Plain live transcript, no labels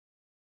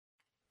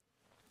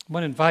I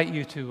want to invite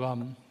you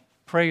to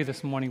pray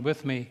this morning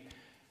with me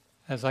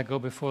as I go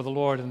before the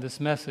Lord in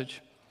this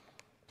message.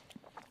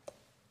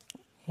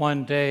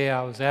 One day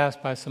I was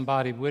asked by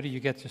somebody, where do you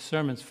get your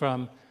sermons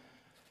from?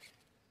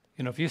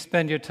 You know, if you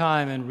spend your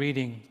time in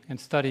reading and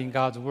studying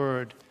God's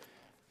Word,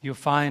 you'll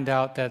find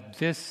out that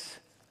this,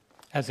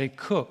 as a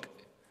cook,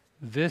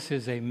 this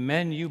is a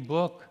menu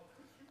book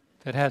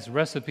that has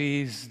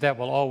recipes that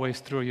will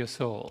always thrill your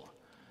soul.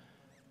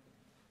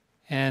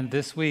 And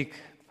this week,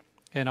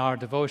 in our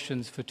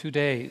devotions for 2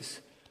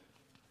 days,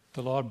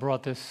 the Lord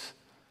brought this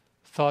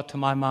thought to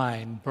my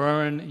mind: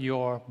 burn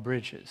your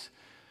bridges.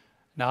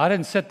 Now, I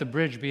didn't set the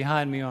bridge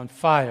behind me on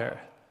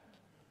fire,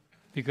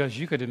 because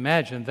you could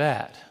imagine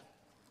that.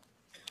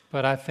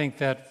 But I think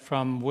that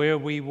from where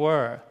we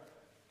were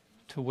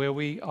to where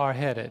we are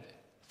headed,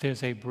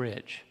 there's a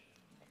bridge.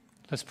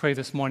 Let's pray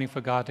this morning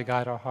for God to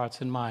guide our hearts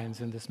and minds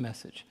in this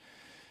message.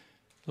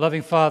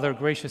 Loving Father,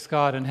 gracious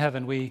God in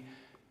heaven, we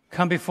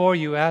come before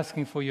you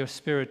asking for your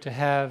Spirit to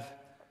have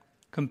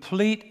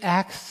complete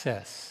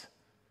access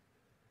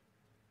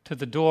to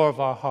the door of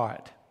our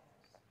heart.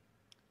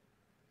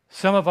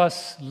 Some of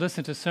us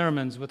listen to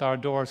sermons with our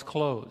doors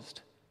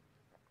closed,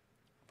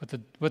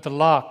 with the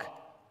lock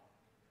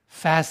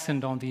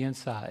fastened on the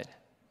inside.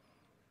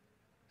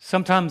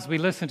 Sometimes we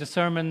listen to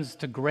sermons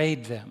to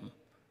grade them,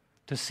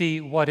 to see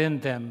what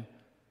in them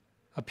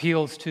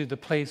appeals to the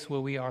place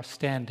where we are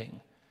standing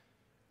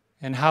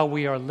and how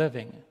we are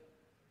living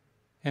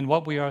and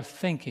what we are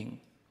thinking.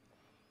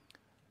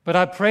 But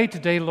I pray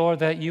today, Lord,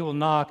 that you will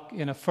knock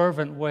in a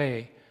fervent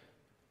way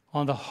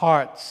on the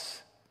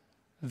hearts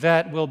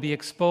that will be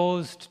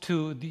exposed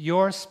to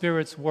your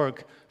Spirit's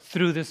work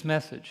through this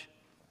message.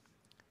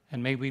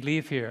 And may we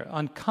leave here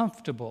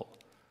uncomfortable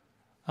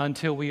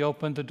until we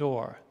open the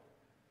door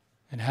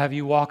and have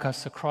you walk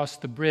us across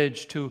the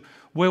bridge to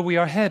where we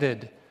are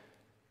headed,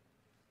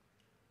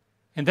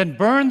 and then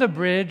burn the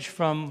bridge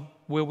from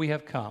where we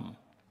have come,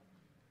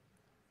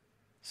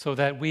 so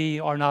that we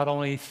are not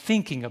only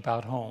thinking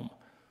about home,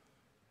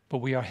 but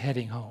we are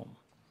heading home.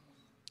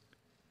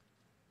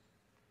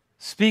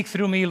 Speak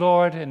through me,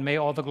 Lord, and may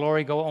all the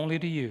glory go only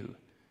to you.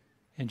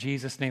 In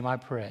Jesus' name I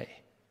pray.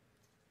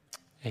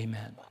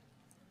 Amen.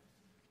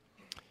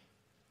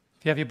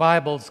 If you have your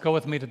Bibles, go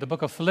with me to the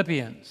book of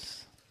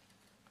Philippians.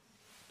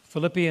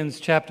 Philippians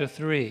chapter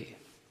 3.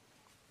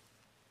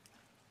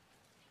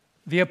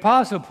 The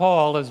Apostle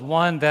Paul is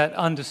one that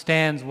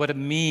understands what it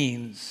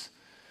means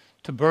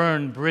to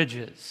burn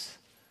bridges,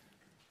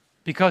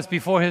 because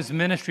before his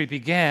ministry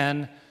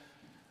began,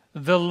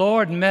 the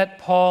Lord met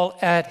Paul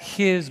at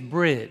his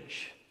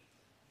bridge,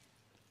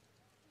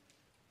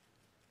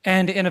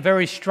 and in a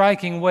very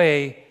striking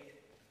way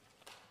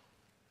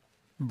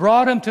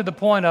brought him to the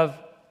point of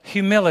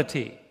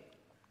humility.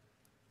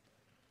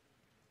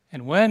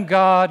 And when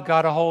God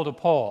got a hold of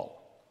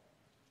Paul,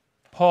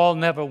 Paul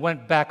never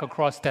went back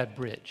across that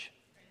bridge.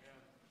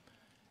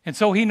 And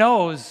so he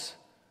knows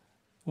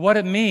what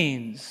it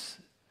means,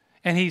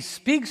 and he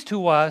speaks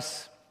to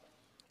us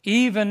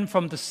even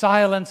from the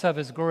silence of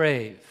his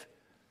grave,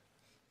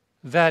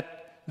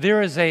 that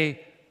there is an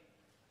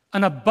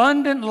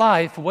abundant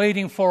life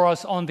waiting for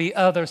us on the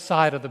other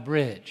side of the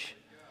bridge.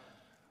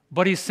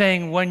 But he's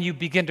saying, when you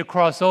begin to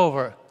cross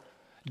over,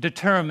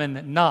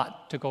 determine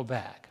not to go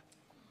back.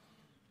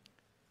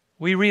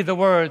 We read the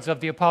words of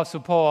the Apostle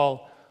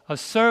Paul, a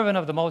servant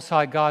of the Most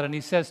High God, and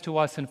he says to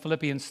us in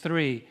Philippians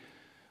 3,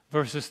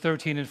 verses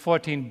 13 and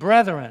 14,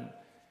 "Brethren,"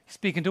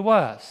 speaking to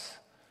us,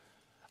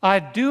 "I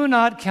do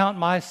not count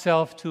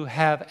myself to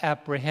have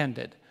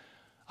apprehended."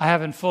 I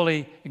haven't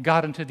fully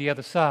gotten to the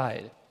other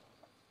side.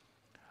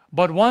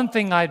 "But one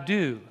thing I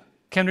do,"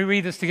 can we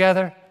read this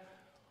together?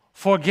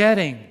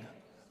 "Forgetting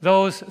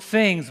those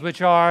things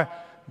which are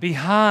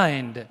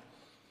behind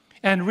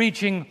and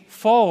reaching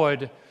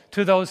forward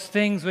to those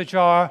things which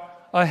are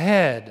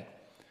ahead,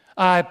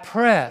 I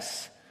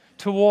press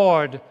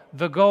toward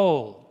the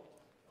goal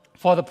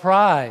for the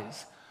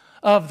prize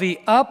of the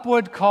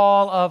upward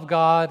call of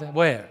God,"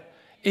 where?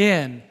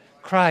 "In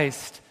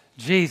Christ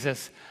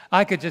Jesus."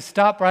 I could just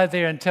stop right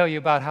there and tell you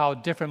about how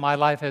different my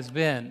life has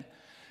been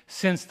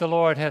since the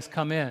Lord has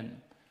come in.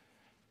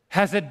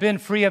 Has it been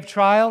free of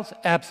trials?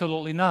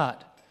 Absolutely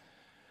not.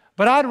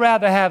 But I'd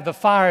rather have the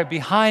fire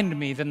behind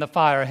me than the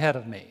fire ahead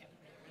of me.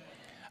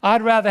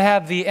 I'd rather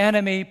have the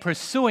enemy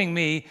pursuing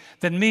me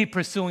than me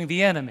pursuing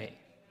the enemy.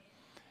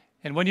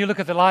 And when you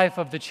look at the life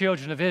of the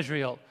children of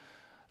Israel,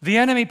 the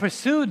enemy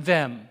pursued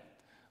them,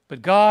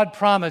 but God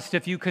promised,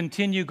 if you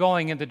continue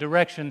going in the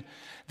direction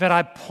that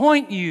I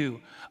point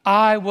you,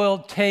 I will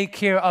take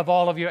care of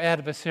all of your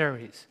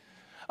adversaries.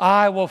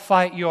 I will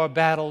fight your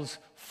battles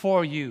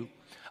for you.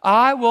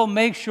 I will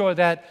make sure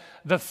that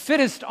the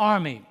fittest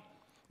army,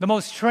 the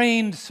most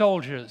trained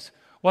soldiers,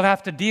 will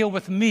have to deal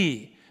with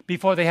me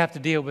before they have to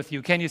deal with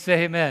you. Can you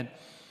say amen?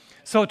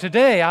 So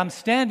today I'm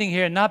standing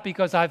here not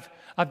because I've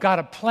got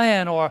a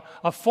plan or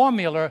a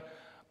formula,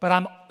 but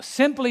I'm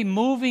simply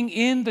moving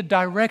in the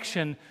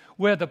direction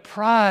where the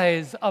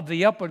prize of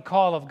the upward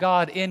call of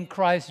God in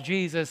Christ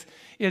Jesus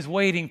is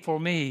waiting for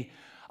me.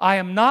 I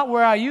am not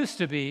where I used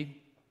to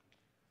be.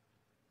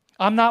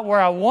 I'm not where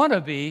I want to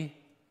be,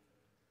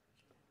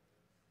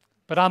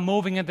 but I'm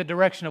moving in the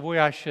direction of where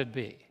I should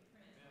be.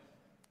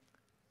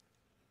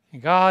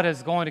 And God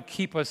is going to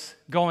keep us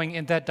going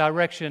in that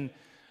direction,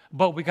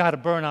 but we got to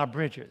burn our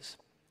bridges.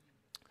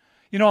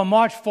 You know, on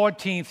March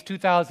 14th,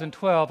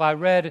 2012, I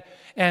read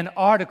an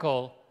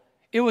article.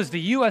 It was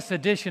the U.S.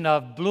 edition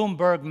of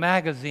Bloomberg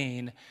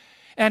magazine,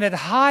 and it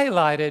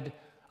highlighted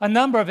a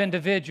number of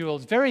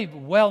individuals, very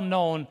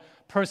well-known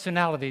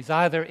personalities,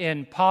 either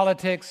in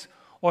politics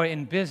or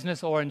in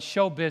business or in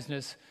show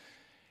business.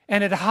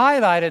 And it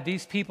highlighted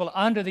these people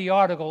under the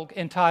article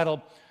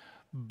entitled,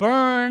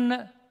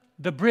 "Burn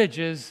the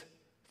Bridges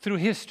Through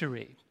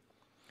History."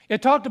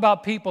 It talked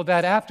about people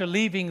that after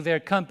leaving their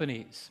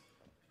companies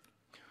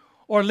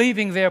or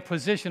leaving their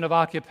position of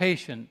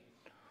occupation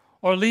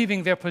or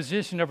leaving their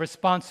position of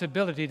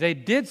responsibility, they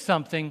did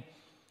something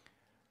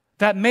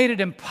that made it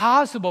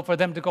impossible for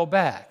them to go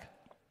back.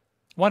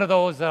 One of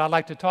those that I'd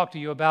like to talk to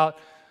you about,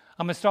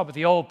 I'm going to start with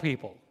the old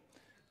people,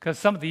 because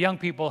some of the young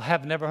people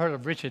have never heard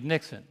of Richard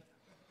Nixon.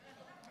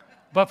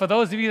 But for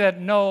those of you that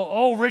know,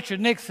 oh,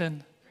 Richard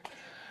Nixon,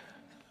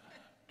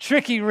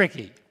 Tricky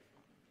Ricky,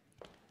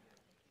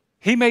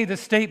 he made the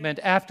statement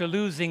after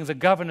losing the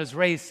governor's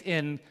race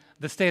in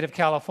the state of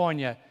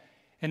California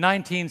in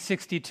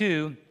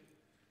 1962.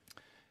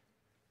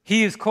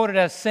 He is quoted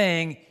as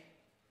saying,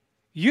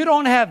 "You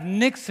don't have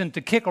Nixon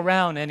to kick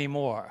around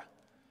anymore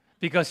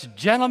because,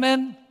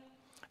 gentlemen,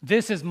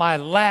 this is my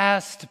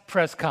last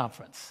press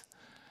conference."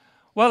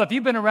 Well, if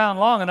you've been around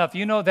long enough,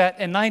 you know that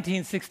in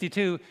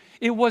 1962,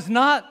 it was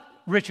not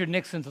Richard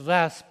Nixon's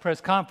last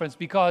press conference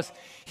because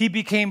he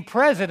became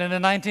president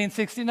in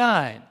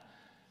 1969.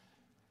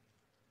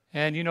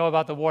 And you know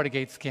about the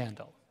Watergate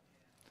scandal.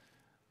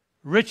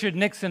 Richard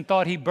Nixon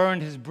thought he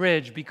burned his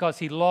bridge because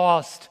he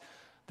lost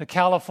the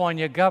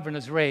California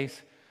governor's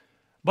race,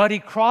 but he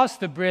crossed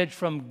the bridge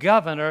from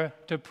governor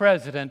to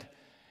president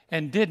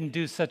and didn't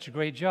do such a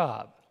great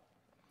job.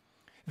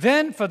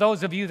 Then, for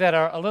those of you that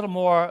are a little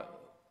more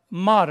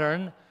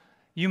modern,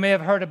 you may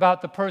have heard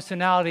about the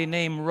personality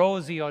named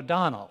Rosie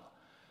O'Donnell,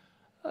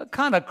 a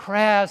kind of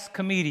crass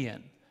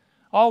comedian,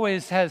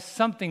 always has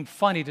something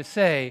funny to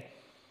say.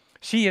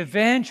 She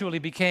eventually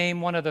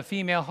became one of the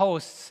female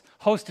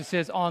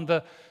hostesses on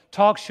the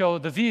talk show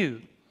The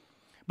View.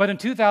 But in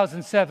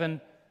 2007,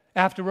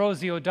 after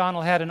Rosie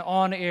O'Donnell had an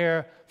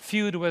on-air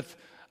feud with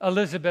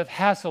Elizabeth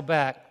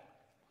Hasselbeck,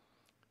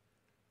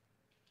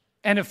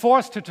 and it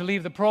forced her to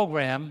leave the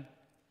program,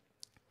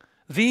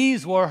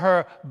 these were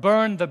her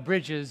burn the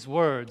bridges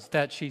words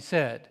that she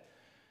said.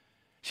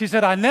 She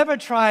said, "I never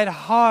tried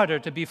harder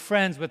to be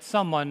friends with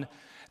someone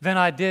than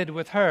I did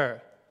with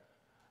her,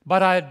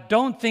 but I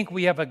don't think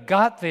we ever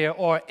got there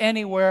or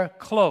anywhere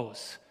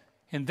close."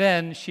 And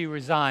then she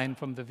resigned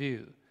from The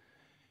View.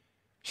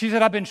 She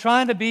said, "I've been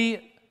trying to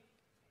be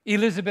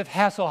Elizabeth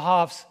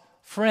Hasselhoff's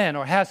friend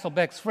or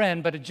Hasselbeck's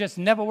friend, but it just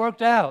never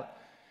worked out.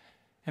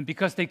 And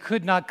because they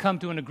could not come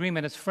to an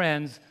agreement as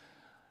friends,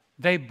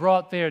 they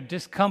brought their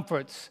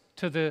discomforts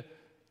to the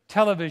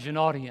television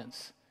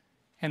audience.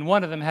 And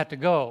one of them had to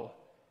go.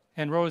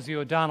 And Rosie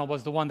O'Donnell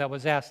was the one that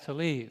was asked to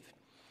leave."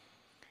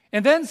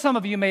 And then some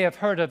of you may have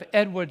heard of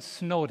Edward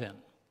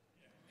Snowden.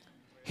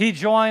 He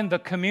joined the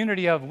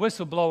community of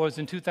whistleblowers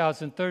in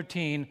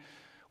 2013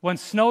 when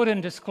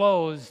Snowden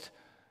disclosed,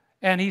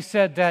 and he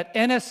said that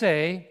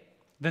NSA,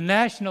 the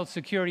National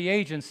Security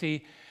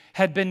Agency,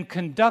 had been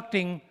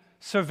conducting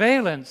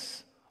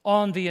surveillance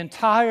on the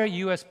entire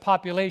U.S.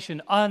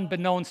 population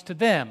unbeknownst to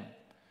them.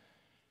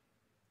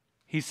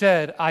 He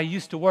said, "I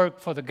used to work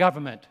for the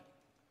government,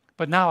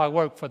 but now I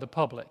work for the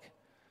public."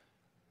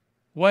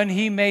 When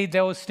he made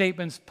those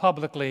statements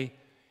publicly,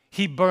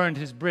 he burned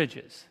his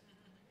bridges.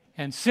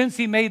 And since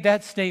he made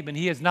that statement,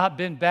 he has not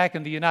been back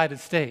in the United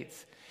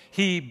States.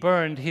 He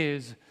burned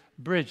his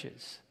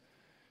bridges.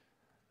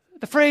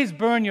 The phrase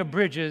 "burn your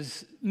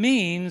bridges"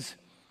 means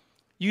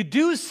you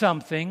do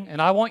something,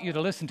 and I want you to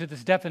listen to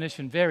this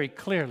definition very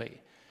clearly.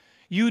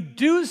 You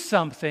do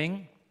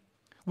something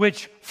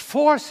which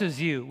forces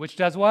you, which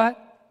does what?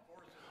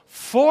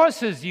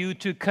 Forces you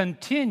to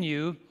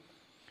continue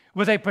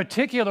with a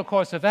particular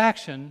course of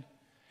action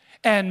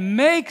and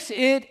makes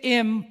it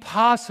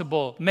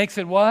impossible. Makes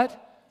it what?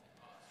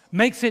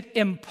 Makes it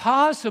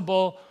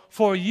impossible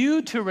for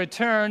you to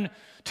return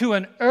to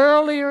an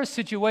earlier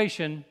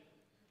situation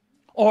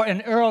or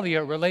an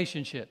earlier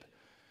relationship.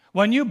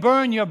 When you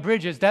burn your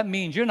bridges, that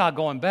means you're not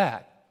going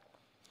back.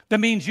 That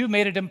means you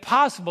made it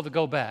impossible to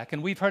go back.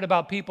 And we've heard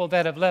about people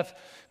that have left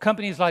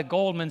companies like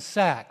Goldman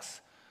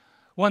Sachs.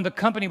 When the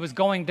company was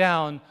going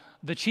down,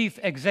 the chief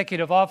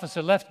executive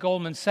officer left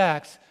Goldman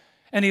Sachs,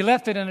 and he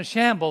left it in a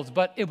shambles,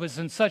 but it was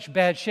in such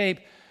bad shape,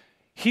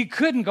 he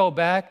couldn't go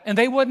back, and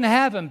they wouldn't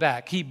have him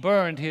back. He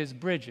burned his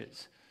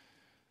bridges.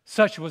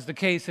 Such was the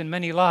case in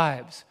many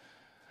lives.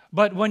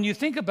 But when you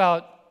think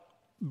about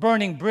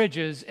burning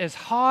bridges, as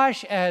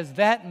harsh as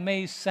that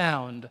may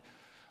sound,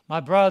 my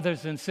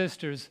brothers and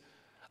sisters,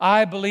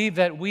 I believe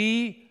that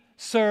we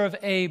serve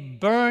a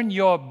burn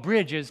your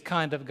bridges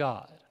kind of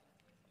God.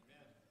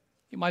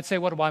 You might say,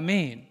 what do I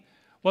mean?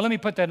 Well, let me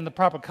put that in the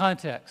proper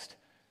context.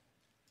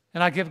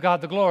 And I give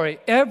God the glory.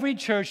 Every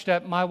church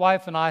that my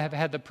wife and I have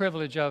had the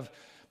privilege of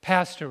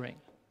pastoring,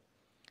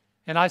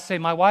 and I say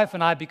my wife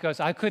and I because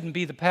I couldn't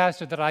be the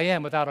pastor that I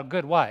am without a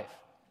good wife.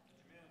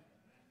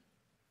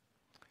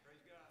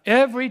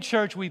 Every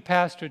church we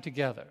pastored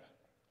together,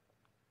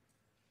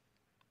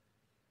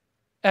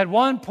 at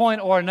one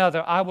point or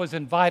another, I was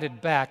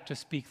invited back to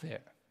speak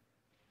there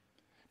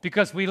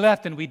because we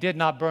left and we did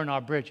not burn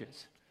our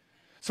bridges.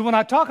 So when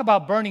I talk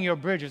about burning your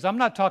bridges, I'm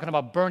not talking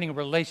about burning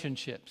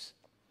relationships.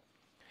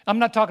 I'm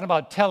not talking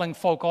about telling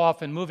folk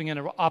off and moving in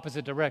an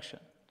opposite direction.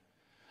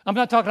 I'm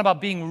not talking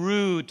about being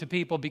rude to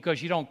people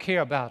because you don't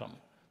care about them.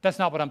 That's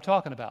not what I'm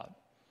talking about.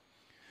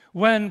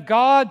 When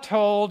God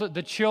told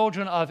the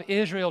children of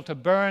Israel to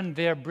burn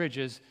their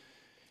bridges,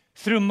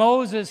 through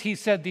Moses, he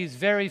said these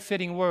very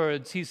fitting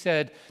words. He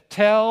said,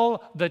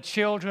 tell the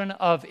children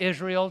of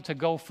Israel to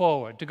go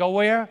forward. To go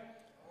where?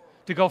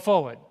 To go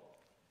forward.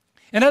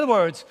 In other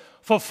words,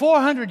 for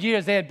 400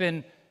 years they had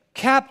been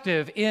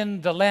captive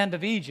in the land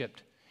of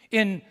Egypt,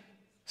 in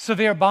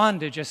severe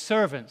bondage as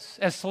servants,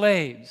 as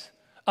slaves,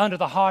 under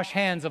the harsh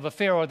hands of a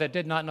Pharaoh that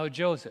did not know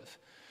Joseph.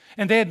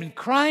 And they had been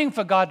crying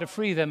for God to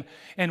free them.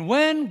 And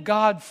when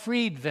God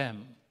freed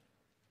them,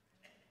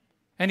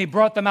 and he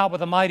brought them out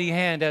with a mighty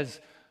hand, as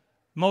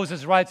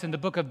Moses writes in the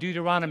book of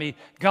Deuteronomy,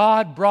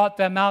 God brought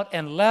them out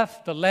and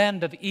left the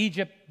land of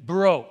Egypt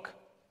broke.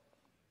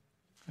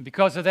 And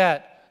because of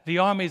that, the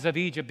armies of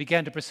Egypt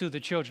began to pursue the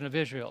children of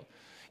Israel.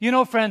 You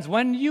know, friends,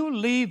 when you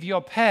leave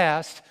your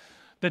past,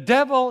 the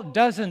devil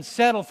doesn't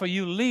settle for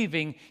you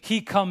leaving.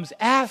 He comes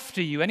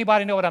after you.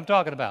 Anybody know what I'm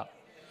talking about?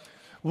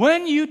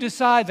 When you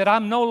decide that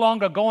I'm no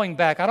longer going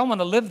back, I don't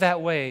want to live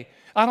that way,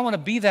 I don't want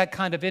to be that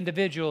kind of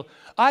individual,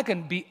 I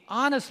can be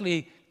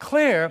honestly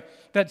clear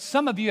that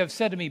some of you have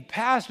said to me,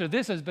 Pastor,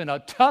 this has been a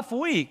tough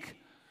week.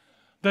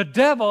 The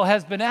devil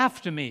has been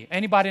after me.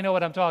 Anybody know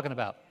what I'm talking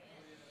about?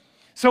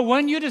 So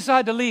when you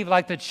decide to leave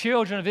like the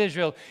children of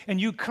Israel and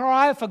you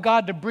cry for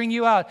God to bring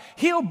you out,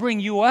 he'll bring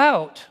you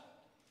out.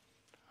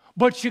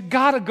 But you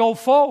got to go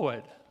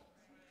forward.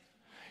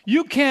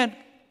 You can't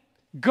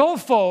go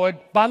forward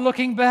by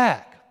looking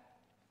back.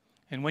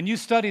 And when you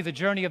study the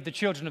journey of the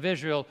children of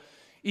Israel,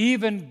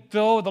 even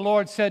though the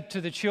Lord said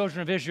to the children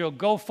of Israel,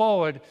 go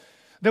forward,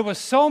 there were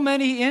so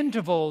many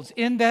intervals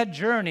in that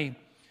journey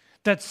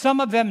that some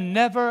of them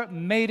never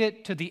made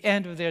it to the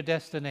end of their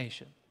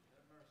destination.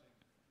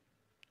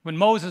 When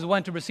Moses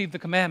went to receive the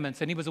commandments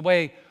and he was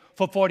away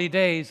for 40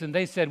 days and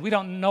they said, we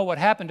don't know what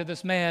happened to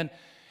this man.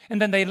 And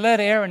then they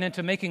led Aaron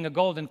into making a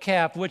golden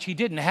calf, which he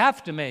didn't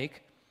have to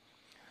make,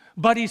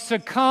 but he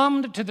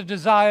succumbed to the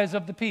desires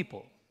of the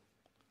people.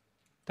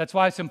 That's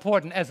why it's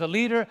important. As a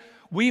leader,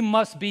 we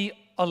must be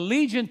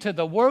allegiant to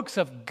the works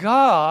of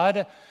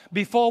God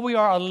before we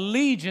are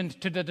allegiant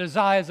to the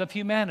desires of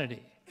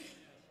humanity.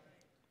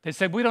 They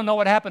said, we don't know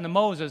what happened to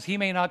Moses. He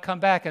may not come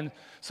back. And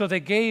so they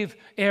gave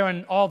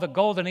Aaron all the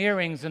golden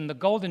earrings and the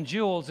golden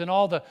jewels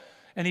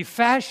and he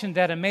fashioned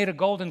that and made a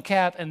golden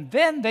calf. And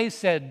then they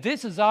said,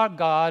 this is our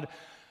God.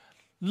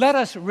 Let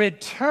us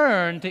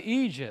return to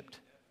Egypt.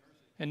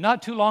 And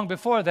not too long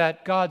before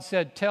that, God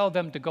said, tell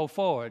them to go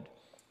forward.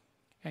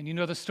 And you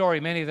know the story.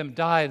 Many of them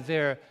died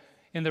there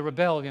in the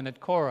rebellion at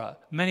Korah.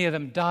 Many of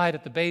them died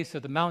at the base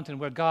of the mountain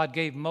where God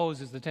gave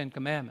Moses the 10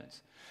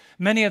 Commandments.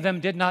 Many of them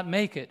did not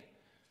make it.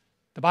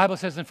 The Bible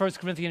says in 1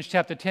 Corinthians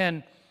chapter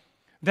 10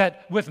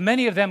 that with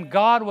many of them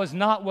God was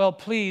not well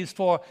pleased,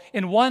 for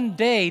in one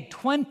day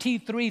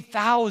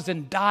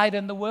 23,000 died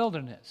in the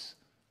wilderness.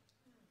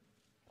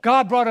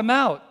 God brought them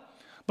out,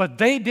 but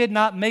they did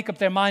not make up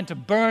their mind to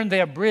burn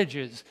their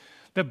bridges.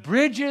 The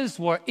bridges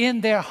were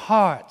in their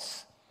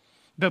hearts.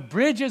 The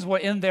bridges were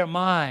in their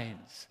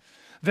minds.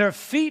 Their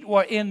feet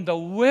were in the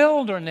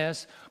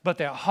wilderness, but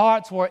their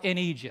hearts were in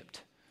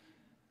Egypt.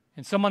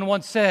 And someone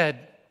once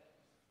said,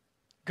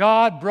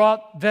 God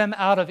brought them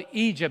out of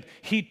Egypt.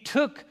 He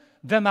took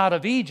them out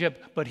of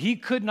Egypt, but he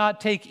could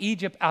not take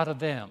Egypt out of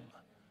them.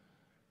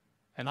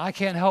 And I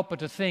can't help but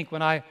to think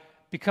when I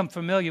become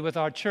familiar with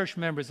our church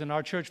members and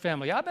our church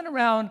family. I've been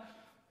around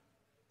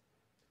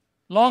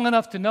long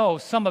enough to know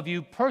some of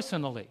you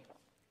personally,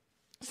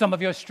 some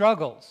of your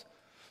struggles,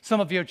 some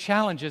of your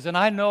challenges. And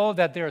I know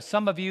that there are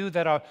some of you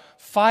that are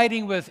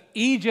fighting with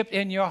Egypt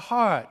in your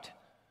heart.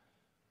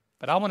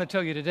 But I want to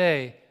tell you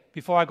today,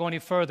 before I go any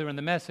further in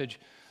the message,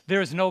 there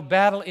is no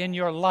battle in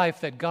your life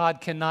that God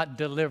cannot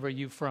deliver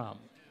you from.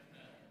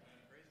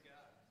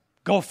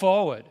 Go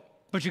forward,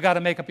 but you got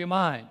to make up your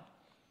mind.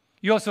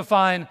 You also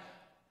find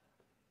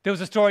there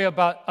was a story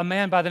about a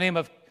man by the name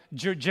of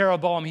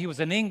Jeroboam. He was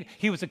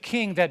a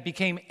king that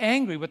became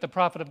angry with the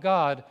prophet of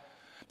God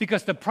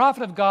because the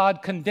prophet of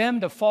God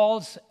condemned a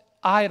false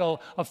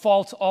idol, a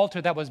false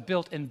altar that was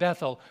built in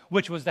Bethel,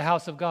 which was the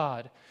house of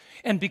God.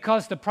 And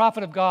because the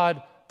prophet of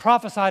God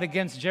prophesied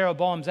against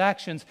Jeroboam's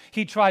actions,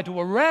 he tried to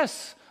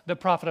arrest the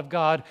prophet of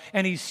God,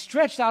 and he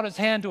stretched out his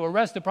hand to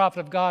arrest the prophet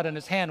of God, and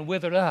his hand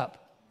withered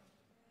up.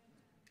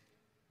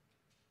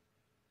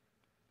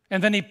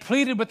 And then he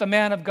pleaded with the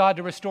man of God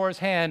to restore his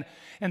hand,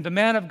 and the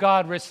man of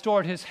God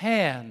restored his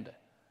hand.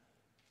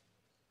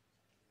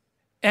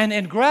 And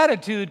in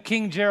gratitude,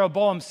 King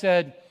Jeroboam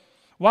said,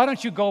 why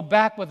don't you go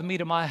back with me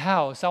to my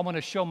house? I want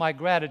to show my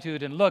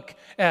gratitude. And look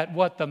at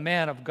what the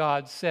man of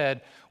God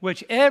said,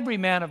 which every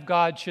man of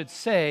God should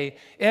say,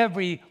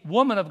 every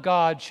woman of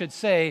God should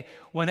say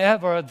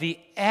whenever the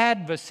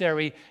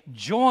adversary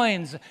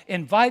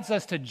invites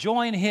us to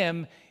join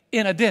him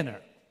in a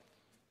dinner.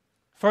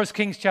 1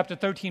 Kings chapter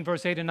 13,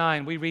 verse 8 and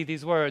 9, we read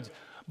these words.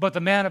 But the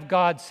man of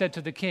God said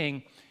to the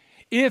king,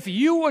 if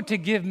you were to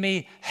give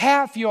me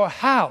half your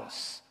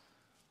house,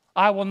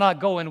 I will not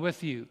go in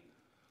with you,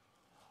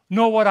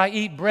 nor would I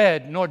eat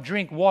bread nor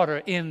drink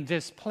water in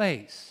this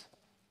place.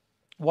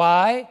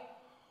 Why?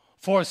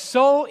 For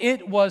so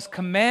it was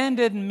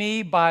commanded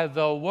me by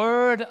the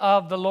word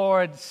of the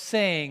Lord,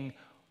 saying,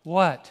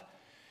 what?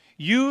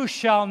 You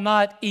shall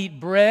not eat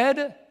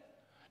bread,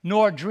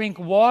 nor drink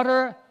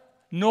water,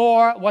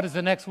 nor, what is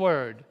the next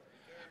word?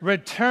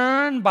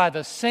 Return by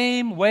the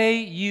same way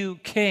you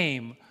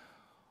came.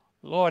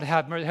 Lord,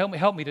 have mercy.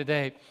 Help me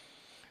today.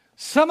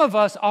 Some of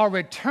us are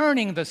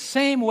returning the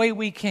same way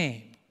we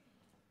came.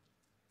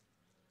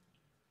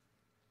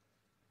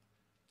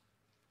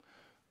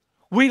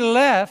 We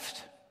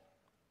left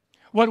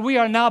what we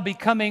are now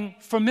becoming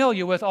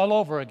familiar with all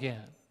over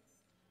again.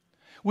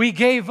 We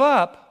gave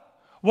up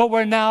what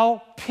we're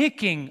now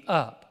picking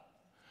up.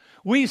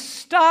 We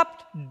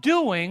stopped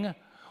doing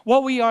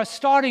what we are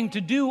starting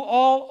to do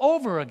all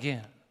over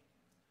again.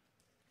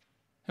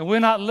 And we're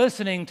not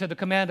listening to the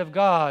command of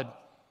God.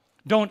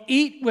 Don't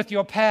eat with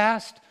your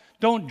past.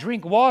 Don't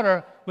drink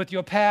water with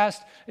your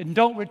past. And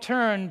don't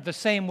return the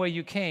same way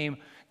you came.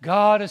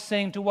 God is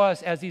saying to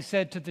us, as he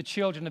said to the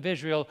children of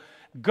Israel,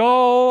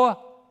 go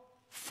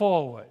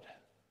forward.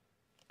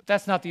 But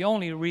that's not the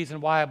only reason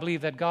why I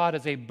believe that God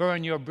is a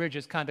burn your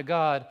bridges kind of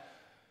God.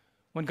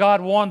 When God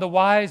warned the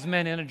wise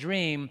men in a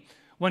dream,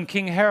 when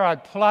King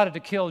Herod plotted to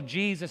kill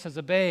Jesus as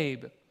a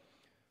babe,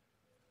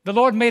 the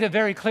Lord made it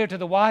very clear to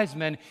the wise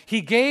men.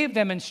 He gave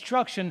them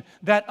instruction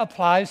that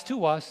applies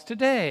to us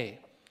today.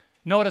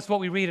 Notice what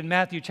we read in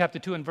Matthew chapter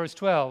 2 and verse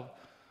 12.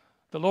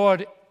 The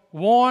Lord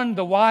warned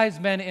the wise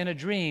men in a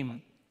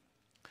dream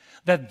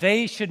that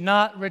they should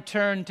not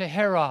return to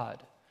Herod.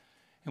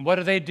 And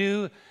what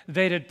do?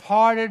 They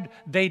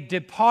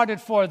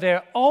departed for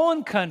their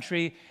own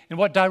country. In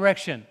what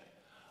direction?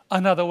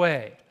 Another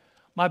way.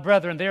 My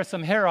brethren, there are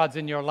some Herods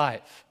in your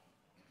life.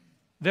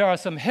 There are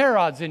some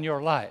Herods in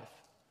your life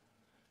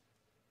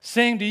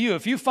saying to you,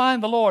 if you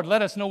find the Lord,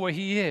 let us know where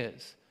he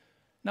is.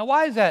 Now,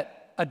 why is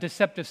that a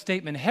deceptive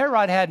statement?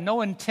 Herod had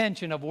no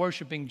intention of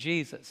worshiping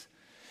Jesus.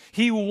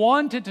 He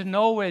wanted to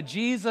know where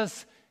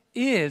Jesus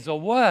is or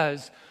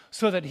was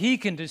so that he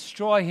can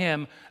destroy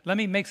him. Let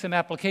me make some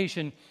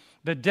application.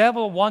 The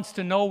devil wants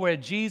to know where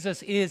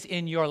Jesus is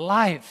in your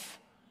life,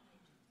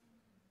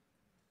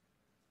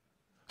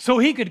 so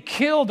he could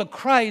kill the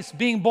Christ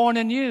being born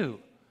in you.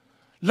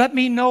 Let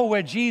me know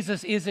where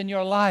Jesus is in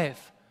your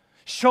life.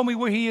 Show me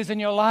where he is in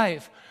your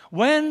life.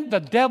 When the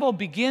devil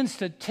begins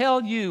to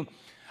tell you,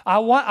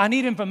 I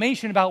need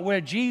information about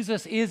where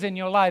Jesus is in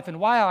your life. And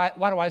why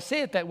do I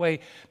say it that way?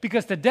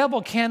 Because the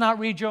devil cannot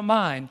read your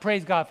mind.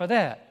 Praise God for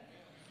that.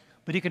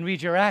 But he can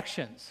read your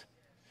actions.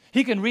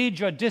 He can read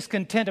your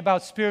discontent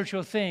about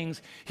spiritual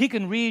things. He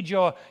can read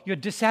your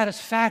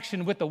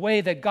dissatisfaction with the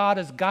way that God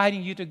is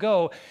guiding you to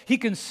go. He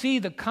can see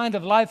the kind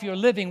of life you're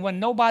living when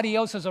nobody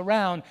else is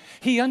around.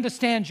 He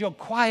understands your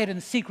quiet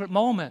and secret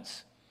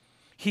moments.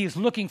 He's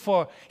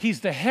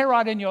the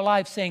Herod in your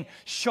life saying,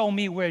 show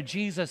me where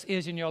Jesus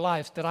is in your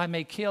life that I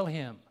may kill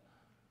him.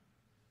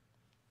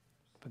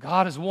 But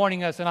God is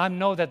warning us, and I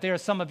know that there are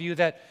some of you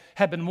that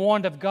have been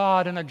warned of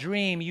God in a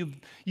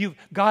dream.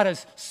 God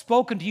has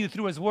spoken to you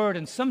through his word,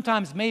 and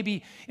sometimes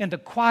maybe in the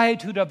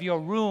quietude of your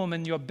room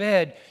and your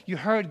bed, you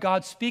heard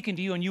God speaking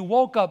to you, and you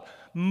woke up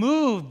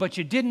moved, but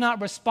you did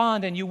not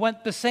respond, and you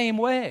went the same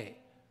way.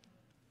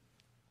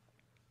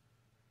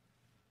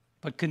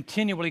 But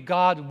continually,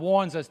 God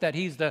warns us that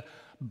he's the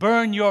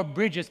burn your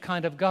bridges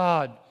kind of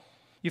God.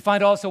 You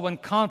find also when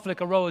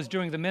conflict arose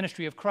during the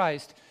ministry of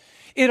Christ,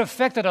 it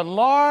affected a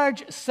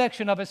large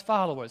section of his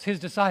followers, his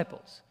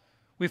disciples.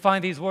 We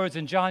find these words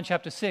in John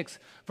chapter 6,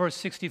 verse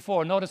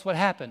 64. Notice what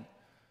happened.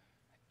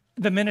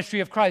 The ministry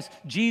of Christ.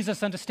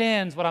 Jesus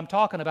understands what I'm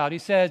talking about. He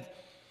said,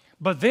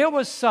 but there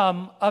were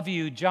some of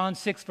you, John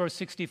 6, verse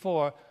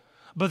 64,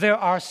 but there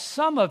are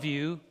some of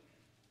you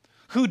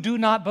who do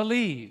not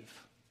believe.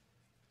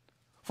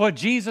 For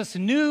Jesus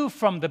knew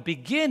from the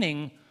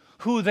beginning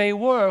who they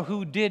were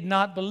who did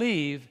not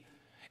believe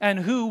and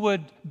who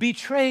would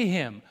betray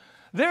him.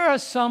 There are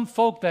some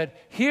folk that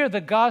hear the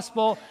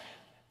gospel,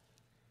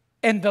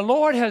 and the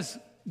Lord has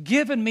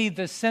given me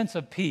this sense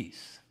of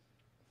peace.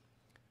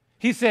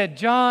 He said,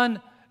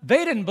 John,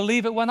 they didn't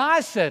believe it when I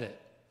said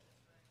it.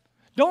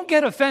 Don't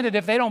get offended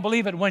if they don't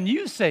believe it when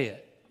you say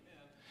it.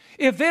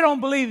 If they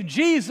don't believe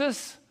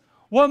Jesus,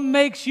 what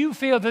makes you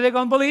feel that they're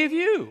going to believe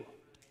you?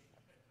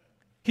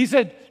 He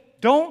said,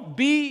 don't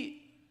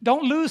be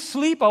Don't lose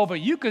sleep over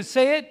it. You could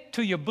say it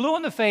till you're blue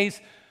in the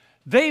face.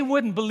 They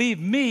wouldn't believe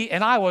me,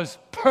 and I was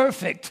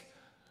perfect.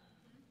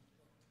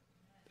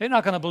 They're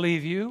not going to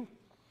believe you.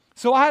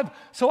 So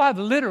I've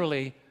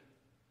literally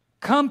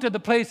come to the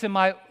place in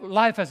my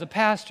life as a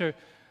pastor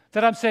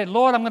that I'm saying,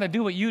 Lord, I'm going to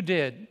do what you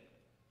did.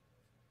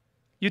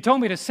 You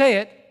told me to say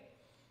it,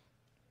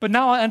 but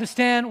now I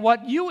understand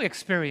what you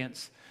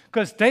experience.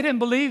 Because they didn't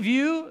believe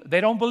you,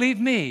 they don't believe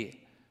me.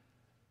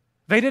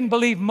 They didn't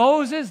believe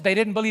Moses, they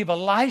didn't believe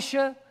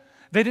Elisha,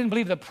 they didn't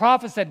believe the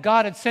prophets that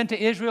God had sent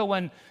to Israel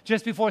when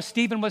just before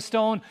Stephen was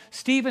stoned.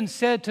 Stephen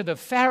said to the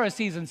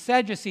Pharisees and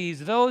Sadducees,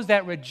 those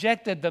that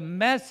rejected the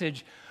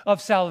message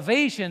of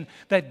salvation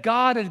that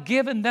God had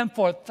given them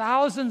for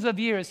thousands of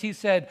years, he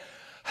said,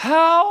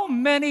 how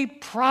many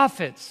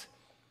prophets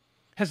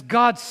has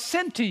God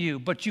sent to you,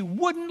 but you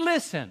wouldn't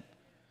listen?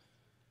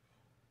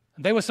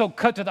 And they were so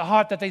cut to the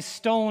heart that they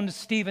stoned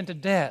Stephen to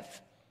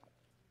death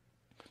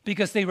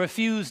because they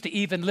refused to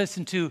even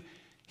listen to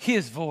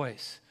his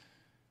voice.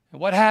 And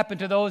what happened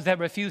to those that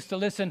refused to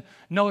listen?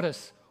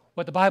 Notice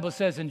what the Bible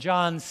says in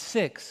John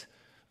 6,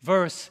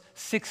 verse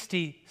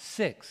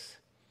 66.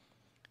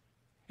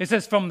 It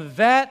says, from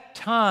that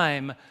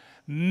time,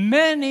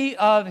 many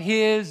of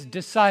his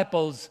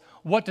disciples,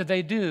 what did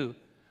they do?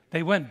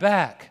 They went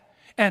back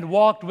and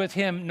walked with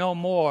him no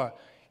more.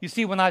 You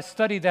see, when I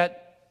studied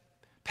that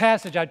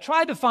passage, I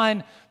tried to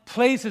find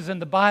places in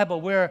the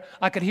Bible where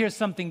I could hear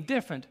something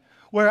different,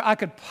 where I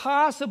could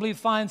possibly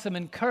find some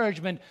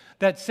encouragement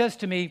that says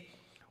to me,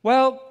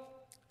 well,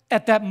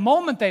 at that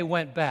moment they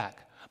went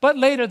back, but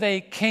later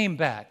they came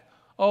back.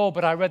 Oh,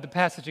 but I read the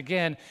passage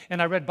again,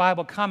 and I read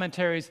Bible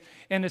commentaries,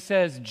 and it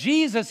says,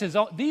 these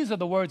are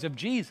the words of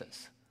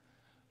Jesus.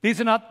 These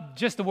are not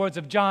just the words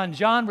of John.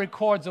 John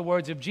records the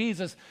words of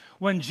Jesus.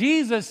 When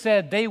Jesus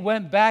said they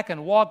went back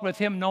and walked with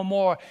him no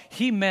more,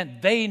 he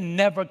meant they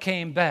never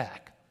came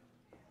back.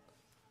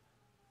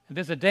 And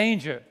there's a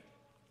danger.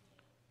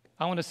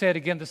 I want to say it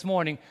again this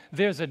morning.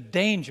 There's a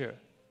danger.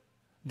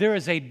 There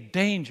is a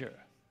danger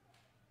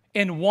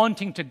in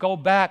wanting to go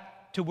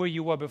back to where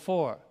you were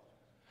before.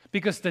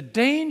 Because the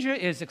danger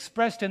is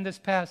expressed in this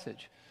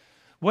passage.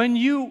 When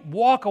you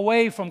walk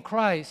away from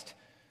Christ,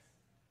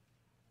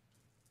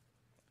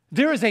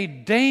 there is a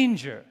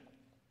danger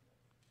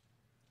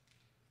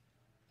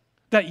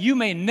that you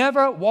may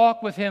never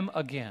walk with him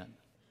again.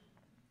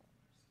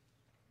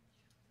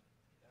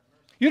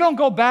 You don't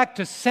go back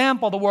to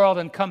sample the world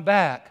and come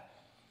back.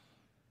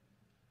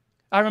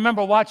 I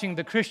remember watching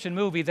the Christian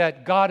movie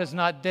that God is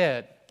Not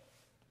Dead.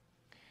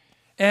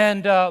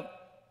 And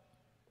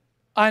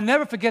I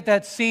never forget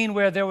that scene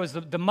where there was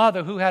the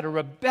mother who had a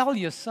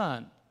rebellious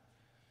son.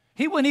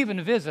 He wouldn't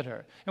even visit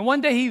her. And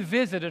one day he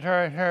visited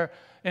her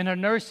in her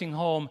nursing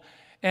home,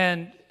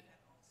 and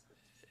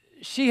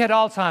she had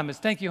Alzheimer's.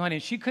 Thank you, honey.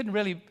 She couldn't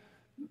really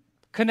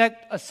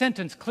connect a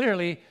sentence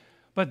clearly.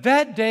 But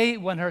that day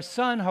when her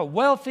son, her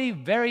wealthy,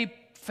 very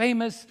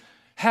famous,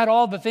 had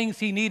all the things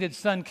he needed,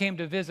 son came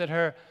to visit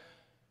her,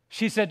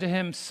 she said to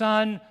him,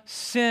 son,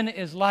 sin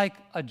is like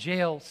a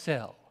jail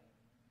cell.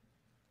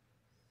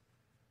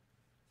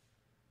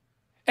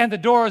 And the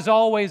door is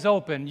always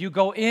open. You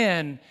go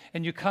in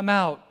and you come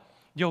out.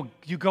 You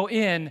go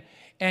in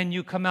and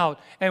you come out.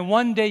 And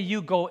one day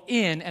you go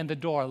in and the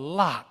door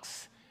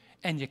locks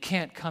and you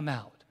can't come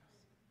out.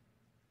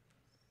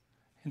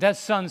 And that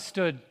son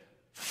stood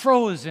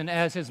frozen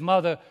as his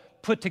mother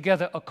put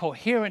together a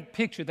coherent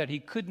picture that he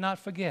could not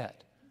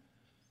forget.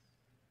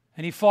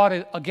 And he fought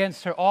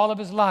against her all of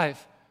his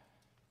life.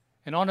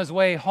 And on his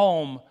way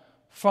home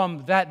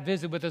from that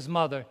visit with his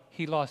mother,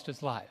 he lost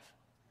his life.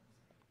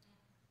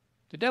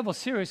 The devil's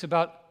serious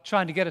about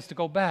trying to get us to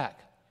go back.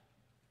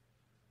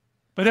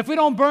 But if we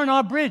don't burn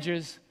our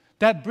bridges,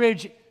 that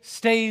bridge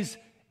stays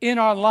in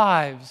our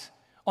lives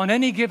on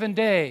any given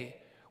day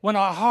when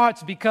our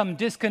hearts become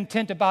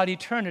discontent about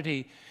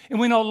eternity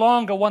and we no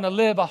longer want to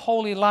live a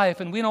holy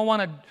life and we no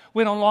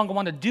longer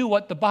want to do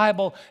what the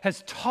Bible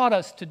has taught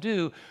us to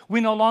do.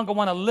 We no longer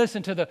want to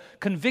listen to the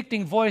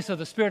convicting voice of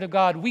the Spirit of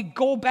God. We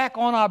go back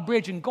on our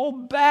bridge and go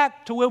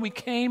back to where we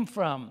came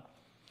from,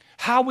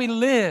 how we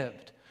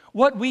lived,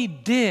 what we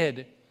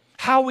did,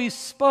 how we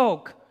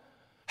spoke,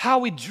 how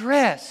we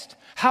dressed,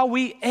 how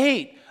we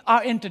ate,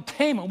 our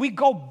entertainment. We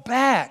go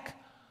back.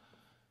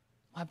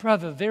 My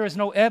brother, there is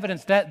no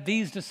evidence that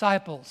these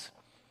disciples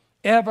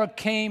ever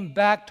came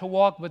back to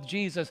walk with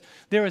Jesus.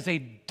 There is a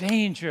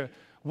danger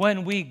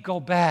when we go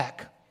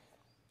back.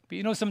 But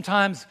you know,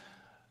 sometimes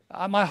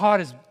my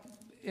heart is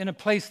in a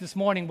place this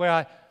morning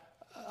where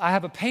I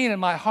have a pain in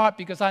my heart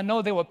because I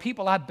know there were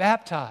people I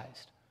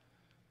baptized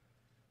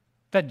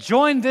that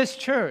joined this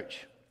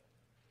church.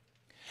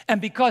 And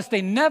because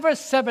they never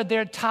severed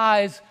their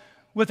ties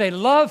with a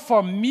love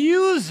for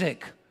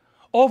music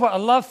over a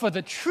love for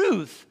the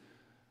truth,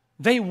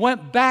 they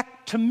went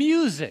back to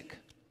music.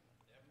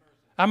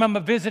 I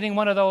remember visiting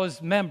one of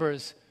those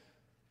members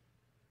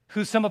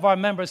who some of our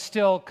members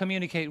still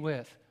communicate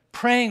with,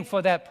 praying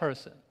for that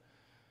person.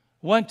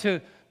 Went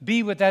to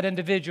be with that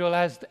individual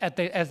as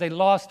they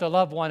lost a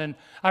loved one. And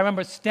I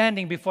remember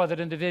standing before that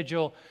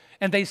individual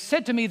And they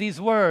said to me these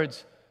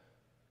words,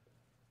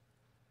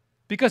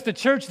 because the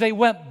church they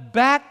went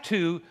back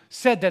to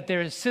said that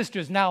their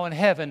sister's now in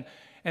heaven.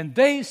 And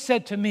they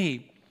said to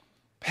me,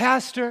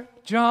 Pastor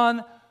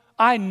John,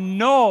 I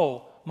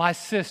know my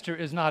sister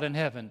is not in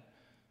heaven.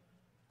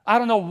 I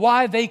don't know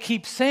why they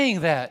keep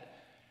saying that.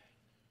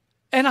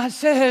 And I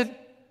said,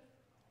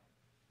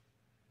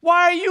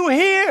 why are you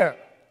here?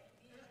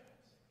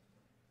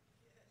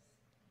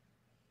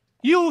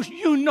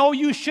 You know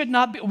you should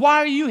not be. Why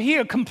are you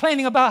here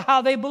complaining about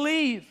how they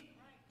believe?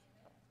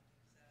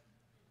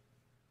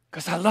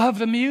 Because I love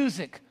the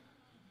music.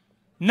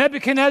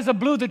 Nebuchadnezzar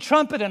blew the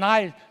trumpet, and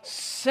I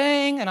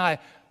sang and I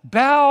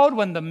bowed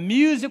when the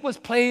music was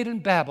played in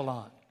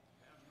Babylon.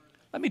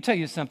 Let me tell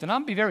you something.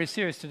 I'm going to be very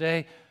serious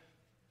today.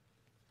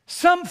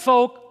 Some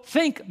folk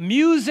think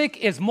music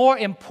is more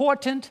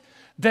important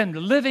than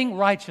living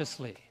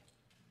righteously.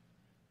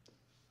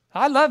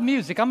 I love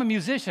music. I'm a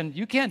musician.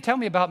 You can't tell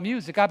me about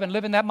music. I've been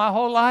living that my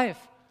whole life.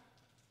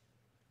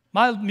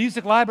 My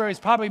music library is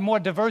probably more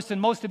diverse than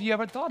most of you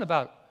ever thought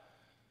about.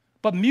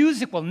 But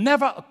music will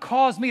never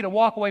cause me to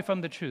walk away from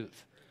the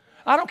truth.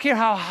 I don't care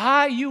how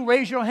high you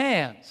raise your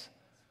hands.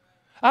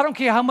 I don't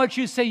care how much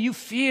you say you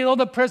feel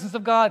the presence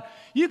of God.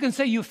 You can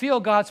say you feel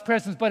God's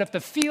presence, but if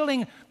the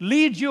feeling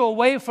leads you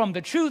away from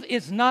the truth,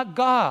 it's not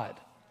God.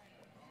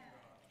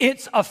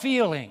 It's a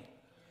feeling.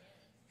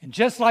 And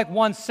just like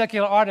one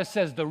secular artist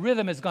says, the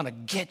rhythm is going to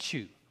get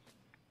you.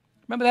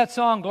 Remember that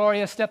song,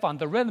 Gloria Estefan?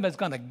 The rhythm is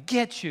going to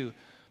get you.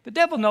 The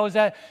devil knows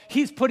that.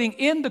 He's putting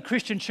in the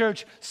Christian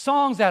church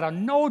songs that are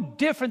no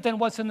different than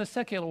what's in the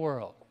secular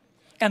world.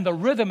 And the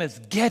rhythm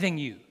is getting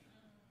you.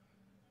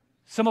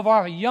 Some of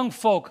our young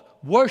folk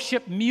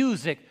worship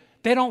music.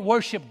 They don't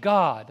worship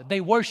God.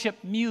 They worship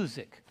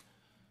music.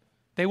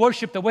 They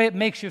worship the way it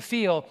makes you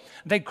feel.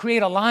 They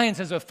create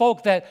alliances with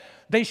folk that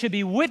they should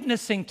be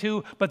witnessing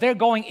to, but they're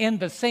going in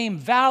the same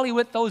valley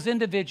with those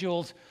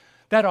individuals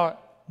that are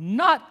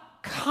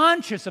not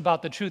conscious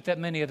about the truth that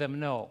many of them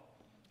know.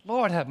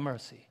 Lord have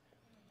mercy.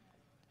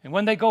 And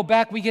when they go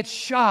back, we get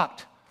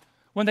shocked.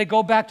 When they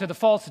go back to the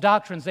false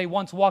doctrines they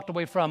once walked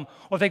away from,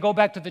 or they go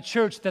back to the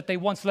church that they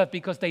once left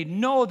because they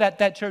know that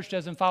that church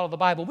doesn't follow the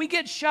Bible. We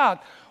get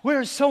shocked.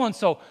 Where is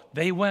so-and-so?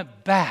 They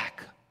went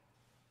back.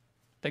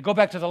 They go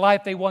back to the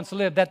life they once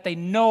lived that they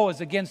know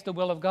is against the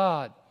will of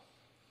God.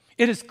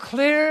 It is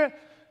clear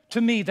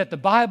to me that the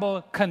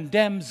Bible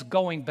condemns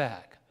going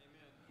back.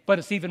 But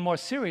it's even more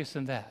serious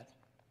than that.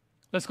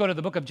 Let's go to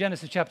the book of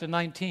Genesis chapter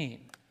 19.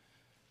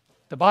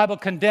 The Bible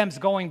condemns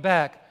going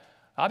back.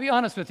 I'll be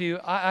honest with you.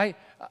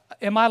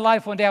 In my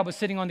life, one day I was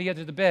sitting on the edge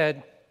of the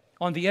bed,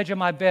 on the edge of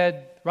my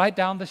bed, right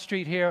down the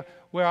street here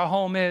where our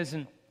home is,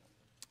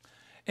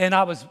 and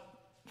I was,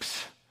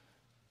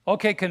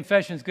 okay,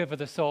 confession's good for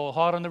the soul,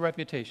 hard on the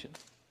reputation.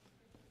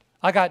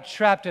 I got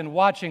trapped in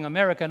watching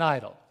American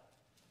Idol.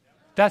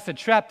 That's the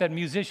trap that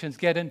musicians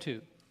get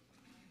into.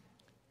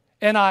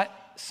 And I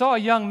saw a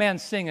young man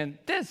singing.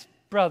 This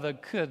brother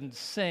couldn't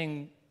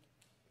sing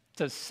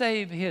to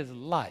save his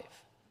life.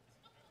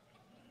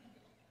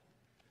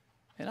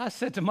 And I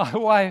said to my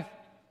wife,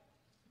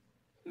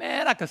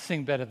 man, I could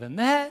sing better than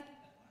that.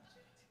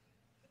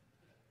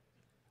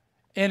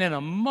 And in a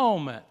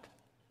moment,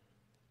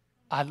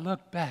 I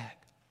looked back.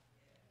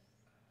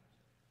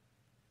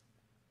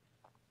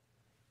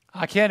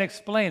 I can't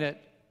explain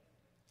it,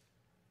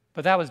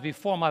 but that was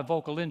before my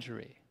vocal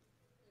injury.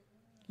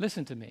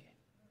 Listen to me.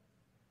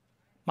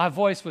 My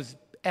voice was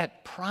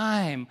at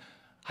prime.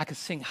 I could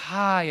sing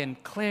high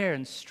and clear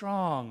and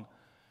strong.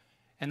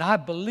 And I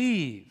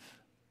believe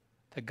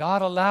that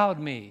God allowed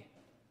me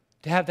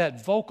to have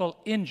that vocal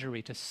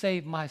injury to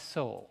save my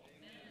soul.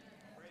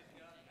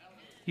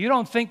 You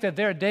don't think that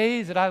there are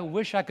days that I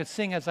wish I could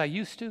sing as I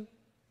used to?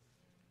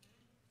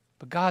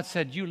 But God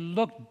said, you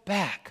look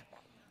back.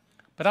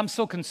 But I'm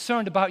so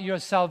concerned about your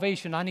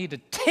salvation, I need to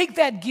take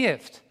that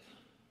gift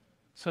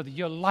so that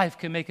your life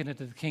can make it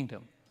into the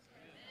kingdom.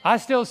 I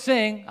still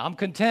sing. I'm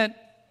content.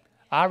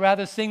 I'd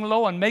rather sing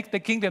low and make the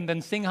kingdom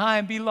than sing high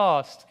and be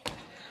lost.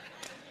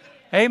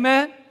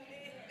 Amen?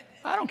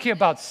 I don't care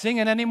about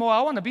singing anymore.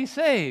 I want to be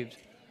saved.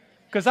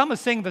 Because I'm going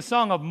to sing the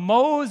song of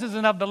Moses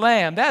and of the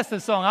Lamb. That's the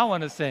song I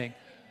want to sing.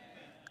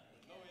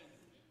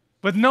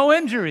 With no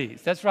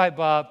injuries. That's right,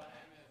 Bob.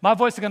 My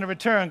voice is going to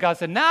return. God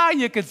said, now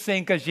you can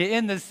sing because you're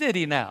in the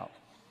city now.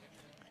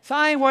 So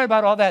I ain't worried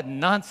about all that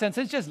nonsense.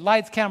 It's just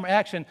lights, camera,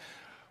 action.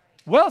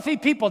 Wealthy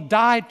people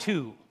die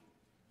too.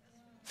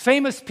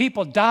 Famous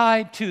people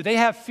died too. They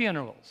have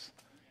funerals.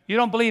 You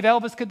don't believe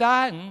Elvis could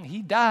die?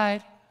 He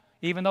died.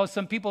 Even though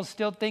some people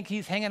still think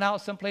he's hanging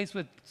out someplace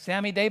with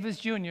Sammy Davis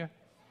Jr.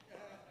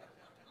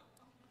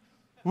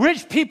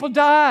 Rich people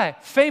die.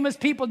 Famous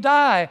people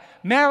die.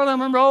 Marilyn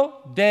Monroe,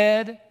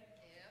 dead.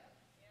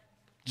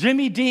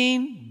 Jimmy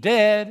Dean,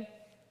 dead.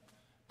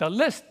 The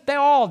list, they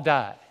all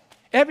die.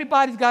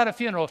 Everybody's got a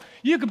funeral.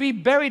 You could be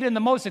buried in the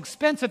most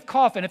expensive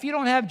coffin. If you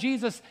don't have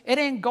Jesus, it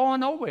ain't going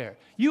nowhere.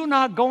 You're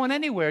not going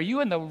anywhere.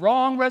 You're in the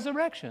wrong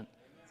resurrection.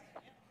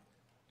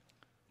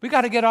 We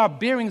got to get our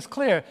bearings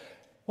clear.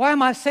 Why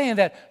am I saying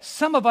that?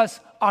 Some of us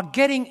are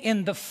getting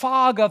in the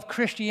fog of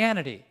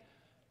Christianity.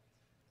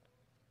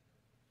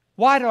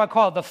 Why do I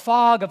call it the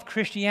fog of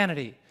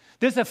Christianity?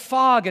 There's a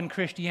fog in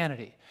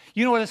Christianity.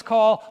 You know what it's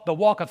called? The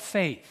walk of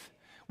faith.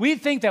 We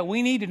think that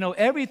we need to know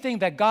everything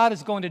that God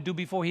is going to do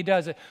before He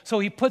does it. So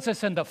He puts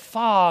us in the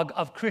fog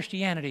of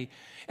Christianity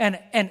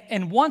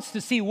and wants to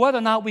see whether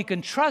or not we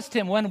can trust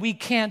Him when we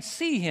can't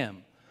see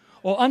Him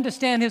or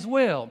understand His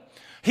will.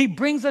 He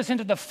brings us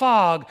into the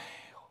fog.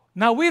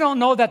 Now, we don't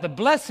know that the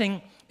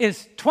blessing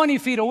is 20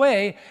 feet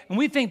away, and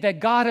we think that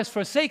God has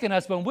forsaken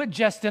us, but we're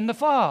just in the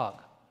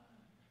fog.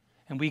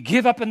 And we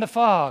give up in the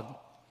fog.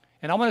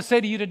 And I want to say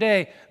to you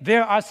today,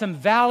 there are some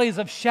valleys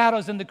of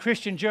shadows in the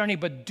Christian journey,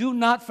 but do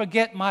not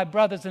forget, my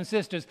brothers and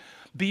sisters,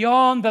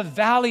 beyond the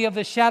valley of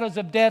the shadows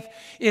of death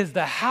is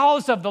the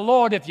house of the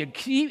Lord. If you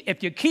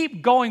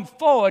keep going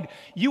forward,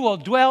 you will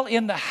dwell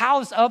in the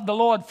house of the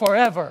Lord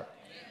forever.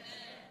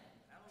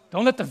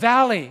 Don't let the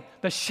valley,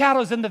 the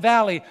shadows in the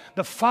valley,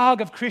 the fog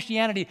of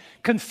Christianity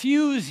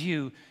confuse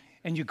you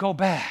and you go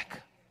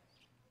back.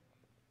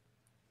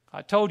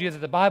 I told you that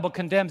the Bible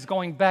condemns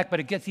going back, but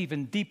it gets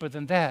even deeper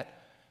than that.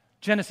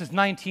 Genesis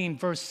 19,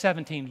 verse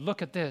 17.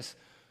 Look at this.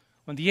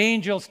 When the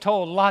angel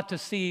told Lot to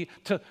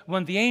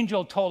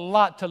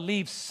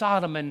leave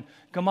Sodom and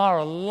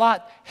Gomorrah,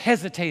 Lot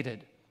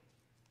hesitated.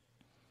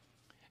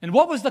 And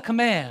what was the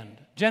command?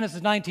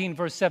 Genesis 19,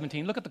 verse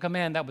 17. Look at the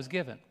command that was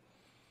given.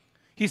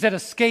 He said,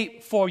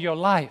 escape for your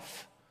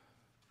life.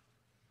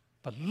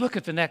 But look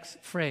at the next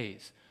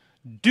phrase.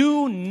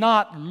 Do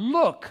not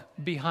look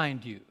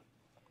behind you,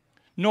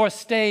 nor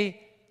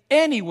stay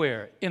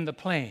anywhere in the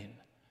plain.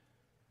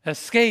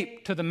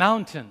 Escape to the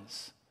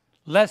mountains,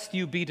 lest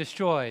you be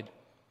destroyed.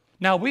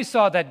 Now, we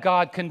saw that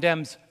God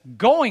condemns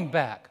going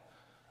back,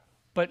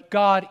 but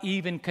God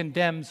even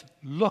condemns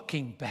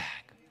looking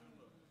back.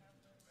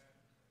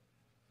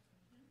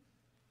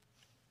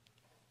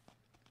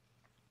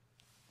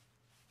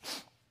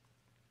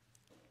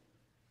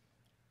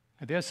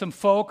 And there's some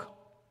folk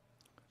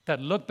that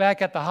look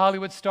back at the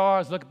Hollywood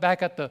stars, look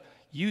back at the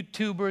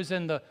YouTubers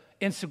and the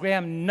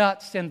Instagram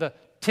nuts and the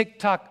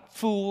TikTok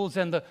fools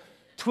and the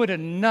Twitter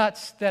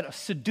nuts that are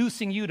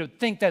seducing you to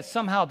think that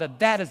somehow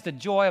that is the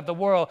joy of the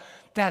world.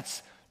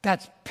 That's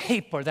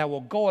paper that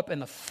will go up in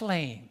the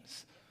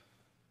flames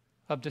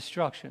of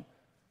destruction.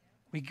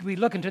 We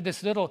look into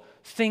this little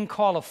thing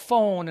called a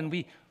phone and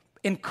we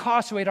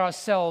incarcerate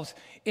ourselves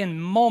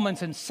in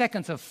moments and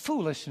seconds of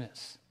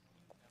foolishness.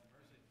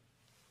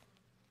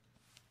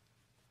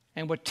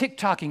 And we're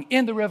tick-tocking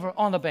in the river,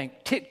 on the bank,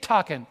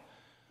 tick-tocking.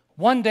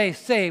 One day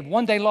saved,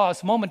 one day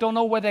lost. Moment don't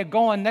know where they're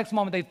going. Next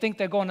moment they think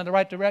they're going in the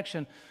right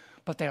direction,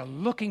 but they're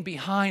looking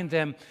behind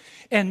them.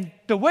 And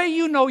the way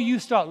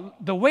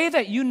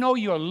that you know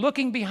you're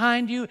looking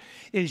behind you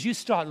is you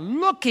start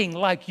looking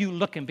like you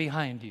looking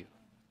behind you.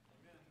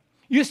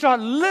 You start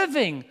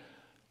living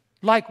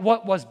like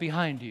what was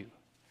behind you.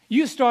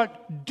 You start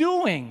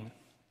doing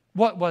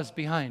what was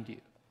behind you.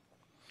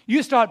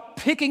 You start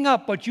picking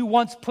up what you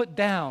once put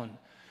down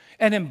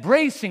and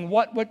embracing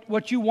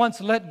what you once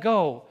let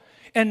go.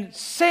 And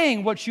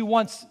saying what you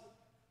once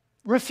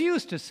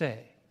refused to say.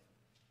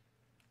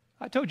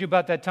 I told you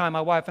about that time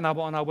my wife and I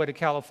were on our way to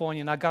California,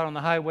 and I got on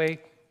the highway,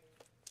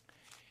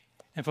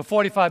 and for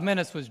 45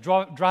 minutes was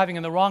driving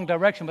in the wrong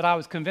direction, but I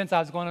was convinced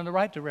I was going in the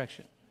right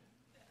direction.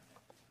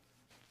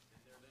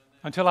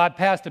 Until I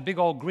passed a big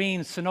old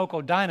green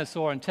Sunoco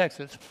dinosaur in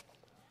Texas.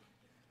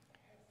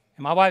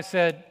 And my wife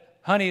said,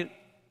 honey,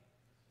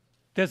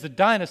 there's a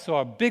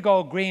dinosaur, a big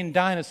old green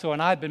dinosaur,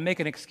 and I'd been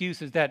making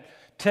excuses that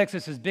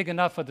Texas is big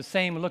enough for the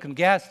same looking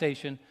gas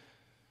station,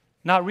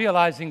 not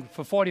realizing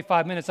for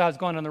 45 minutes I was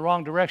going in the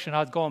wrong direction.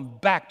 I was going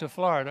back to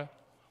Florida.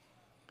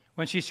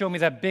 When she showed me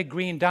that big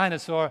green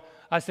dinosaur,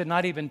 I said,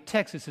 not even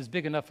Texas is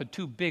big enough for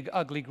two big,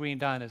 ugly green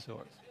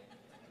dinosaurs.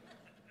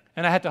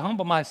 And I had to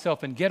humble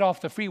myself and get off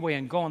the freeway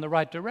and go in the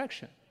right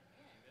direction.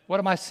 What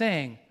am I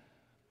saying?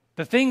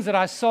 The things that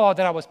I saw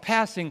that I was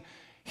passing,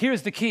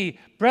 here's the key.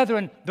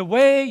 Brethren, the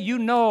way you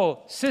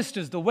know,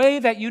 sisters, the way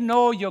that you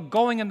know you're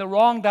going in the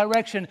wrong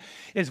direction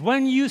is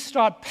when you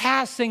start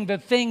passing the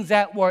things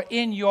that were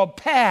in your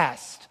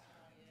past.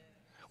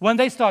 When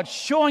they start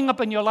showing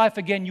up in your life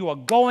again, you are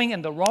going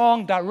in the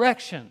wrong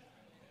direction.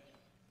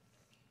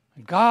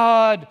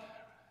 God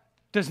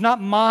does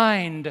not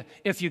mind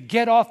if you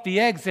get off the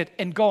exit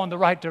and go in the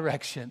right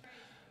direction.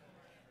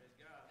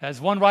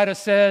 As one writer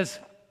says,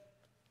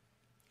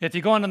 if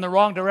you're going in the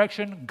wrong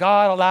direction,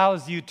 God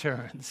allows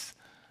U-turns.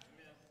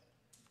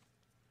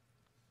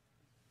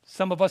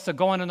 Some of us are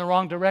going in the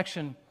wrong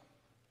direction,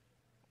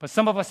 but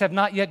some of us have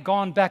not yet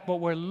gone back, but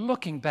we're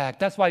looking back.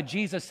 That's why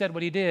Jesus said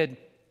what He did.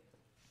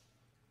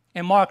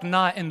 In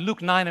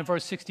Luke 9 and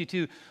verse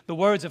 62, the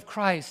words of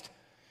Christ,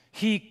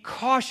 He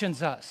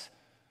cautions us.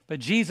 But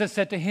Jesus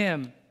said to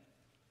him,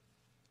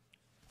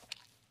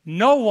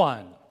 no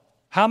one,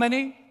 how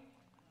many?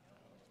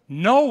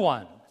 No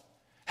one,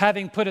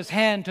 having put his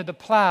hand to the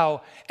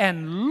plow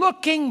and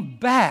looking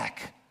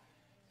back,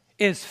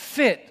 is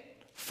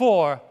fit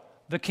for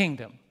the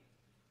kingdom.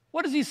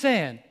 What is He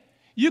saying?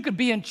 You could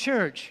be in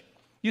church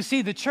You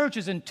see, the church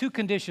is in two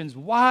conditions,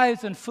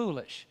 wise and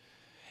foolish.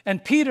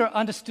 And Peter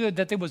understood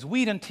that there was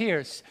wheat and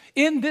tares.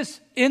 In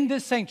this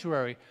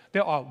sanctuary,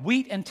 there are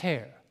wheat and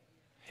tare.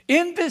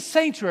 In this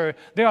sanctuary,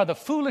 there are the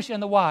foolish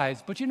and the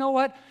wise. But you know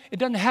what? It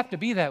doesn't have to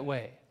be that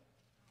way.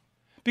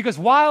 Because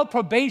while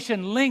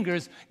probation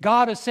lingers,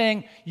 God is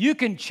saying you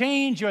can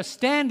change your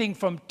standing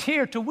from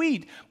tare to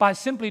wheat by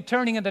simply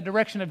turning in the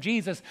direction of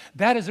Jesus.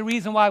 That is the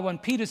reason why when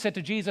Peter said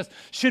to Jesus,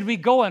 should we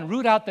go and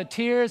root out the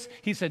tares?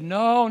 He said,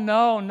 no,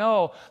 no,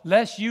 no,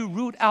 lest you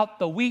root out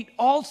the wheat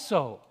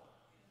also.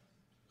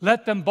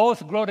 Let them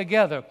both grow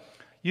together.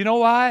 You know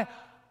why?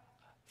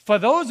 For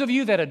those of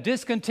you that are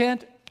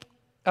discontent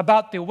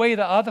about the way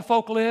the other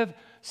folk live,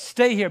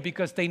 stay here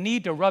because they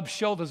need to rub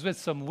shoulders with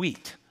some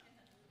wheat.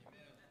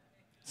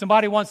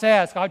 Somebody once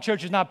asked, our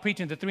church is not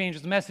preaching the three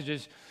angels'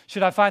 messages.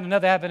 Should I find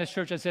another Adventist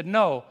church? I said,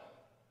 no.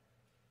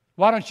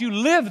 Why don't you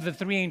live the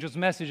three angels'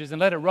 messages and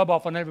let it rub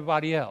off on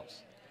everybody else?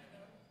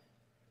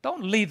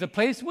 Don't leave the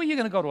place. Where are you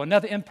going to go to?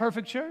 Another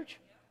imperfect church?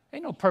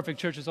 Ain't no perfect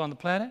churches on the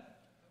planet.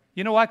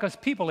 You know why? Because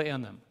people are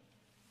in them.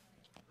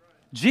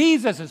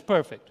 Jesus is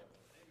perfect.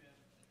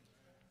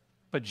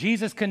 But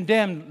Jesus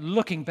condemned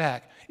looking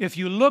back. If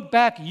you look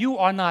back, you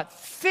are not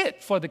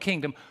fit for the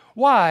kingdom.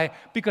 Why?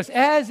 Because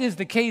as is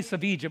the case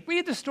of Egypt,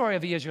 read the story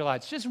of the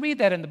Israelites. Just read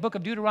that in the book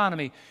of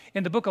Deuteronomy,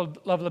 in the book of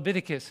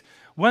Leviticus.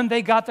 When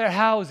they got their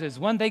houses,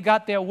 when they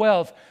got their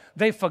wealth,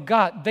 they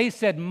forgot. They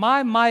said,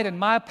 my might and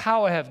my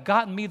power have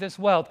gotten me this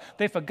wealth.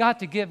 They forgot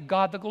to give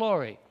God the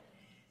glory.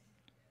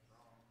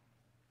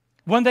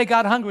 When they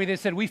got hungry, they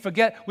said,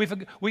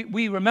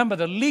 we remember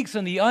the leeks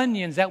and the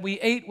onions that we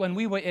ate when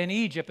we were in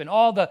Egypt and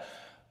all the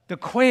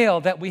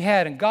quail that we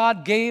had, and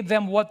God gave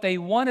them what they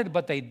wanted,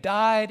 but they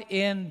died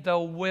in the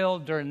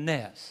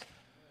wilderness.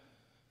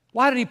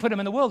 Why did he put them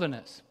in the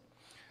wilderness?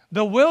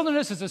 The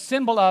wilderness is a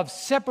symbol of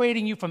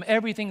separating you from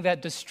everything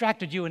that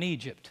distracted you in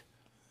Egypt.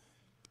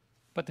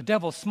 But the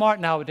devil's smart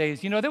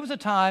nowadays. You know, there was a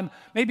time,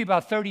 maybe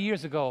about 30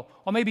 years ago,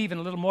 or maybe even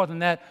a little more than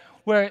that,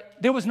 where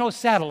there was no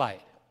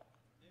satellite.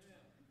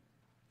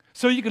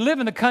 So you could live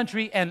in the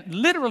country and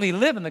literally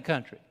live in the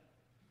country.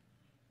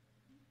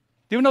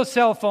 There were no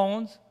cell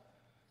phones.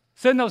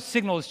 So there were no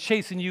signals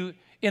chasing you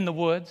in the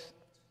woods.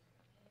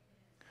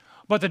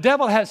 But the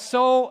devil has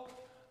so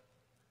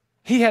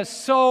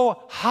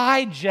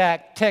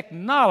hijacked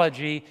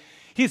technology,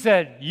 he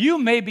said, you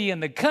may be in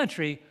the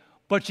country,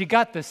 but you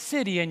got the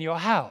city in your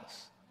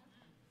house.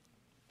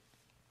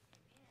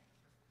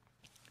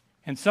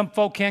 And some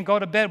folk can't go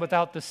to bed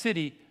without the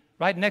city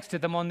right next to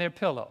them on their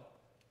pillow.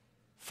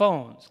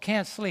 Phones,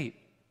 can't sleep.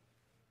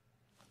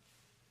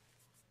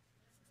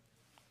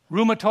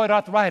 Rheumatoid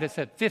arthritis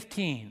at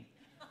 15.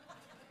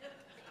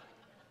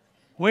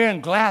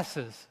 Wearing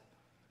glasses.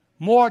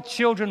 More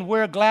children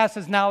wear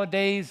glasses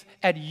nowadays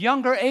at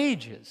younger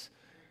ages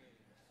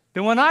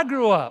than when I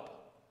grew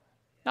up.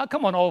 Now,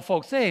 come on, old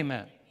folks, say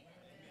amen.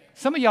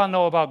 Some of y'all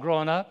know about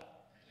growing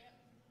up.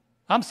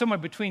 I'm somewhere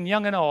between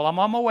young and old. I'm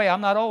on my way.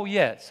 I'm not old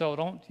yet, so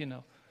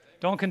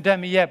don't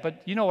condemn me yet,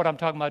 but you know what I'm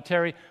talking about,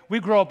 Terry. We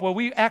grew up where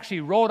we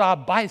actually rode our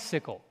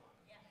bicycle.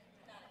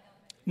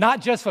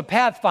 Not just for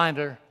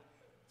Pathfinder,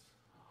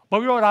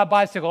 but we rode our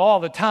bicycle all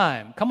the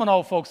time. Come on,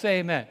 old folks, say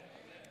amen.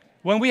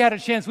 When we had a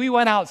chance, we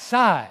went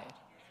outside.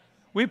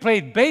 We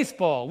played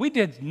baseball. We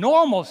did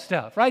normal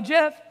stuff. Right,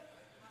 Jeff?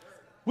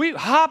 We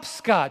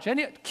hopscotch.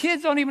 And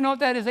kids don't even know what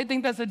that is. They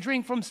think that's a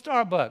drink from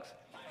Starbucks.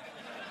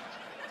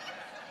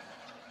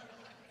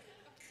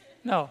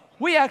 No,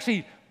 we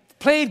actually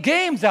played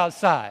games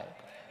outside.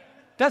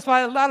 That's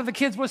why a lot of the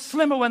kids were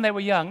slimmer when they were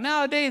young.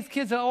 Nowadays,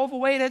 kids are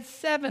overweight at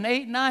 7,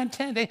 8, 9,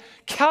 10. They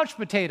couch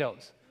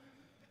potatoes.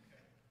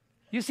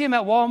 You see them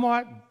at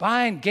Walmart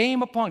buying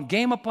game upon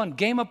game upon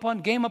game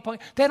upon game upon.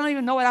 They don't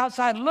even know what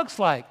outside looks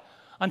like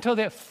until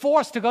they're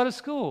forced to go to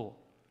school.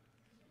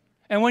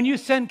 And when you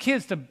send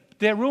kids to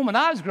their room when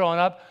I was growing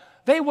up,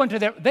 they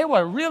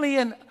were really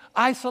in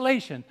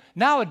isolation.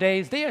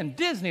 Nowadays, they're in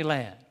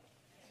Disneyland.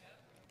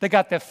 They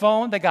got their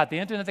phone, they got the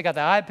internet, they got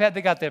the iPad,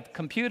 they got their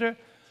computer.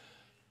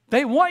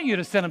 They want you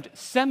to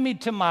send me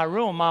to my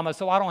room, Mama,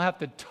 so I don't have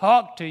to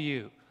talk to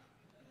you.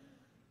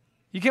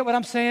 You get what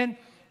I'm saying?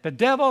 The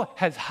devil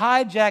has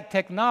hijacked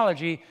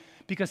technology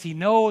because he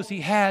knows he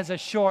has a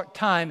short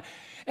time.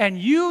 And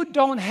you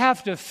don't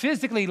have to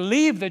physically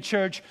leave the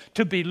church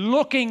to be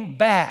looking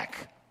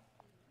back.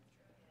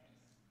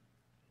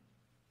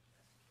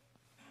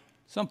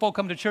 Some folk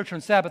come to church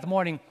on Sabbath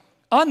morning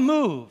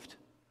unmoved.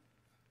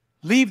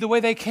 Leave the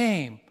way they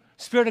came.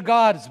 Spirit of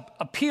God is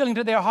appealing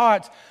to their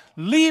hearts.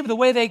 Leave the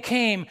way they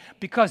came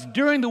because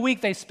during the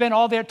week they spend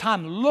all their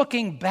time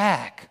looking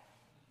back.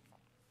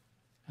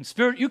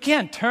 And you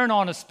can't turn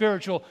on a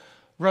spiritual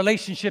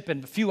relationship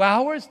in a few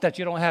hours that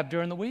you don't have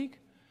during the week.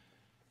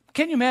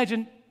 Can you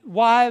imagine,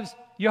 wives,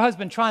 your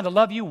husband trying to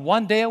love you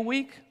one day a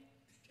week?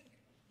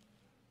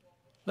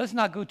 Let's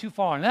not go too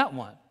far on that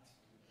one.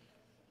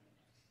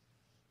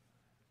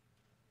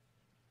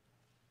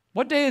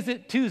 What day is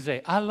it?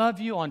 Tuesday. I love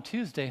you on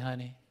Tuesday,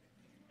 honey.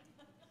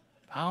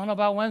 I don't know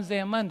about Wednesday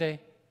and Monday.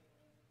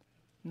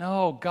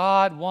 No,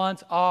 God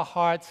wants our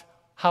hearts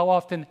How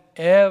often?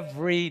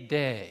 Every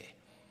day.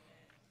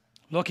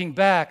 Looking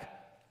back,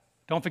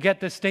 don't forget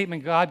this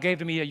statement God gave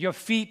to me. Your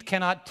feet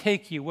cannot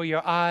take you where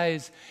your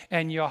eyes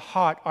and your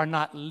heart are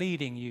not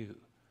leading you.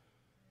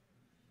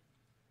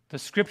 The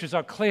scriptures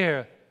are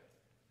clear.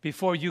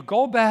 Before you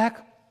go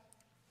back,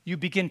 you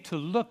begin to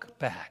look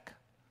back.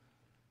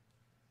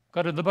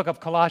 Go to the book of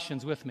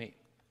Colossians with me.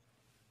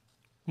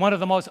 One of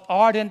the most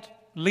ardent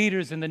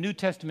leaders in the New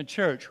Testament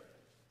church.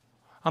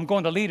 I'm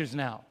going to leaders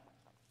now.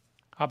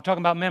 I'm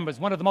talking about members.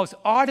 One of the most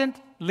ardent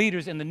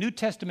leaders in the New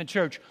Testament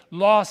church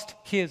lost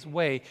his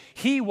way.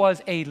 He was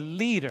a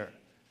leader.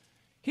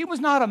 He was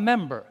not a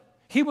member.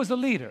 He was a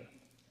leader.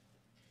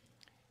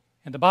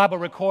 And the Bible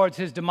records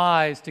his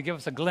demise to give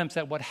us a glimpse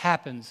at what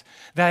happens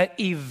that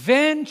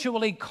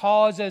eventually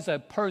causes a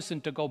person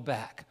to go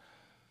back.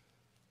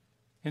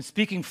 And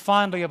speaking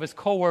fondly of his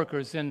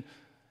co-workers in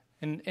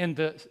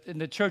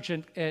the church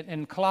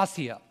in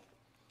Colossia,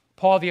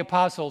 Paul the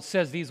Apostle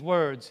says these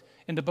words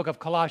in the book of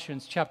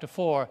Colossians chapter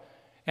 4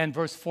 and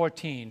verse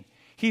 14.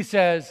 He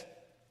says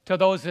to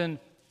those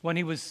when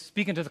he was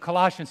speaking to the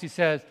Colossians, he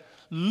says,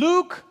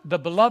 Luke, the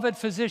beloved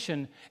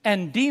physician,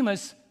 and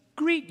Demas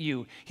greet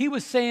you. He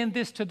was saying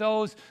this to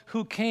those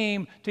who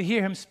came to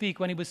hear him speak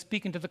when he was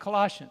speaking to the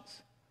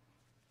Colossians.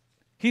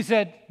 He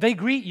said, they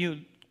greet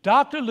you.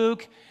 Dr.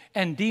 Luke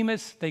and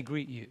Demas, they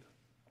greet you.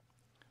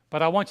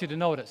 But I want you to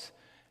notice,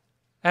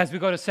 as we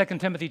go to 2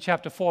 Timothy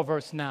chapter 4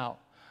 verse now,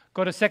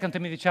 go to 2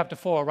 Timothy chapter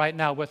 4 right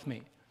now with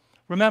me.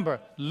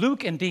 Remember,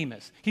 Luke and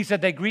Demas, he said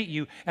they greet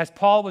you. As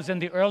Paul was in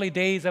the early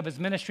days of his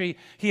ministry,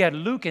 he had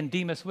Luke and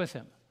Demas with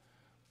him.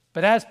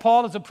 But as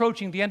Paul is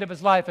approaching the end of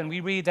his life, and we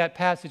read that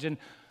passage in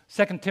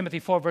 2 Timothy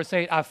 4 verse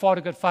 8, I fought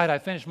a good fight, I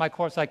finished my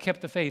course, I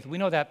kept the faith. We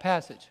know that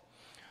passage.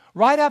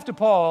 Right after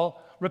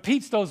Paul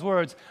repeats those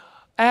words,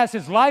 as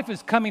his life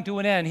is coming to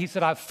an end, he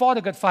said, I fought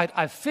a good fight,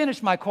 I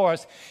finished my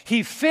course.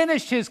 He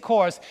finished his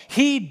course.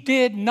 He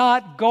did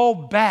not go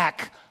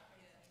back.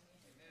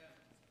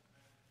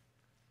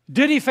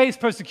 Did he face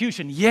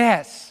persecution?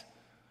 Yes,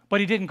 but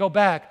he didn't go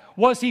back.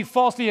 Was he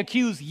falsely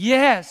accused?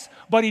 Yes,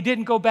 but he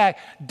didn't go back.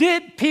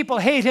 Did people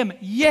hate him?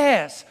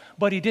 Yes,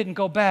 but he didn't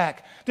go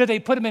back. Did they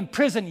put him in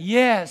prison?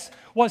 Yes.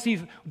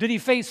 Did he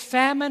face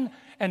famine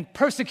and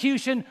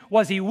persecution?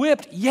 Was he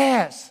whipped?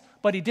 Yes,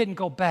 but he didn't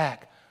go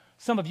back.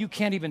 Some of you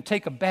can't even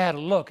take a bad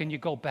look and you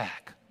go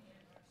back.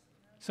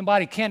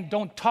 Somebody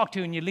don't talk to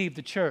you and you leave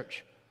the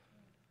church.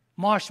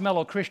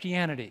 Marshmallow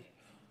Christianity.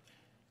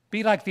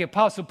 Be like the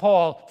Apostle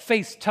Paul,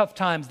 face tough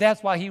times.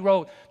 That's why he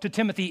wrote to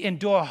Timothy,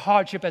 endure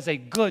hardship as a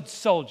good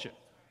soldier.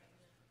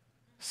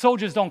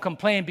 Soldiers don't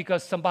complain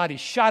because somebody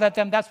shot at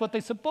them. That's what they're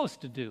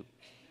supposed to do.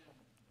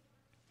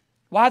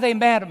 Why are they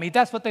mad at me?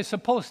 That's what they're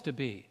supposed to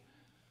be.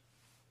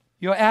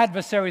 Your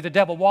adversary, the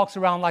devil, walks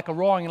around like a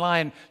roaring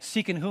lion,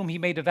 seeking whom he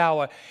may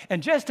devour.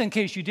 And just in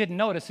case you didn't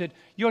notice it,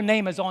 your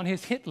name is on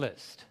his hit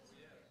list.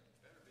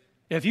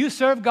 If you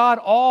serve God,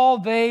 all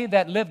they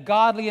that live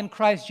godly in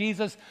Christ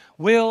Jesus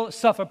will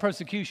suffer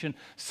persecution.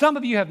 Some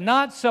of you have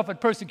not suffered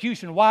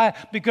persecution. Why?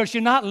 Because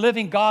you're not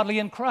living godly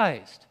in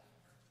Christ.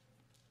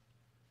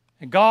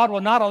 And God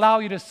will not allow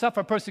you to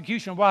suffer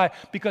persecution. Why?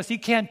 Because he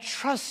can't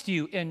trust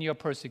you in your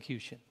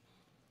persecution.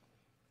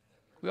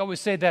 We always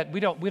say that we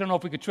don't know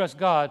if we could trust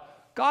God.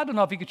 God don't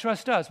know if he could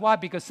trust us. Why?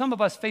 Because some of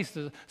us face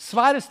the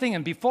slightest thing,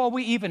 and before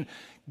we even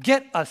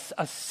get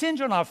a singe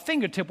on our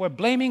fingertip, we're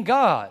blaming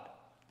God.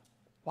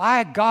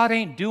 Why God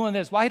ain't doing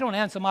this? Why he don't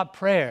answer my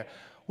prayer?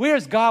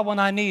 Where's God when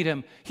I need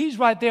him? He's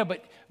right there,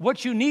 but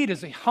what you need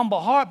is a humble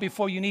heart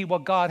before you need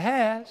what God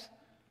has.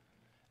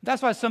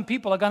 That's why some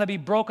people are going to be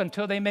broke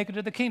until they make it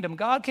to the kingdom.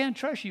 God can't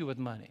trust you with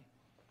money.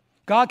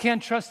 God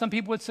can't trust some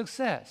people with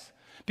success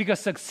because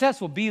success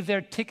will be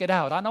their ticket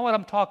out. I know what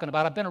I'm talking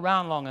about. I've been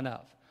around long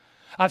enough.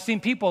 I've seen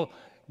people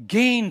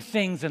gain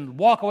things and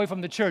walk away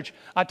from the church.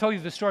 I told you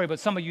the story, but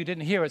some of you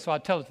didn't hear it, so I'll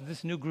tell it to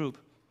this new group.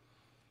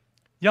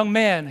 Young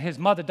man, his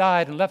mother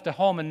died and left a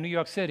home in New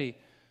York City.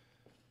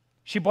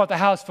 She bought the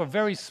house for a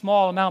very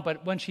small amount,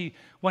 but when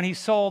he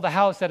sold the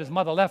house that his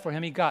mother left for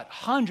him, he got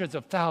hundreds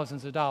of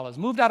thousands of dollars.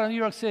 Moved out of New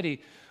York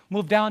City,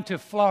 moved down to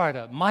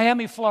Florida,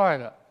 Miami,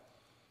 Florida.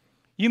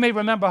 You may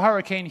remember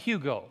Hurricane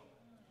Hugo,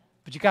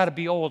 but you got to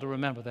be old to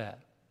remember that,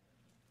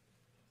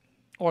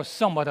 or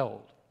somewhat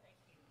old.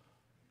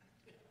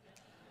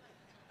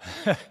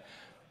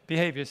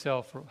 Behave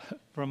yourself,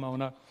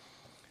 Ramona.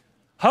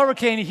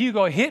 Hurricane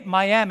Hugo hit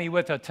Miami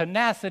with a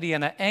tenacity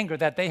and an anger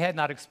that they had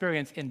not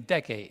experienced in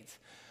decades.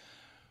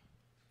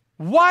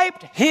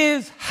 Wiped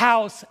his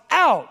house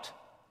out.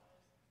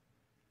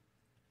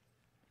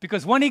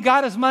 Because when he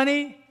got his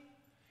money,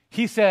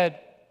 he said,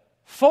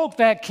 folk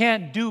that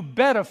can't do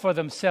better for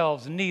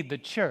themselves need the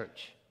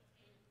church.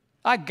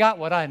 I got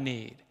what I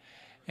need.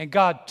 And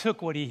God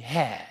took what he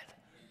had.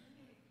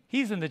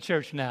 He's in the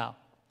church now.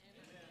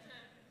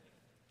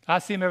 I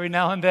see him every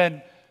now and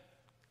then.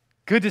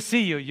 Good to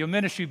see you. Your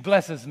ministry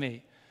blesses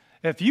me.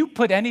 If you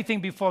put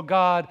anything before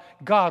God,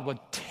 God will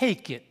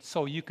take it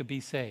so you could be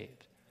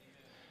saved.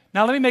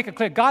 Now, let me make it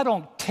clear. God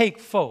don't take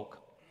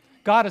folk.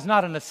 God is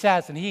not an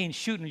assassin. He ain't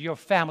shooting your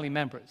family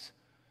members.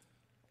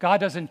 God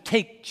doesn't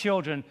take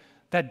children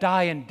that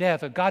die in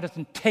death, or God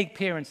doesn't take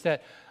parents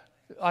that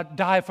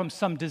die from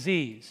some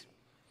disease.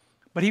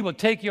 But he will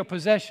take your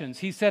possessions.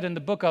 He said in the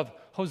book of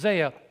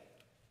Hosea,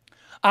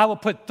 I will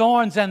put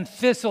thorns and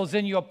thistles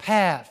in your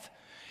path.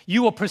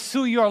 You will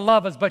pursue your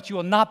lovers, but you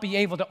will not be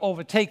able to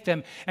overtake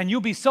them. And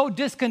you'll be so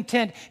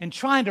discontent in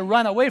trying to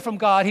run away from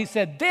God. He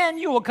said, then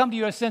you will come to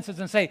your senses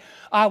and say,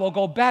 I will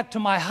go back to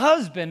my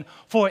husband,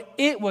 for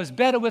it was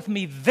better with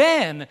me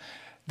then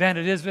than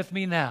it is with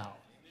me now.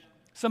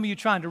 Some of you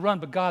trying to run,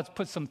 but God's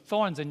put some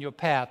thorns in your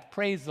path.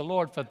 Praise the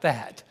Lord for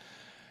that.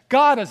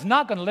 God is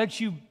not going to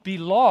let you be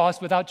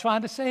lost without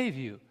trying to save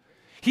you.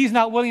 He's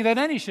not willing that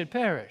any should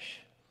perish.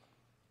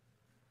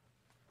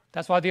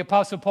 That's why the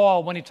Apostle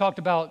Paul, when he talked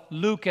about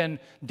Luke and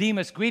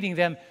Demas greeting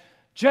them,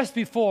 just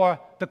before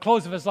the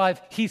close of his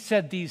life, he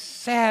said these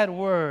sad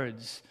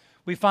words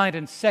we find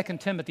in 2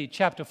 Timothy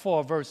chapter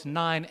 4, verse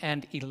 9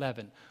 and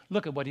 11.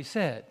 Look at what he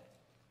said.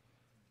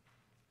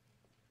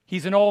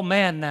 He's an old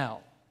man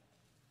now.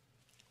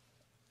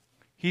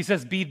 He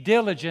says, be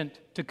diligent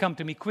to come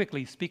to me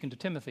quickly, speaking to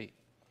Timothy.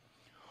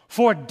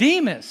 For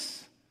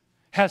Demas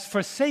has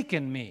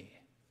forsaken me,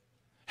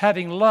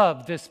 having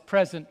loved this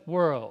present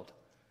world.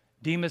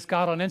 Demas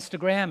got on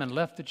Instagram and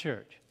left the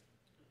church.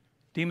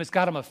 Demas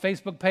got him a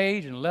Facebook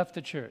page and left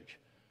the church.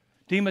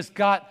 Demas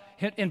got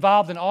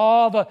involved in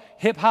all the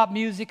hip-hop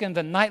music and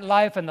the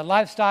nightlife and the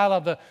lifestyle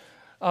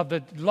of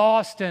the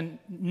lost and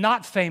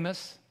not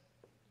famous.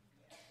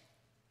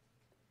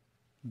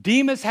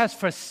 Demas has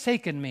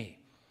forsaken me.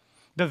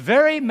 The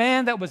very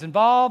man that was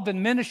involved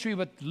in ministry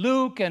with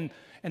Luke and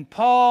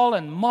Paul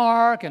and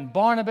Mark and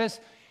Barnabas,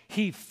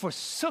 he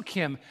forsook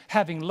him,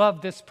 having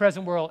loved this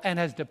present world, and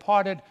has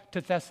departed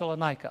to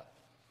Thessalonica.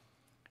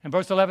 And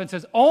verse 11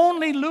 says,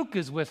 only Luke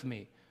is with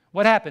me.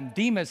 What happened?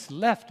 Demas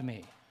left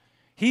me.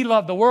 He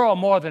loved the world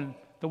more than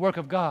the work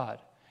of God.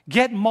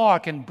 Get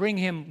Mark and bring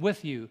him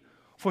with you,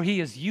 for he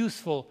is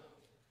useful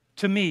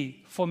to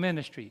me for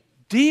ministry.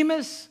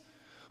 Demas,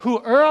 who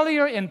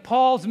earlier in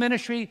Paul's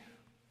ministry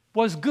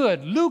was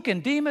good. Luke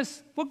and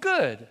Demas were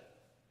good.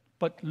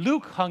 But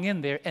Luke hung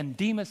in there and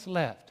Demas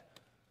left.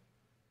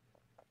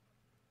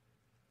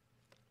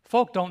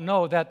 Folk don't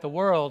know that the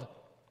world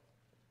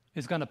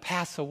is going to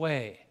pass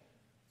away.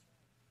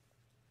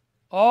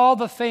 All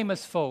the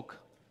famous folk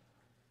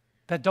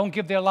that don't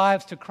give their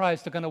lives to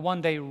Christ are going to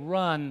one day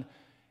run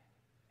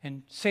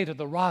and say to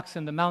the rocks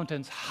and the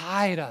mountains,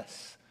 hide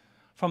us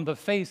from the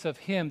face of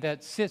him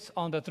that sits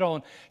on the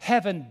throne.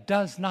 Heaven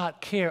does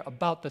not care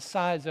about the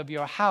size of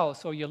your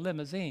house or your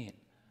limousine.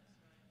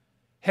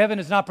 Heaven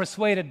is not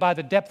persuaded by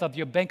the depth of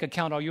your bank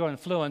account or your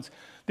influence.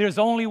 There's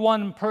only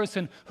one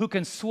person who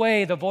can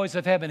sway the voice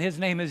of heaven. His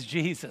name is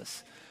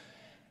Jesus.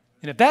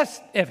 And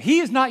if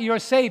he's not your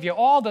Savior,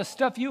 all the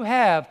stuff you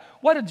have,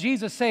 what did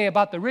Jesus say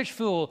about the rich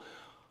fool?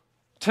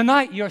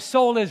 Tonight your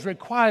soul is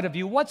required of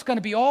you. What's going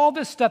to be all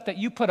this stuff that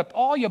you put up?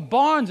 All your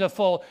barns are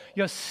full.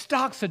 Your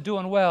stocks are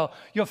doing well.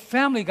 Your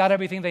family got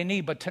everything they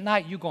need, but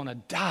tonight you're going to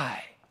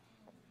die.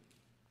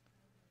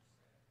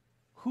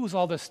 Who's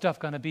all this stuff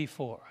going to be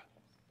for?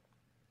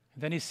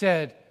 And then he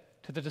said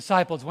to the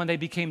disciples when they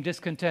became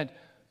discontent,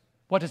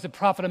 what does it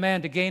profit a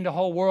man to gain the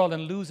whole world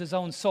and lose his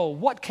own soul?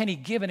 What can he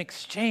give in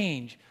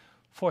exchange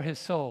for his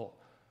soul?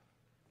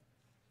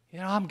 You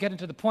know, I'm getting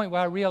to the point where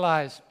I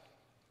realize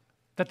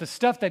that the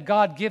stuff that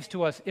God gives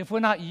to us, if we're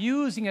not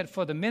using it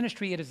for the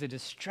ministry, it is a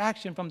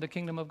distraction from the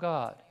kingdom of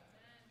God.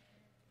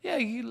 Yeah,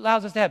 he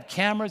allows us to have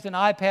cameras and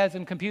iPads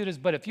and computers,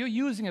 but if you're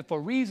using it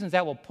for reasons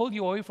that will pull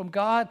you away from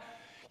God,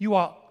 you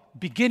are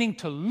beginning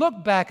to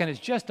look back, and it's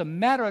just a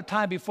matter of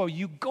time before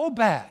you go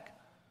back.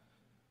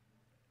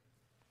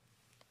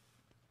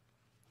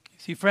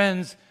 See,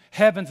 friends,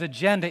 heaven's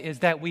agenda is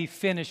that we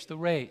finish the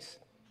race.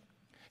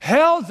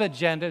 Hell's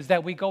agenda is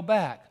that we go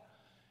back.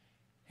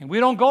 And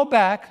we don't go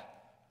back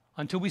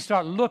until we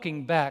start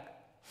looking back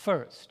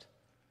first.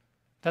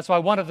 That's why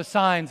one of the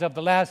signs of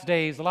the last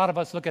days, a lot of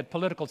us look at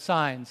political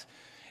signs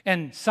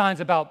and signs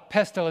about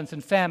pestilence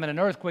and famine and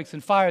earthquakes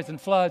and fires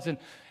and floods and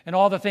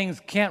all the things.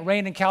 Can't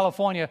rain in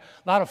California,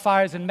 a lot of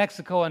fires in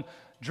Mexico and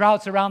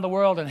droughts around the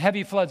world and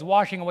heavy floods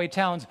washing away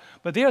towns.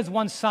 But there's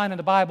one sign in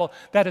the Bible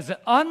that is an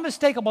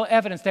unmistakable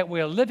evidence that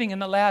we are living in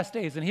the last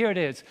days. And here it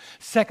is,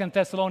 2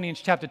 Thessalonians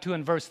chapter 2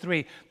 and verse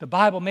 3. The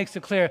Bible makes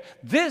it clear,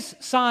 this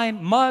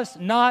sign must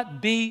not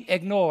be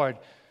ignored.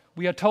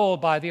 We are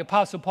told by the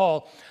Apostle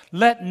Paul,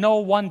 let no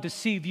one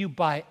deceive you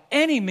by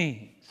any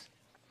means,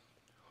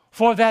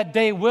 for that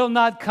day will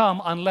not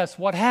come unless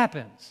what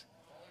happens?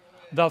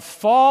 The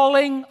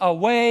falling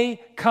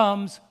away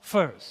comes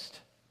first.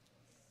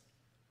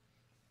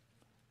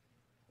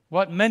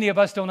 What many of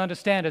us don't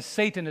understand is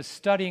Satan is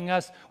studying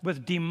us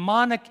with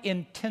demonic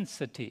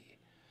intensity.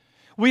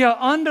 We are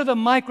under the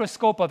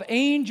microscope of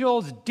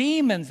angels,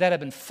 demons that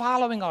have been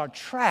following our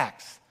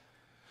tracks,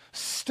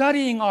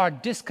 studying our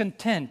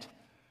discontent,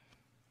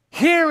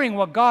 hearing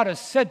what God has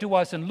said to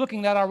us and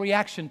looking at our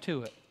reaction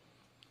to it,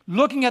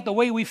 looking at the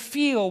way we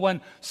feel when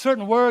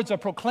certain words are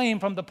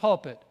proclaimed from the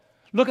pulpit,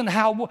 looking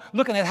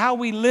at how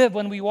we live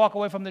when we walk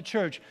away from the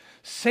church.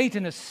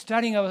 Satan is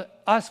studying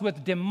us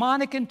with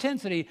demonic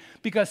intensity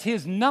because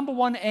his number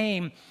one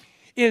aim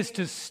is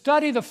to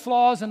study the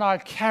flaws in our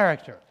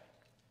character.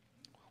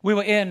 We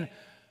were in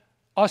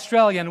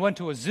Australia and went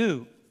to a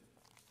zoo.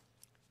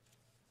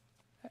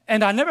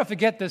 And I never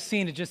forget this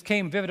scene. It just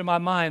came vivid in my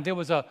mind. There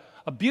was a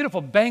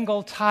beautiful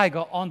Bengal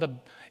tiger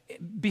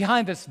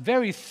behind this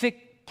very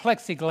thick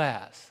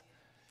plexiglass.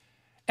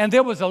 And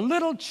there was a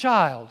little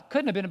child,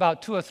 couldn't have been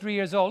about 2 or 3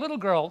 years old,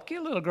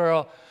 cute little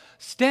girl,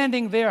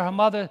 standing there. Her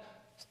mother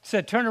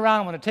said, turn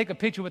around, I want to take a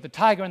picture with the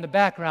tiger in the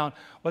background.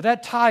 Well,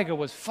 that tiger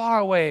was far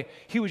away.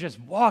 He was just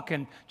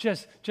walking,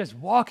 just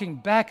walking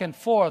back and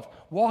forth.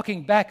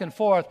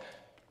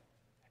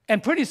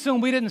 And pretty soon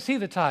we didn't see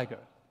the tiger.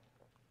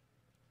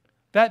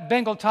 That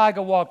Bengal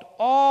tiger walked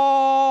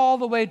all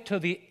the way to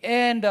the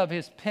end of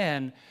his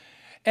pen,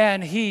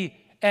 and he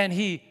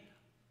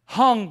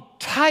hung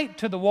tight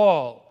to the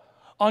wall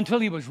until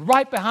he was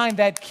right behind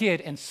that kid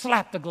and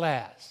slapped the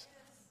glass.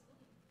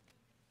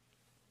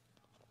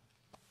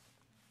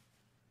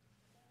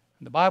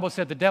 The Bible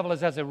said the devil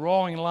is as a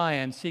roaring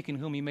lion seeking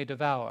whom he may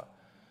devour.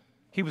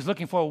 He was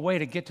looking for a way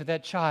to get to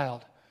that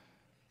child.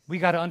 We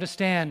got to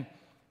understand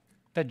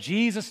that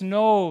Jesus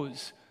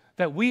knows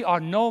that we are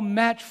no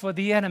match for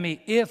the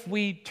enemy if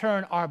we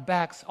turn our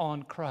backs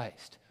on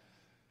Christ.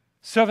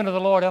 Servant of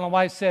the Lord, Ellen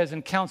White says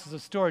in Counsels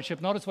of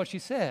Stewardship, notice what she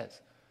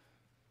says.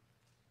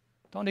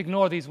 Don't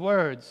ignore these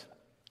words.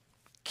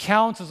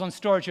 Counsels on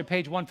Stewardship,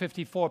 page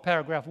 154,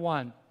 paragraph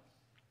 1.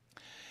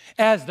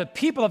 As the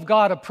people of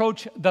God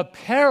approach the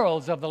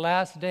perils of the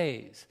last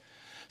days,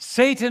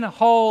 Satan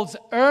holds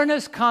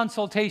earnest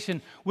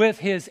consultation with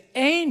his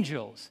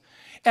angels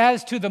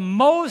as to the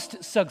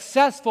most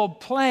successful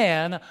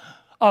plan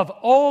of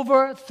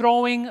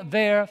overthrowing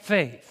their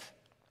faith.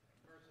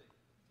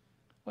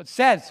 What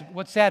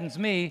saddens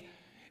me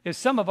is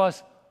some of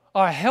us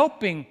are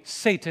helping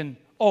Satan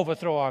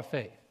overthrow our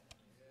faith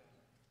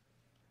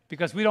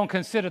because we don't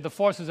consider the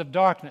forces of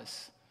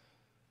darkness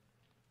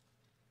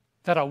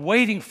that are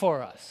waiting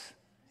for us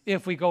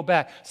if we go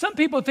back. Some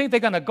people think they're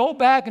going to go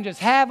back and just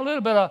have a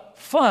little bit of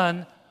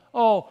fun.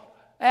 Oh,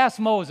 ask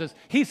Moses.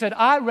 He said,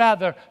 I'd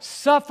rather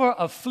suffer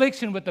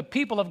affliction with the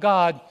people of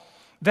God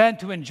than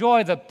to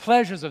enjoy the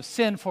pleasures of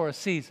sin for a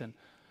season.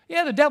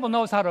 Yeah, the devil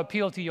knows how to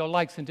appeal to your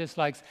likes and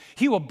dislikes.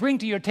 He will bring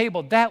to your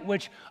table that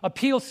which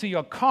appeals to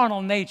your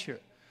carnal nature,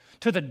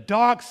 to the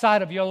dark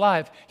side of your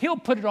life. He'll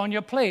put it on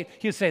your plate.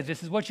 He'll say,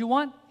 this is what you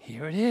want?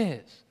 Here it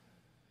is.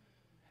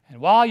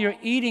 And while you're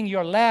eating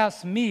your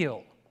last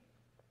meal,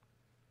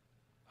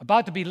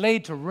 about to be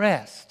laid to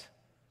rest,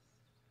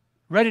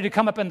 ready to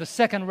come up in the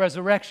second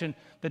resurrection,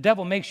 the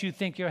devil makes you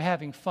think you're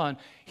having fun.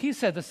 He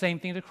said the same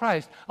thing to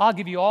Christ. I'll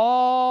give you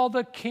all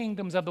the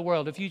kingdoms of the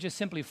world if you just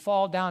simply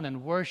fall down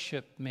and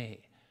worship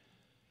me.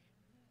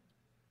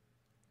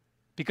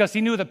 Because he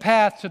knew the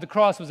path to the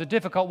cross was a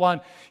difficult one.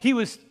 He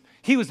was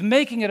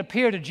making it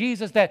appear to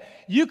Jesus that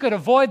you could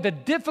avoid the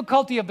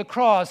difficulty of the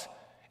cross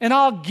and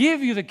I'll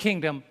give you the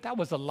kingdom. That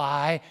was a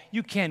lie.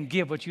 You can't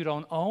give what you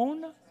don't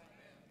own.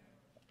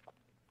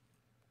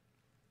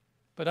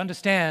 But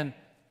understand,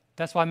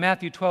 that's why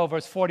Matthew 12,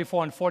 verse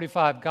 44 and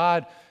 45,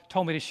 God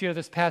told me to share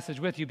this passage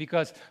with you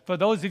because for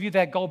those of you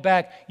that go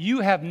back, you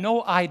have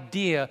no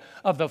idea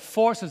of the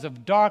forces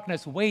of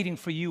darkness waiting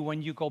for you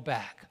when you go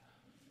back.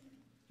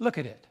 Look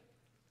at it.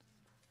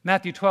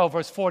 Matthew 12,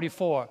 verse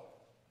 44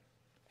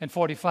 and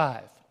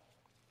 45.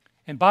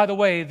 And by the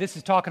way, this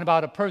is talking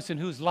about a person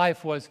whose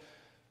life was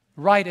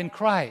right in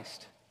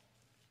Christ.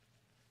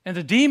 And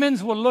the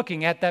demons were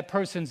looking at that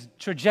person's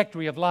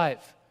trajectory of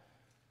life.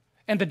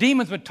 And the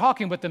demons were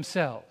talking with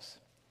themselves.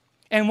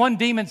 And one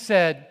demon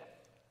said,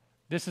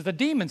 this is the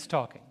demons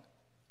talking.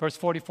 Verse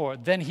 44,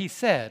 then he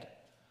said,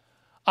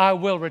 I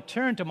will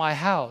return to my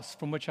house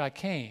from which I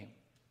came.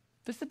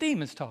 This is the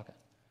demons talking.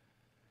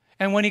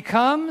 And when he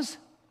comes,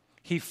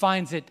 he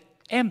finds it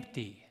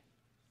empty,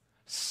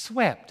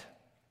 swept,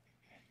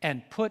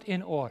 and put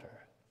in order.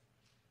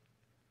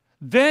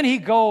 Then he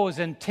goes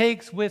and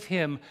takes with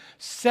him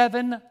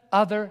 7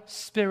 other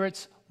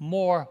spirits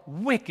more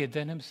wicked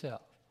than himself.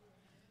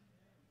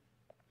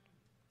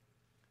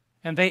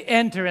 And they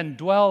enter and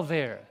dwell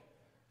there.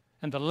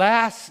 And the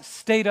last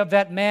state of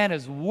that man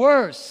is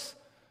worse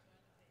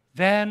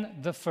than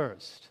the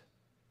first.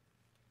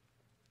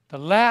 The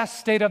last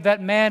state of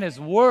that man is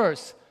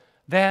worse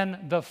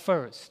than the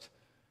first.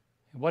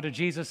 And what did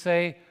Jesus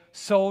say?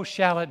 So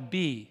shall it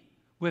be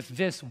with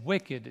this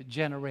wicked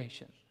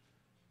generation.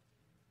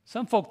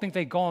 Some folk think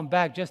they're going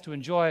back just to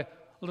enjoy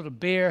a little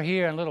beer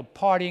here and a little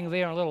partying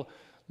there and a little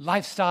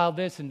lifestyle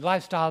this and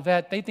lifestyle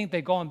that. They think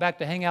they're going back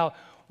to hang out.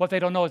 What they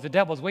don't know is the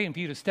devil's waiting for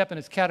you to step in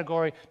his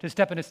category, to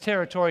step in his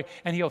territory,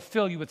 and he'll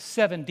fill you with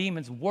 7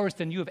 demons worse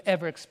than you have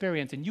ever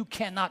experienced, and you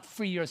cannot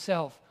free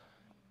yourself.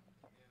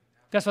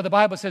 That's why the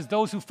Bible says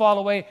those who fall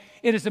away,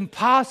 it is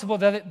impossible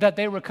that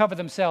they recover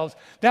themselves.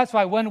 That's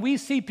why when we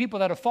see people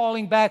that are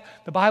falling back,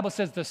 the Bible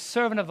says the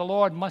servant of the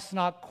Lord must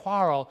not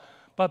quarrel,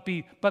 but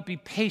be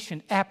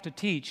patient, apt to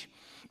teach.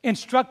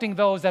 instructing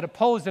those that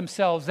oppose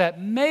themselves that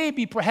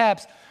maybe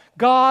perhaps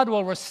God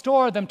will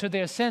restore them to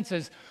their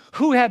senses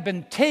who have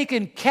been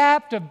taken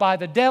captive by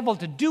the devil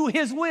to do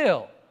his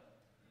will.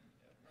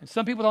 And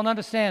some people don't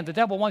understand the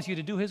devil wants you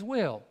to do his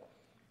will.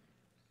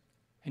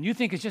 And you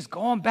think it's just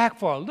going back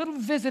for a little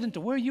visit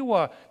into where you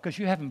are because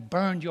you haven't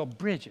burned your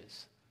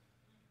bridges.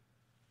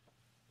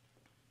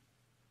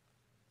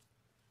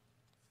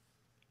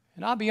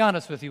 And I'll be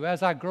honest with you,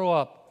 as I grew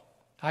up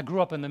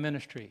in the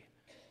ministry.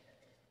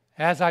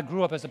 As I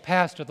grew up as a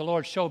pastor, the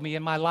Lord showed me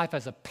in my life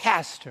as a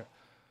pastor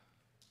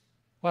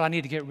what I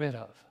need to get rid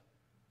of.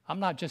 I'm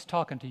not just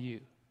talking to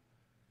you.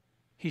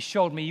 He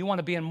showed me, you want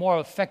to be a more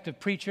effective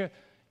preacher,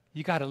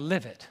 you got to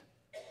live it.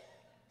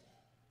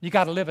 You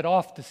got to live it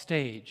off the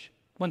stage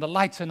when the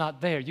lights are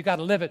not there. You got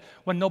to live it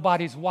when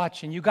nobody's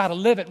watching. You got to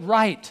live it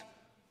right.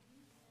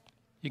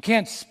 You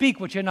can't speak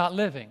what you're not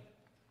living.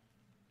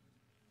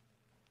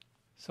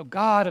 So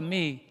God and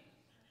me,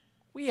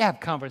 we have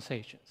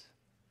conversations.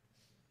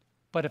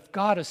 But if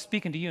God is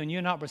speaking to you and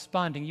you're not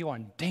responding, you are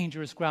on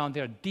dangerous ground.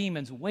 There are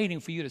demons waiting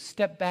for you to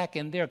step back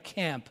in their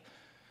camp.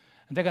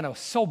 And they're going to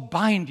so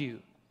bind you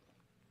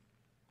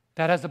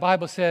that, as the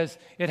Bible says,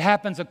 it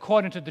happens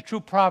according to the true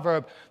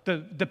proverb.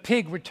 The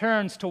pig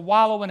returns to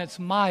wallow in its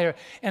mire,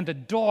 and the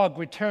dog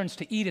returns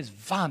to eat his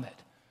vomit.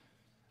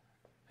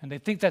 And they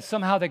think that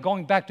somehow they're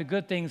going back to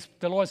good things.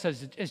 The Lord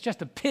says it's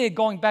just a pig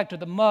going back to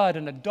the mud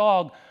and a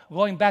dog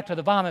going back to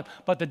the vomit.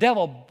 But the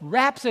devil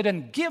wraps it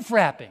in gift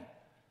wrapping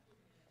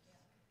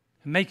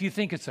and make you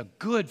think it's a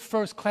good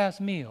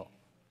first-class meal.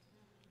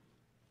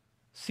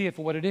 See it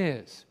for what it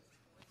is.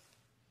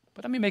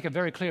 But let me make it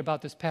very clear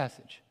about this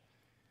passage.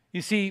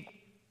 You see,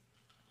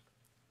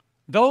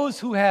 those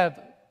who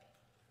have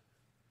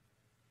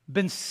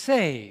been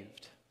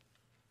saved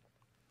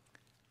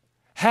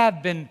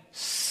have been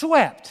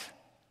swept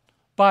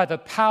by the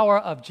power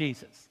of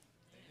Jesus.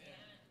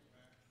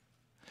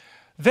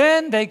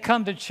 Then they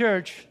come to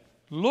church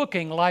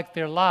looking like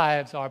their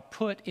lives are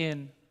put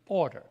in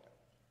order.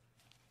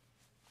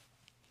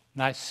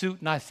 Nice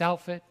suit, nice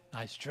outfit,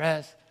 nice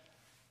dress,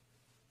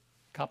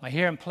 got my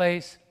hair in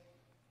place.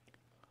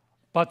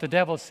 But the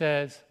devil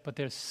says, but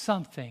there's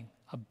something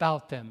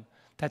about them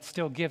that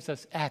still gives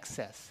us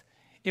access.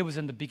 It was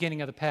in the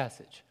beginning of the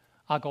passage.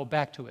 I'll go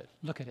back to it.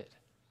 Look at it.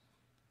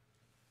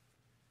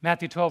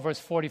 Matthew 12, verse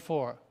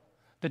 44.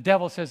 The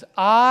devil says,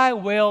 I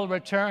will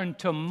return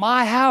to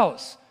my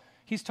house.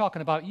 He's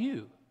talking about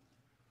you,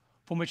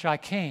 from which I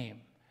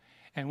came.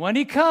 And when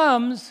he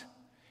comes,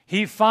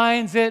 he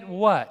finds it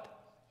what?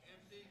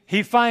 Empty.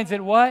 He finds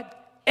it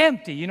what?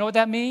 Empty. You know what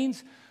that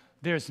means?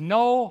 There's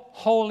no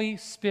Holy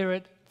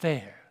Spirit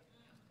there.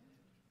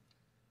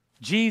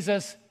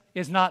 Jesus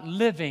is not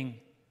living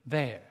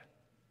there.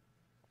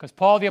 Because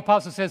Paul the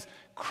Apostle says,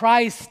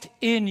 Christ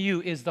in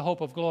you is the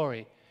hope of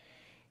glory.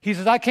 He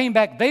says, I came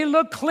back. They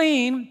look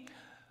clean.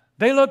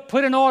 They look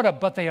put in order,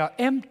 but they are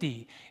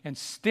empty.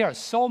 And there are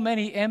so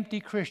many empty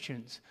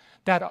Christians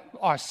that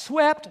are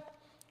swept.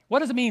 What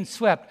does it mean,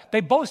 swept?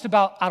 They boast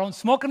about, I don't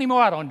smoke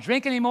anymore, I don't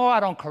drink anymore, I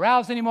don't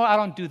carouse anymore, I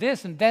don't do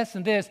this and this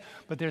and this.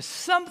 But there's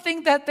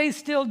something that they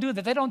still do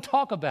that they don't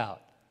talk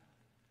about.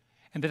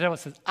 And the devil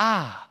says,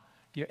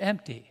 you're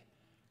empty,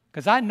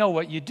 because I know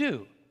what you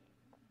do.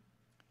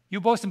 You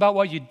boast about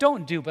what you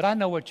don't do, but I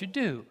know what you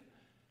do.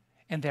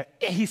 And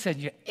he said,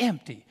 you're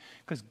empty,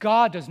 because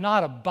God does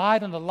not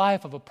abide in the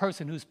life of a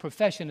person whose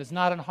profession is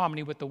not in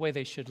harmony with the way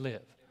they should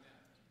live.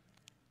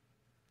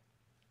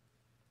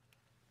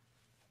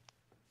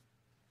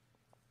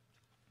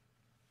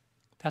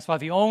 That's why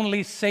the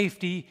only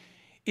safety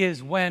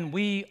is when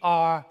we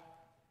are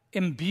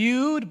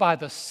imbued by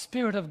the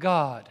Spirit of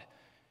God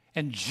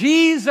and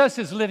Jesus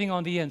is living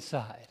on the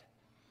inside.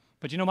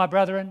 But you know, my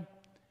brethren,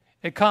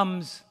 it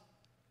comes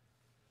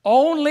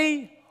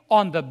only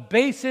on the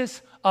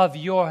basis of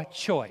your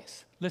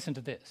choice. Listen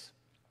to this.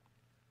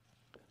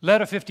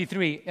 Letter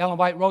 53, Ellen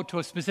White wrote to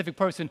a specific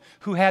person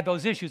who had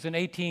those issues in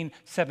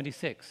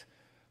 1876.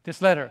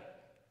 This letter,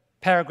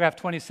 paragraph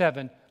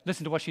 27,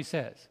 listen to what she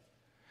says.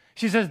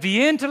 She says,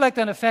 the intellect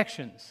and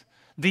affections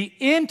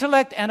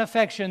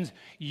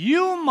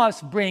you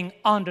must bring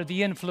under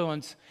the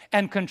influence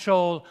and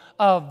control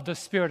of the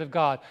Spirit of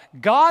God.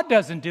 God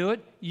doesn't do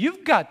it,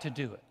 you've got to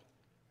do it.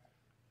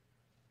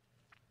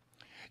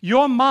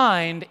 Your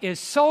mind is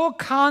so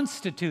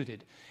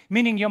constituted,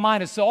 meaning your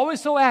mind is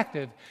always so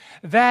active,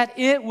 that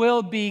it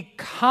will be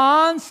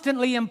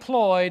constantly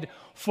employed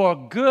for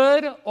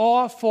good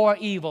or for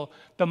evil.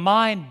 The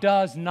mind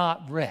does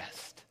not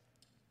rest.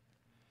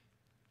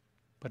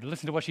 But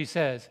listen to what she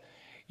says.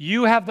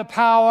 You have the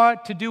power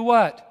to do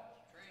what?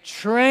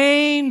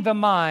 Train the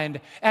mind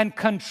and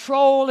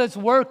control its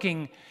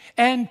working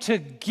and to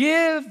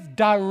give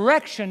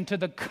direction to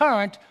the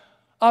current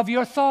of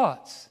your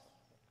thoughts.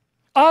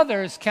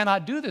 Others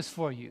cannot do this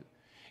for you.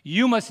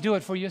 You must do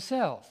it for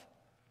yourself.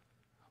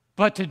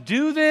 But to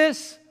do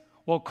this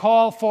will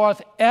call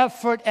forth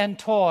effort and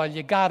toil.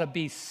 You got to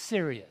be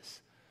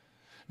serious.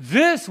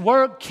 This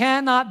work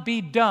cannot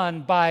be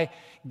done by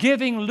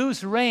giving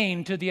loose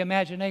rein to the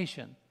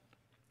imagination.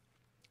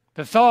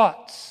 The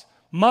thoughts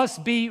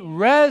must be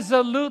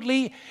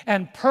resolutely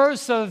and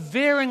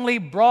perseveringly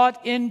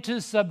brought into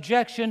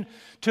subjection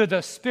to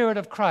the Spirit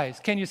of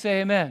Christ. Can you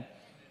say amen?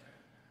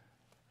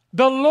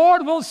 The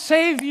Lord will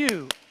save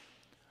you,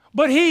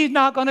 but He's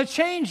not going to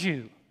change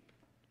you.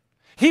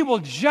 He will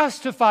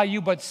justify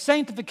you, but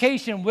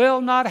sanctification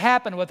will not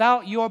happen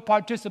without your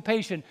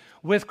participation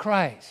with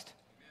Christ.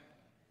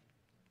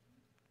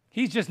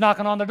 He's just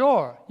knocking on the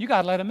door. You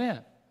got to let Him in.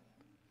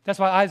 That's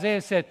why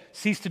Isaiah said,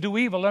 cease to do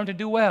evil, learn to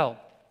do well.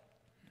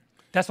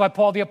 That's why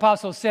Paul the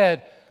Apostle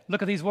said,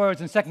 look at these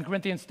words in 2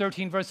 Corinthians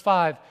 13, verse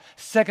 5.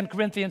 2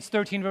 Corinthians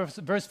 13,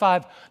 verse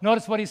 5.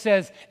 Notice what he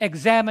says,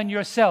 examine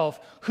yourself.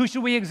 Who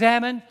should we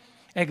examine?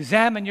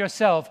 Examine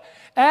yourself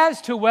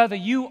as to whether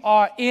you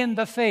are in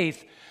the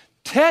faith.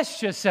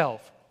 Test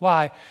yourself.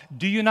 Why?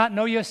 Do you not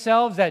know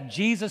yourselves that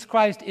Jesus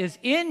Christ is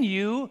in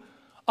you,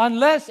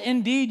 unless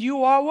indeed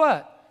you are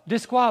what?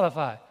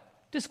 Disqualified.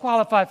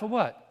 Disqualified for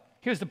what?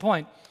 Here's the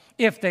point.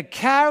 If the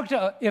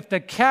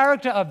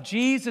character of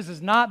Jesus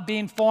is not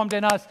being formed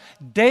in us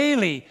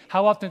daily,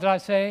 how often did I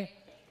say?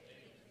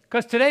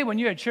 Because today when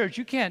you're at church,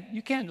 you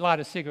can't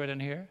light a cigarette in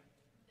here.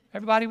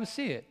 Everybody will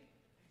see it.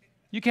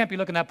 You can't be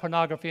looking at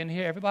pornography in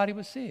here. Everybody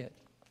will see it.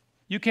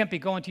 You can't be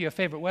going to your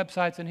favorite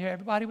websites in here.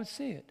 Everybody would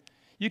see it.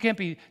 You can't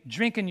be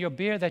drinking your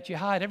beer that you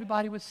hide.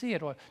 Everybody would see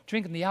it. Or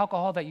drinking the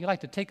alcohol that you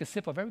like to take a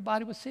sip of.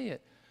 Everybody would see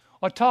it.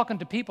 Or talking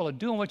to people or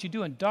doing what you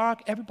do in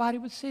dark. Everybody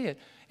would see it.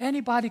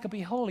 Anybody could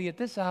be holy at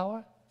this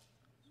hour.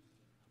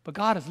 But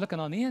God is looking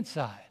on the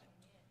inside.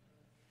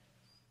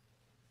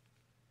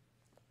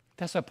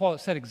 That's why Paul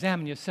said,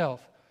 examine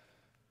yourself.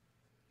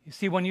 You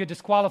see, when you're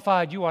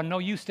disqualified, you are no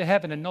use to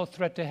heaven and no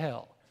threat to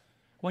hell.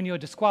 When you're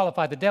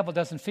disqualified, the devil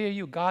doesn't fear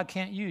you. God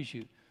can't use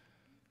you.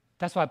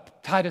 That's why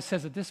Titus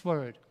says it this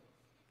way.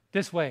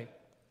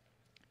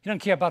 He doesn't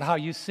care about how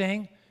you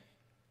sing.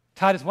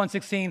 Titus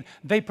 1:16,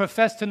 they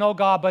profess to know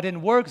God, but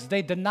in works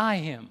they deny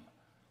Him.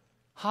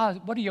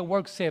 What do your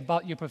works say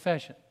about your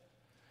profession?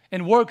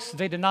 In works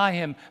they deny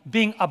Him,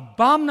 being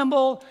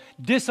abominable,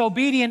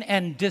 disobedient,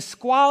 and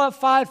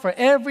disqualified for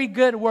every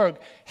good work.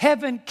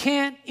 Heaven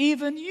can't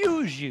even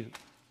use you.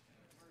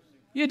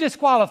 You're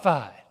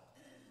disqualified.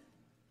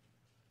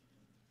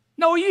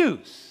 No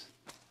use.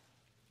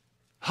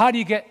 How do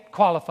you get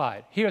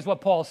qualified? Here's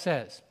what Paul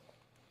says.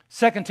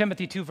 2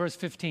 Timothy 2, verse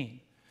 15.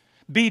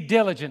 Be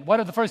diligent. What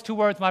are the first two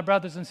words, my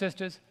brothers and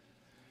sisters?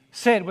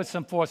 Say it with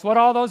some force. What are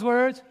all those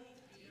words?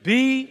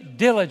 Be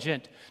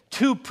diligent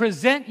to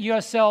present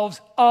yourselves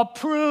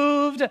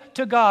approved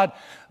to God.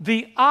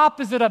 The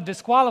opposite of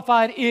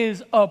disqualified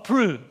is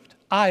approved.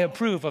 I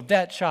approve of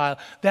that child.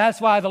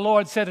 That's why the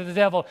Lord said to the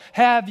devil,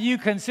 have you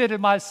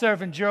considered my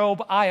servant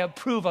Job? I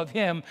approve of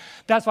him.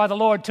 That's why the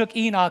Lord took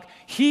Enoch.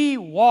 He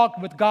walked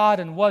with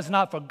God and was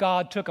not, for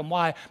God took him.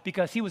 Why?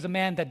 Because he was a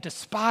man that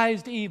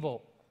despised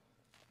evil.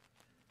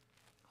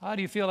 How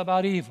do you feel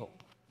about evil?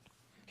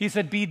 He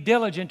said, be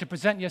diligent to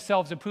present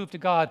yourselves approved to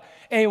God,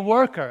 a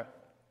worker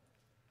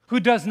who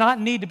does not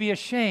need to be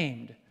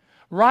ashamed,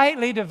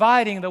 rightly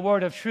dividing the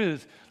word of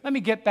truth. Let me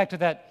get back to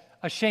that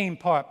ashamed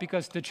part,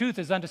 because the truth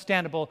is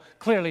understandable.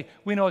 Clearly,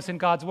 we know it's in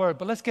God's word.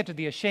 But let's get to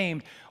the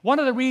ashamed. One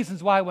of the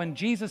reasons why when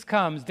Jesus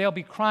comes, they'll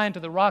be crying to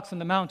the rocks and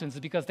the mountains is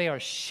because they are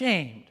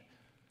ashamed.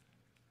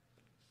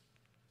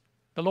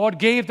 The Lord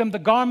gave them the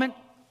garment,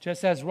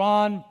 just as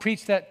Ron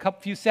preached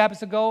that few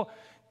Sabbaths ago.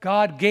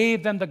 God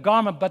gave them the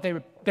garment, but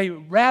they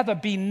rather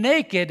be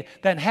naked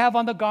than have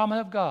on the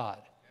garment of God.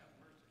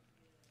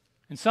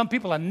 And some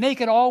people are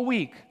naked all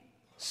week,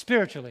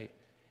 spiritually,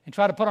 and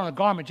try to put on a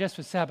garment just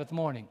for Sabbath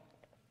morning.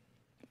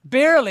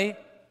 Barely.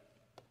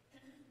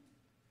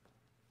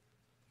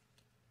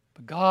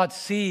 But God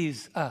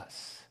sees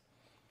us.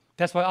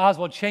 That's why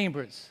Oswald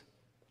Chambers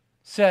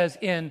says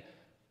in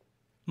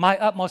My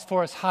Utmost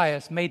for His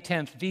Highest, May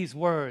 10th, these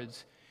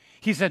words.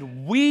 He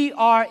said, we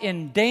are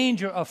in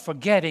danger of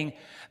forgetting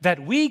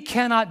that we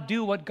cannot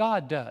do what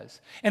God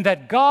does, and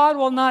that God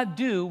will not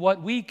do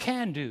what we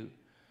can do.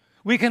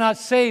 We cannot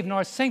save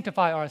nor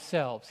sanctify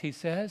ourselves, he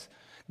says.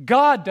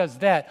 God does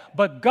that,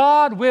 but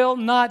God will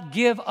not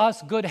give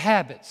us good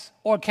habits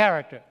or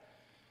character,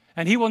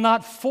 and He will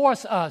not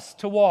force us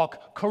to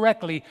walk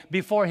correctly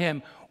before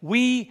Him.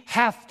 We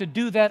have to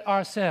do that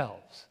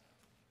ourselves.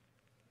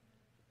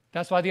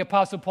 That's why the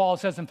Apostle Paul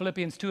says in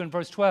Philippians 2 and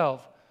verse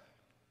 12,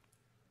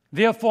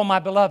 therefore, my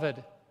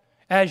beloved,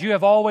 as you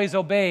have always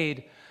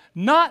obeyed,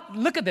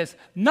 look at this,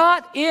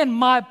 not in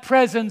my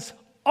presence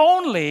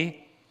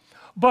only,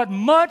 but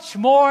much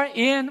more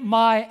in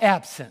my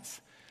absence.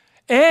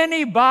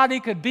 Anybody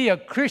could be a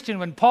Christian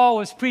when Paul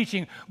was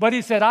preaching, but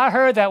he said, I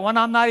heard that when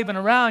I'm not even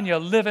around, you're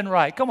living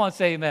right. Come on,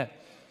 say amen.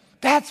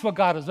 That's what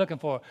God is looking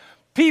for.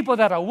 People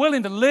that are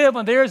willing to live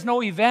when there is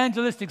no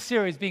evangelistic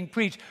series being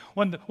preached,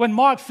 when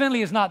Mark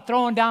Finley is not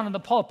thrown down in the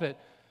pulpit,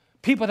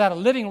 people that are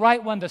living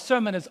right when the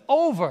sermon is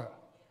over.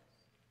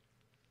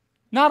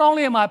 Not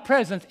only in my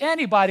presence,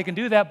 anybody can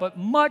do that, but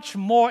much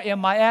more in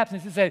my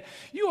absence. He said,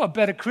 you are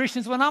better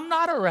Christians when I'm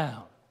not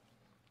around.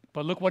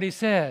 But look what he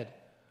said.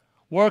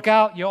 Work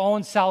out your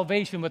own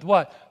salvation with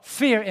what?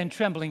 Fear and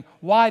trembling.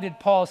 Why did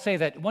Paul say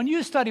that? When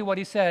you study what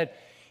he said,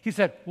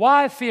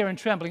 why fear and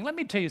trembling? Let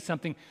me tell you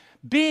something.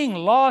 Being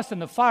lost in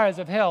the fires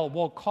of hell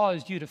will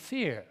cause you to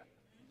fear.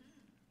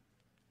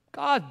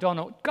 God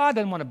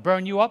doesn't want to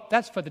burn you up.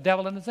 That's for the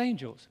devil and his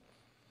angels.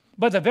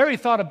 But the very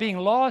thought of being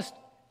lost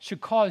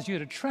should cause you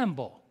to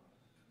tremble.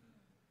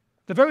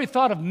 The very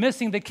thought of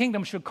missing the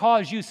kingdom should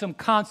cause you some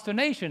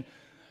consternation.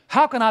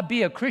 How can I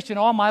be a Christian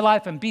all my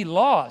life and be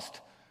lost?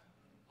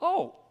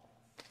 Oh,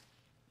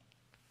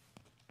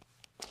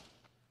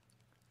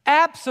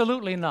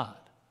 absolutely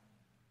not.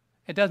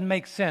 It doesn't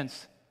make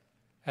sense,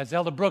 as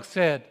Elder Brooks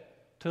said,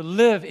 to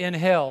live in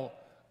hell,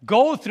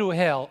 go through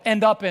hell,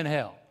 end up in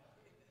hell.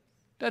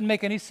 Doesn't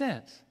make any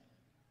sense.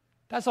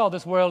 That's all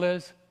this world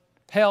is.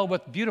 Hell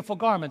with beautiful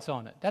garments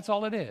on it. That's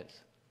all it is.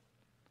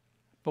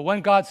 But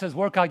when God says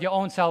work out your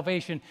own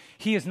salvation,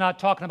 he is not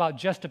talking about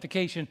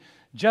justification.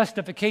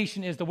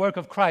 Justification is the work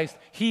of Christ.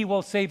 He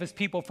will save his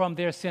people from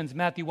their sins.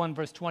 Matthew 1,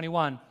 verse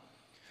 21.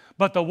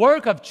 But the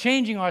work of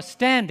changing our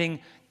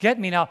standing, get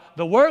me now,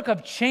 the work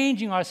of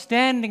changing our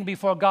standing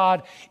before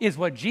God is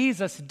what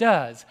Jesus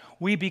does.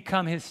 We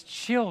become his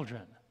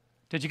children.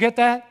 Did you get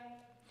that?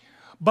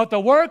 But the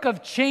work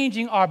of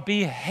changing our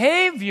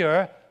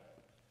behavior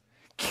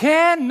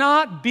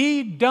cannot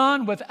be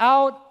done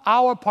without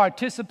our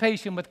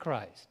participation with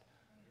Christ.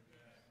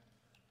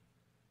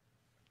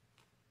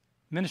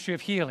 Ministry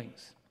of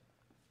healings.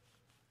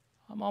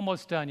 I'm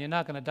almost done. You're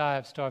not going to die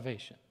of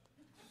starvation.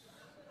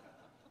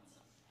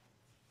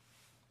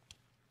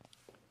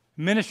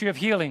 Ministry of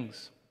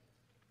healings,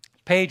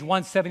 page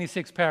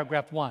 176,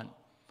 paragraph 1.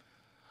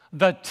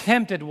 The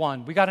tempted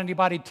one. We got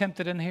anybody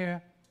tempted in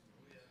here?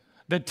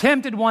 The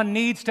tempted one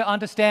needs to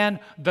understand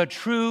the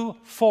true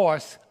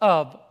force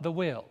of the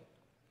will.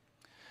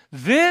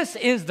 This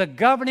is the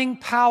governing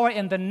power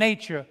in the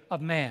nature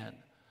of man,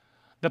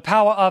 the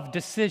power of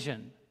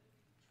decision,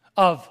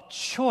 of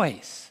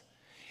choice.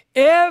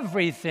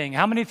 Everything,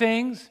 how many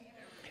things?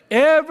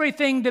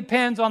 Everything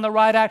depends on the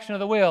right action of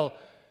the will.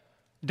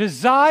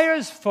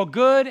 Desires for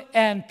good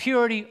and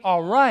purity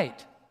are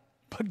right,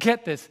 but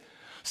get this,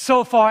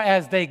 so far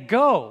as they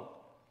go.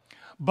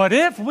 But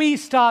if we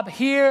stop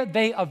here,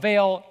 they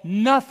avail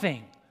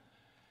nothing.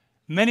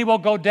 Many will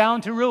go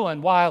down to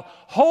ruin while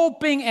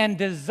hoping and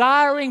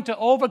desiring to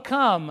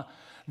overcome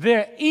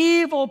their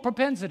evil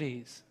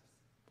propensities.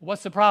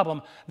 What's the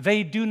problem?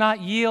 They do not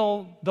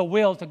yield the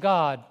will to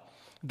God.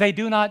 They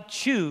do not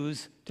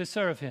choose to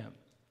serve him.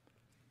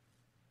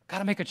 Got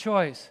to make a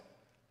choice.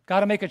 Got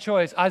to make a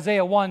choice.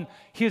 Isaiah 1,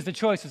 here's the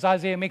choices.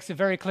 Isaiah makes it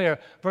very clear.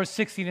 Verse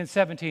 16 and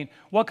 17.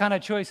 What kind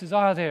of choices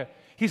are there?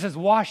 He says,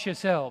 wash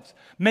yourselves,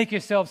 make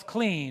yourselves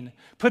clean,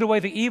 put away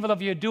the evil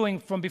of your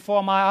doing from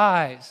before my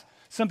eyes.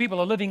 Some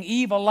people are living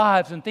evil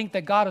lives and think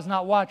that God is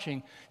not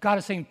watching. God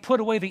is saying, put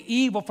away the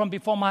evil from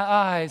before my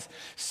eyes.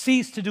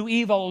 Cease to do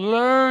evil.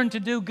 Learn to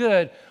do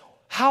good.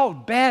 How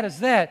bad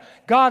is that?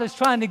 God is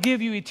trying to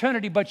give you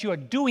eternity, but you are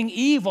doing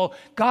evil.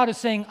 God is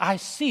saying, I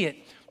see it.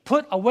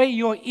 Put away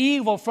your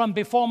evil from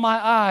before my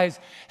eyes.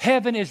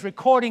 Heaven is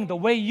recording the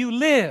way you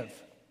live.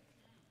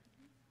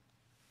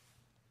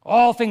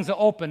 All things are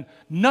open.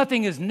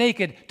 Nothing is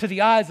naked to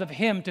the eyes of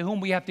him to whom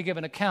we have to give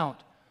an account.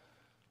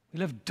 We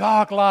live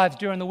dark lives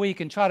during the week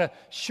and try to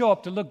show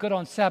up to look good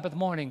on Sabbath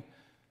morning.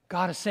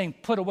 God is saying,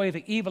 put away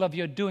the evil of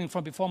your doing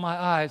from before my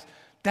eyes.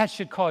 That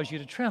should cause you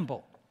to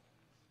tremble.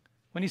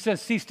 When he says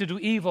cease to do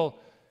evil,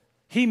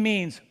 he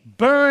means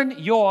burn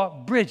your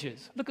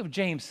bridges. Look at what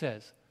James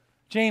says.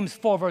 James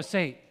 4, verse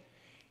 8.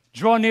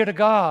 Draw near to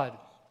God,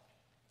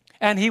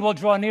 and he will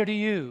draw near to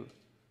you.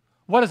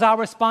 What is our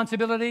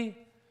responsibility?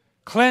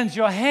 Cleanse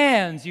your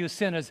hands, you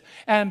sinners,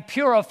 and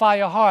purify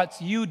your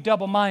hearts, you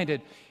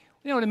double-minded.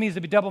 You know what it means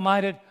to be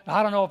double-minded?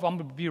 I don't know if I'm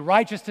going to be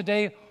righteous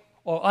today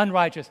or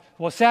unrighteous.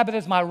 Well, Sabbath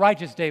is my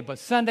righteous day, but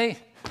Sunday,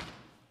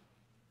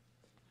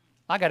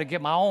 I got to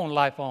get my own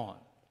life on.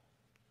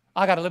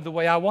 I got to live the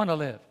way I want to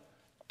live.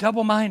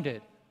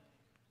 Double-minded.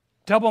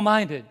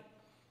 Double-minded.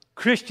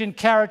 Christian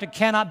character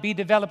cannot be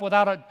developed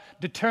without a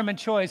determined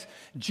choice.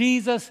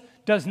 Jesus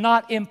does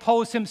not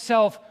impose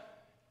himself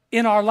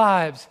in our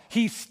lives.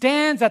 He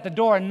stands at the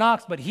door and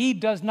knocks, but he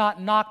does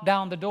not knock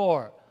down the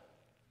door.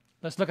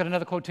 Let's look at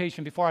another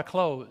quotation before I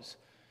close.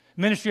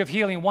 Ministry of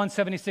Healing,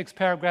 176,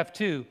 paragraph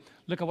 2.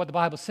 Look at what the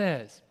Bible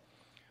says.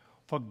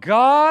 For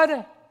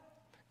God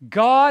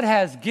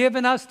has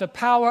given us the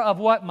power of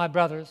what, my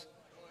brothers?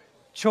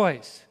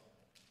 Choice.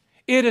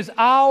 It is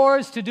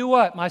ours to do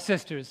what, my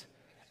sisters?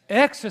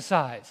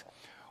 Exercise.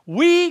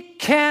 We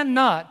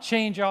cannot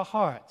change our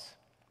hearts.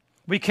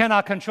 We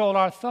cannot control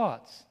our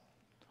thoughts,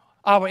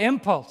 our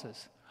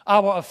impulses,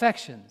 our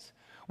affections.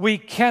 We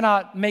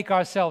cannot make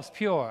ourselves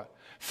pure,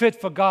 fit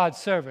for God's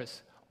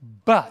service.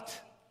 But,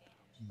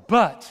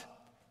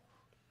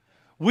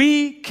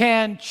 we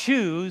can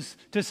choose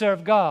to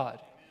serve God.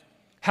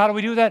 How do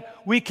we do that?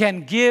 We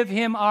can give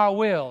him our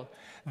will.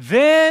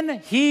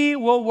 Then he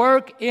will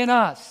work in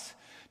us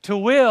to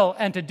will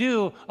and to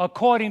do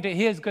according to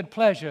his good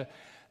pleasure.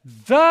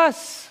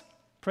 Thus,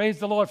 praise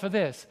the Lord for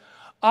this,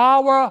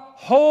 Our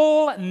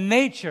whole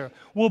nature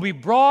will be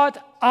brought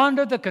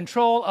under the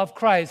control of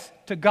Christ.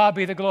 To God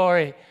be the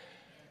glory.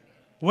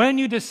 When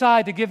you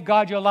decide to give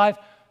God your life,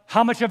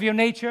 how much of your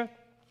nature?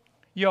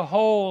 Your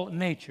whole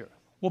nature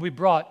will be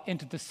brought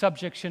into the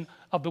subjection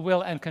of the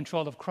will and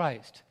control of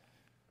Christ.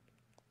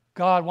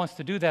 God wants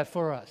to do that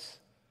for us.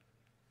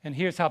 And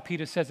here's how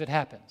Peter says it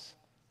happens.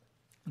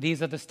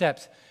 These are the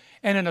steps.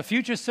 And in a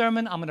future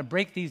sermon, I'm going to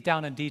break these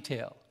down in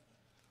detail.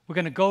 We're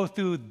going to go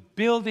through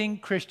building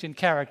Christian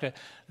character.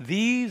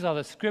 These are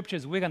the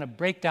scriptures we're going to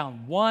break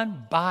down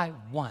one by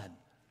one.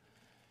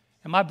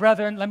 And my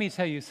brethren, let me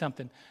tell you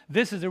something.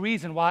 This is the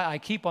reason why I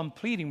keep on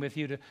pleading with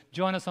you to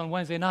join us on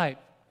Wednesday night.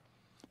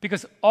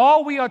 Because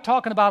all we are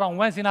talking about on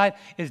Wednesday night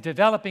is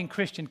developing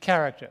Christian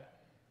character.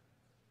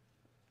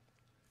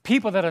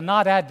 People that are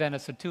not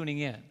Adventists are tuning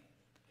in.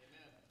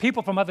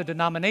 People from other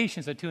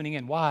denominations are tuning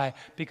in. Why?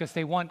 Because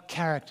they want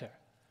character.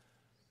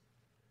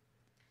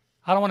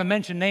 I don't want to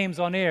mention names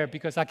on air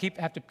because I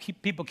have to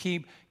keep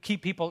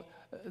people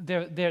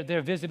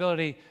their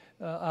visibility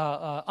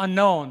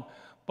unknown.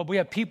 But we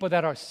have people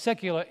that are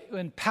secular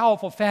in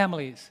powerful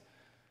families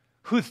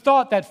who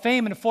thought that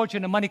fame and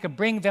fortune and money could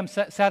bring them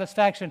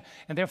satisfaction,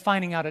 and they're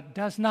finding out it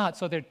does not.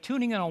 So they're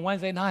tuning in on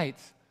Wednesday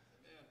nights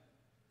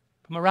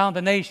from around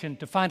the nation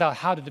to find out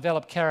how to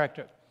develop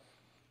character.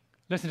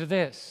 Listen to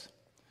this.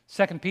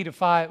 2 Peter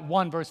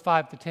 1, verse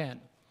 5 to 10.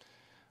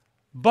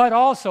 But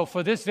also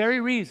for this very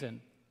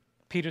reason,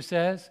 Peter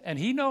says, and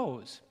he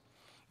knows,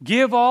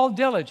 give all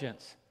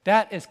diligence.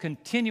 That is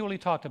continually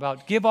talked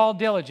about. Give all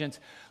diligence.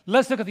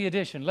 Let's look at the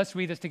addition. Let's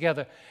read this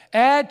together.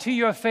 Add to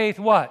your faith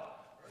what?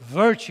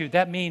 Virtue.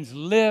 That means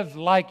live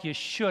like you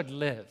should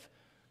live.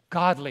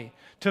 Godly.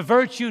 To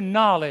virtue,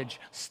 knowledge.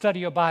 Study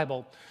your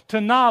Bible.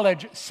 To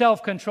knowledge,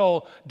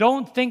 self-control.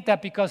 Don't think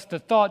that because the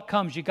thought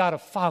comes, you got to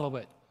follow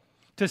it.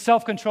 To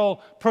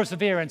self-control,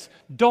 perseverance.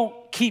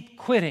 Don't keep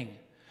quitting.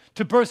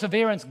 To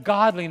perseverance,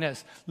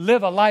 godliness.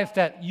 Live a life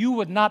that you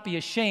would not be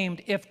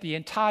ashamed if the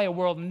entire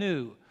world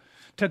knew.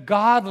 To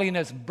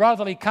godliness,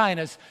 brotherly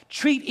kindness.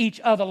 Treat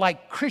each other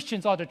like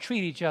Christians ought to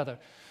treat each other.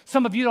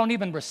 Some of you don't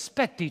even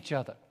respect each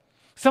other.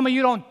 Some of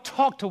you don't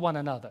talk to one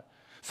another.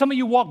 Some of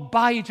you walk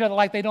by each other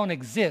like they don't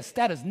exist.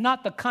 That is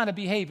not the kind of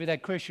behavior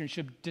that Christians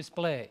should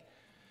display.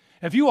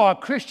 If you are a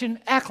Christian,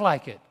 act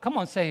like it. Come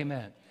on, say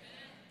amen.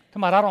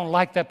 Come on, I don't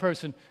like that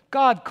person.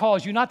 God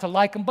calls you not to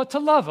like him, but to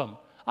love him.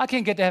 I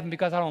can't get to heaven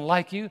because I don't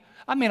like you.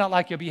 I may not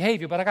like your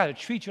behavior, but I got to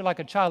treat you like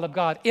a child of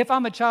God. If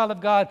I'm a child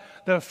of God,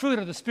 the fruit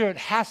of the Spirit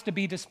has to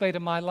be displayed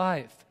in my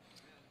life.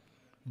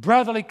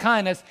 Brotherly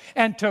kindness,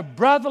 and to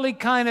brotherly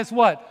kindness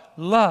what?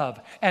 Love.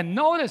 And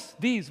notice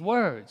these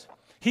words.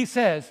 He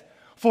says,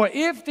 for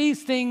if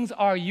these things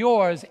are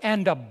yours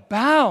and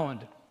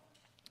abound,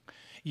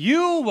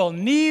 you will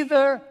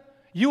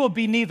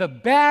be neither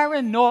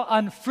barren nor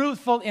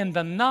unfruitful in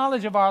the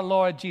knowledge of our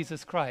Lord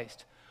Jesus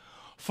Christ.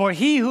 For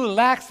he who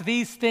lacks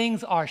these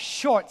things are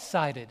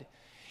short-sighted,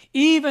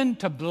 even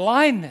to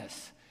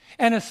blindness,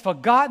 and has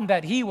forgotten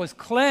that he was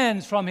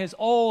cleansed from his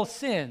old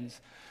sins.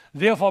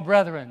 Therefore,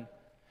 brethren,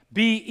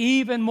 be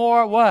even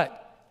more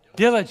what?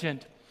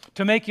 Diligent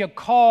to make your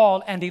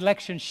call and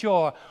election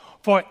sure.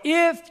 For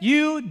if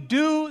you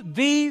do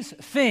these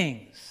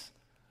things,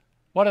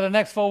 what are the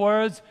next 4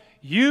 words?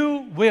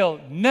 You will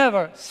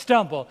never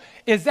stumble.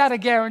 Is that a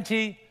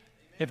guarantee?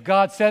 If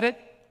God said it,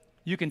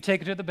 you can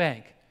take it to the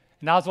bank.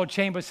 And Oswald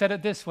Chambers said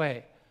it this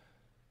way.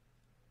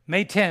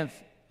 May 10th,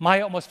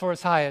 my utmost for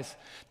his highest.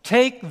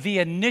 Take the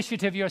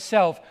initiative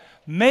yourself.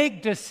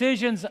 Make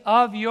decisions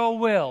of your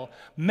will.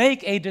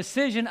 Make a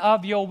decision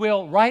of your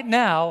will right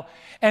now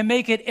and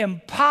make it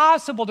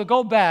impossible to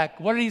go back.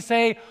 What did he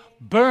say?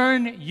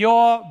 Burn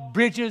your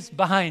bridges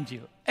behind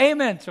you.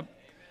 Amen. So,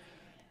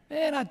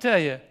 man, I tell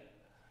you,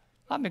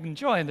 I'm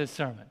enjoying this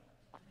sermon.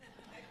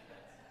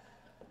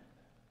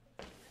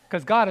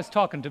 Because God is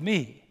talking to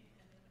me.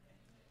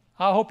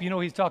 I hope you know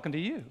he's talking to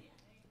you.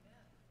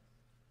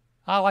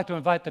 I'd like to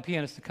invite the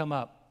pianist to come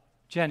up.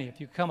 Jenny,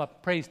 if you come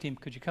up, praise team,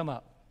 could you come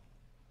up?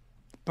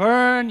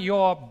 Burn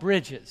your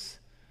bridges.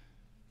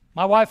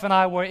 My wife and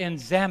I were in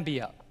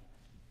Zambia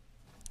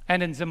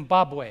and in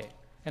Zimbabwe,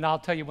 and I'll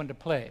tell you when to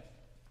play.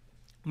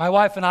 My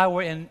wife and I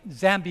were in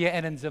Zambia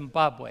and in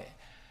Zimbabwe.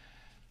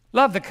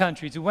 Love the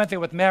countries. We went there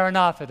with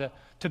Maranatha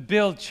to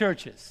build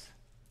churches.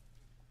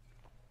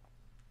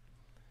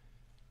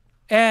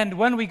 And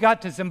when we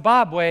got to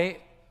Zimbabwe,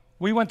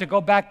 we went to go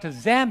back to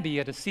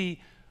Zambia to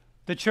see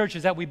the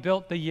churches that we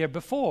built the year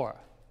before.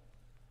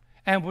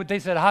 And they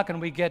said, how can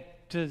we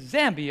get to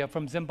Zambia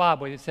from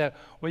Zimbabwe? They said,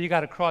 well, you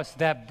got to cross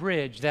that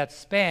bridge that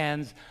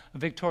spans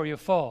Victoria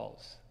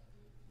Falls.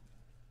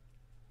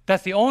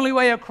 That's the only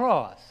way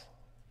across.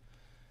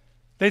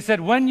 They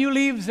said, when you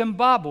leave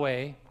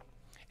Zimbabwe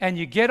and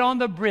you get on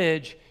the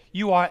bridge,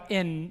 you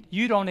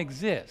don't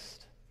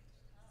exist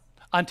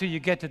until you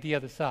get to the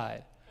other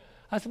side.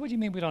 I said, what do you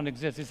mean we don't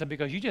exist? He said,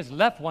 because you just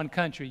left one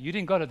country. You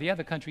didn't go to the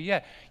other country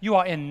yet. You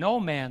are in no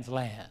man's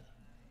land.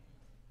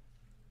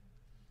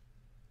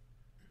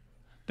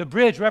 The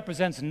bridge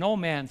represents no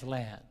man's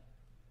land.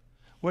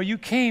 Where you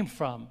came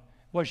from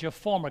was your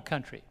former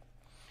country.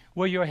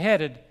 Where you're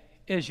headed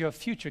is your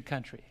future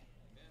country.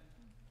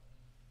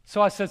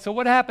 So I said, so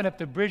what happened if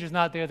the bridge is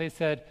not there? They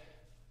said,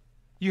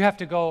 you have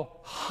to go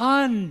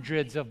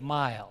hundreds of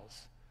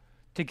miles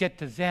to get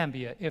to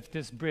Zambia if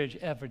this bridge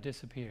ever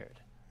disappeared.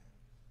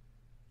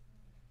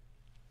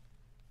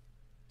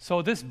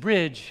 So this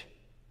bridge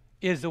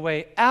is the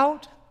way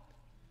out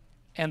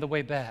and the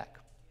way back.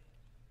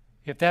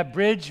 If that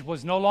bridge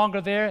was no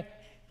longer there,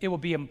 it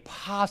would be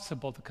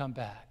impossible to come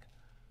back.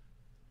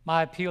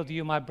 My appeal to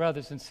you, my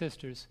brothers and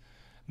sisters,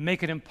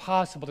 make it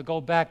impossible to go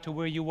back to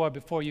where you were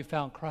before you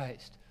found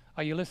Christ.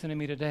 Are you listening to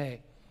me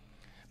today?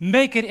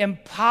 Make it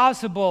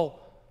impossible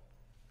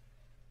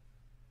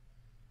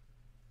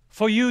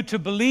for you to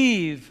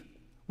believe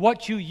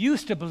what you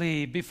used to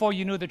believe before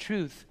you knew the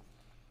truth.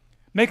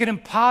 Make it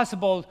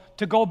impossible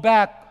to go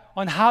back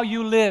on how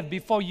you lived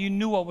before you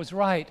knew what was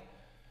right.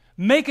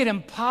 Make it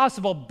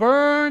impossible.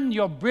 Burn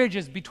your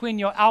bridges between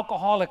your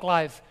alcoholic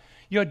life,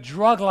 your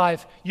drug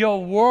life,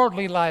 your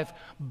worldly life.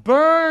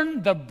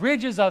 Burn the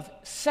bridges of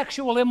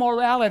sexual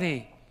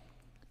immorality.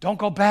 Don't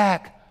go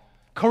back.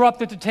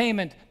 Corrupt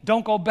entertainment.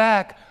 Don't go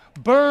back.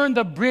 Burn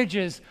the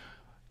bridges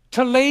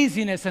to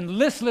laziness and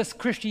listless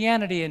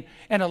Christianity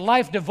and a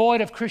life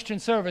devoid of Christian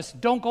service.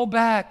 Don't go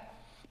back.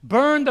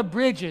 Burn the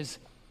bridges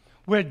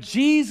where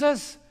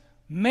Jesus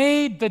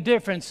made the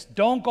difference.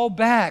 Don't go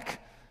back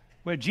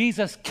where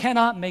Jesus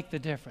cannot make the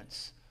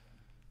difference.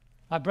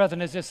 My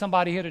brethren, is there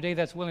somebody here today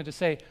that's willing to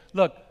say,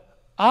 look,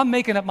 I'm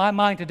making up my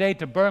mind today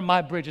to burn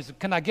my bridges.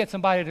 Can I get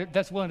somebody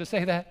that's willing to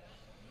say that?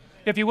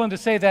 If you're willing to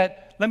say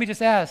that, let me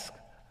just ask.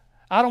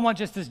 I don't want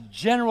just this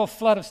general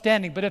flood of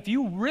standing, but if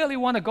you really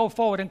want to go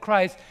forward in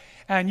Christ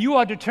and you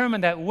are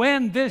determined that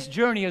when this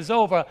journey is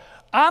over,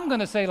 I'm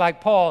going to say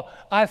like Paul,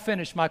 I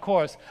finished my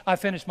course, I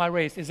finished my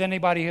race. Is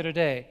anybody here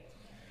today?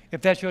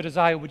 If that's your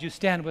desire, would you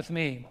stand with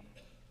me?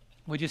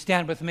 Would you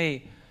stand with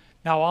me?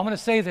 Now, I'm going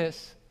to say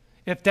this.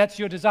 If that's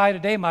your desire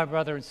today, my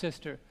brother and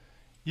sister,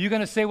 you're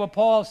going to say what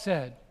Paul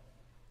said.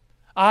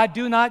 I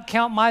do not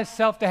count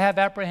myself to have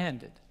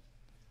apprehended.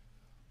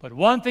 But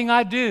one thing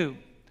I do,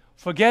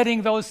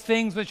 forgetting those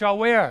things which are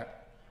where?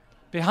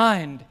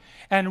 Behind.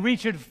 And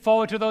reaching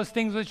forward to those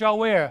things which are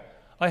where?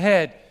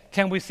 Ahead.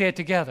 Can we say it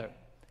together?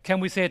 Can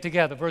we say it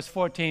together? Verse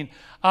 14.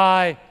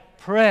 I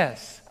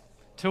press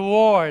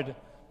toward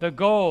the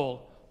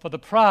goal for the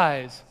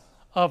prize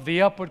of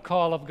the upward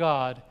call of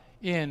God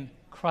in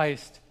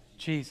Christ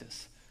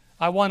Jesus.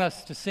 I want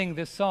us to sing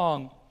this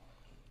song.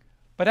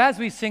 But as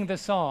we sing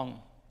this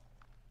song,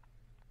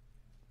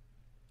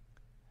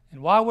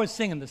 and while we're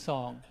singing the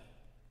song,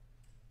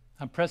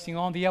 I'm pressing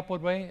on the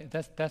upward way.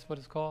 That's what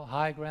it's called,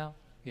 high ground?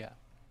 Yeah.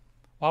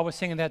 While we're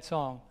singing that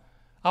song,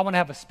 I want to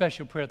have a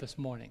special prayer this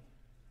morning.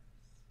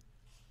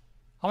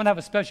 I want to have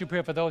a special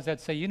prayer for those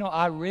that say, you know,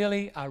 I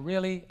really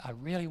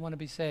want to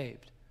be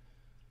saved.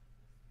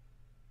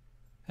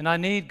 And I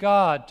need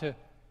God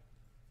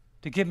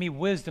to give me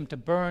wisdom to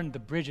burn the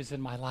bridges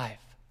in my life.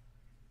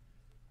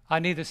 I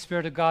need the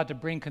Spirit of God to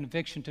bring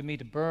conviction to me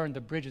to burn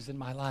the bridges in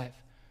my life.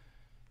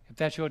 If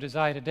that's your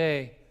desire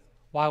today,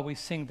 while we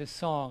sing this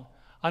song,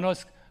 I know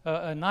it's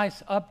a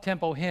nice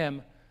up-tempo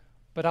hymn,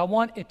 but I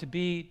want it to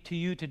be to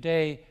you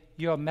today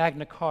your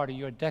Magna Carta,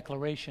 your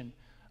declaration.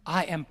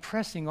 I am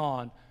pressing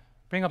on.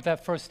 Bring up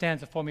that first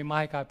stanza for me,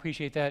 Mike. I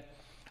appreciate that.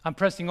 I'm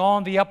pressing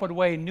on the upward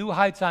way, new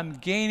heights I'm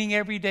gaining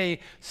every day,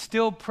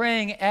 still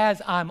praying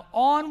as I'm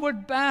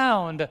onward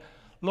bound.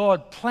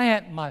 Lord,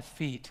 plant my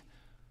feet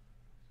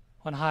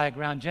on high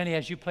ground. Jenny,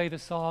 as you play the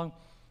song,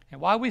 and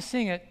while we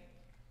sing it,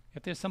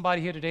 if there's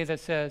somebody here today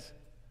that says,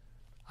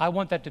 I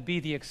want that to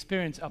be the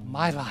experience of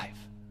my life,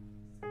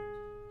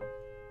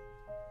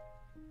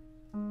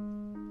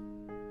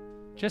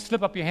 just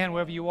slip up your hand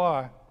wherever you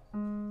are.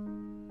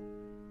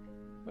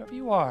 Wherever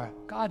you are,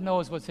 God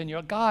knows what's in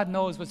your, God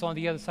knows what's on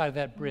the other side of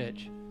that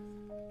bridge.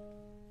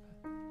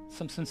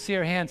 Some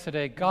sincere hands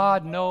today.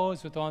 God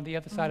knows what's on the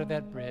other side of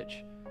that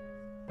bridge,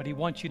 but He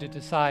wants you to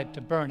decide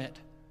to burn it.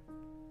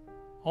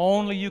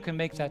 Only you can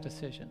make that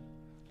decision.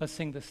 Let's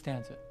sing this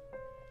stanza.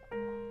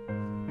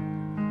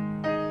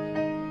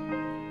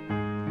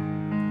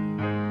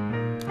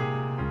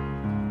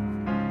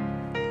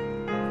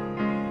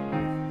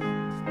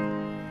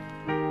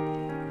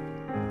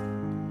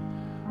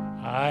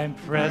 I'm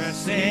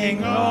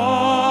pressing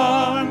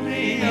on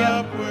the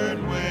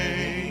upward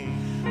way,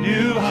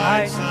 new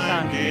heights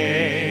I'm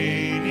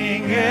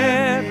gaining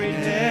every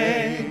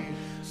day,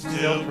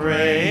 still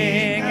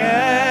praying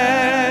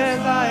as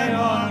I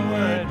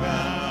onward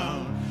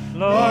bound.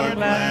 Lord,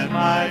 plant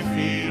my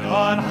feet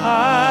on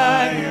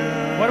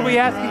higher. What are we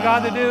asking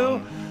God to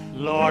do?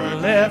 Lord,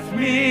 lift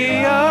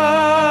me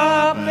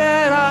up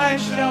that I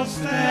shall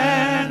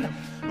stand,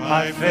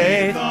 my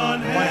faith on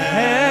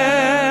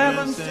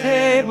heaven's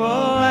table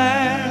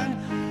land,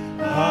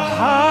 a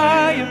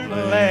higher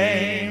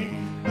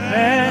plane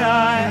than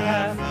I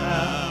have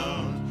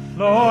found.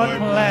 Lord,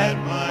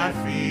 plant my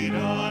feet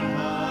on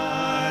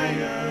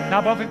higher.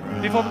 Now,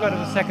 before we go to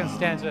the second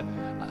stanza,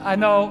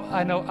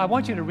 I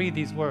want you to read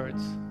these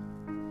words.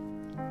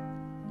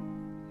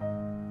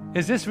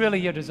 Is this really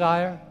your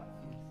desire?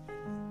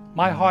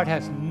 My heart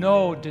has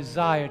no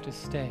desire to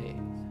stay,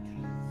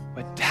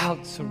 but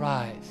doubts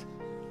arise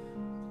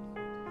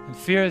and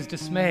fears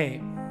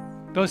dismay.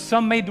 Though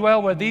some may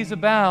dwell where these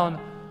abound,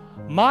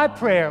 my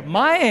prayer,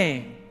 my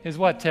aim is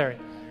what, Terry?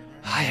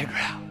 Higher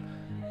ground.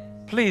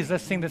 Please,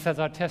 let's sing this as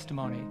our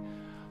testimony.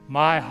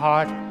 My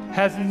heart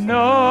has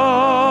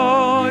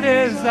no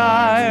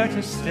desire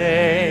to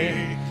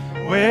stay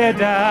where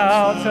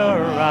doubts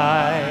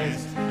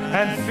arise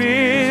and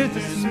fears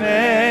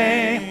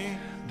dismay.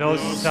 Though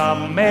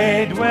some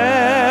may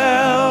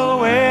dwell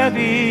where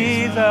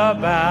these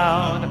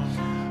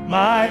abound,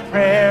 my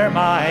prayer,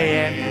 my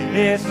end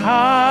is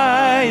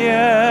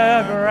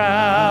higher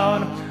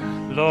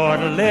ground. Lord,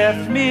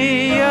 lift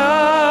me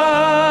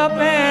up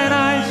and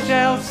I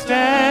shall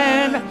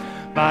stand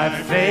by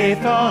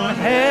faith on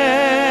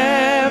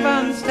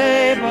heaven's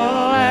table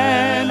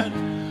and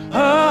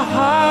a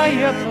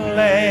higher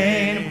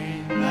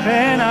plane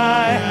than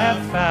I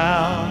have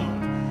found.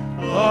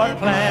 Lord,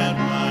 plant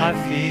my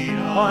feet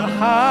on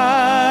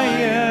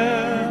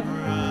higher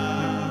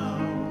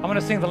ground. I'm going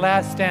to sing the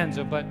last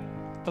stanza, but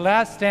the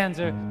last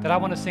stanza that I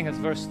want to sing is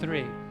verse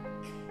 3.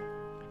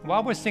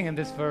 While we're singing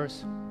this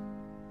verse,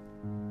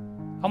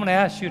 I'm going to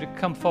ask you to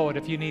come forward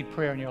if you need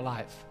prayer in your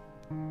life.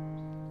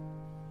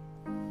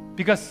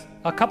 Because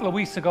a couple of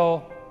weeks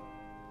ago,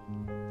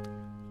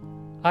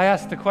 I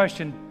asked the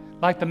question,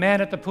 like the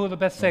man at the pool of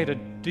Bethsaida,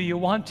 do you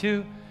want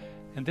to?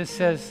 And this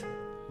says,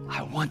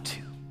 I want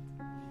to.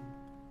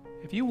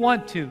 If you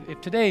want to,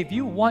 if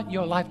you want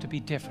your life to be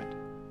different,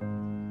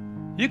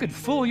 you could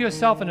fool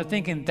yourself into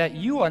thinking that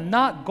you are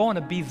not going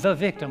to be the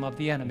victim of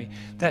the enemy,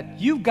 that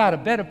you've got a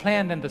better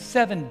plan than the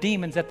 7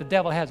 demons that the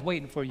devil has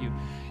waiting for you.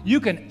 You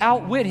can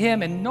outwit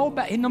him, and no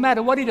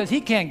matter what he does, he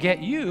can't get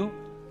you.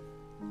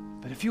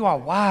 But if you are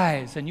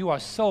wise and you are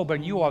sober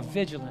and you are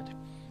vigilant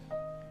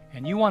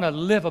and you want to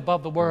live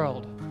above the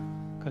world,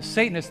 because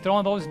Satan is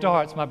throwing those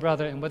darts, my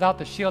brother, and without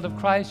the shield of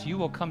Christ, you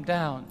will come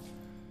down.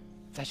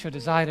 If that's your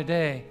desire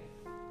today,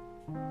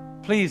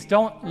 please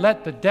don't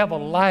let the devil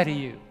lie to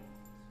you.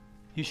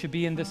 You should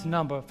be in this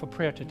number for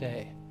prayer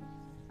today.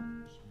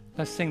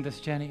 Let's sing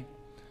this, Jenny.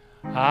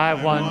 I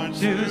want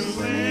to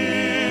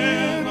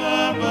swim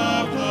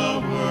above the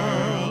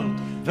world,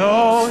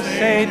 though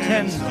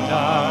Satan's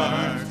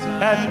darts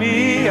at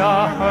me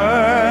are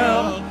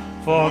hurled,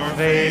 for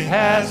faith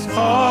has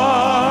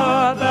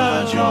caught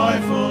the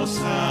joyful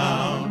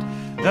sound,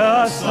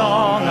 the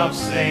song of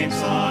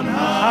saints on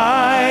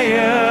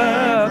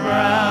higher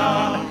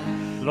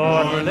ground.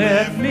 Lord,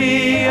 lift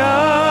me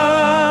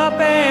up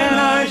and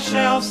I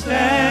shall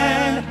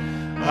stand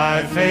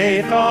by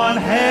faith on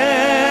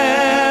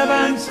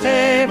heaven's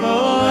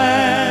table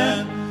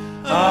and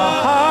a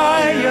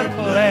higher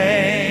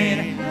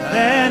plane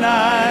than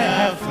I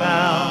have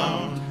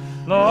found.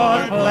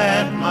 Lord,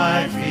 plant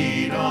my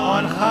feet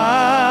on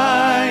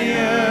higher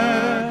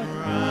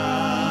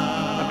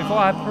ground. Now, before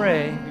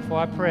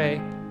I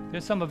pray,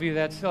 there's some of you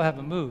that still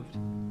haven't moved.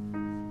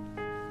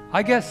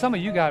 I guess some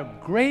of you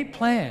got great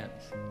plans.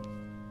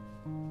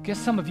 I guess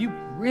some of you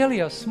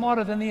really are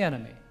smarter than the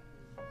enemy.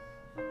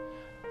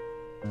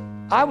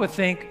 I would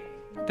think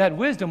that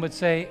wisdom would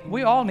say,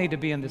 we all need to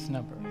be in this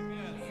number.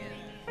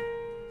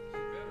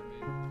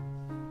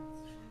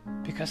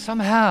 Because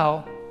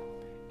somehow,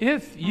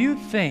 if you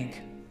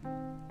think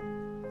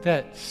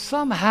that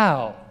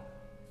somehow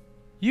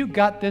you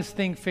got this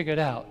thing figured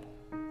out,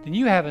 then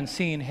you haven't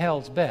seen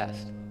hell's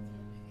best.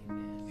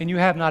 And you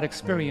have not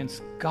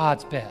experienced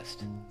God's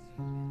best.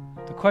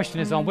 The question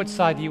is, on which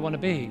side do you want to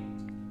be?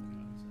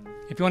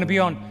 If you want to be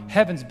on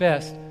heaven's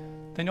best,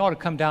 then you ought to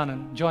come down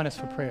and join us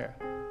for prayer.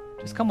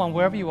 Just come on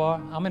wherever you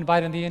are. I'm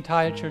inviting the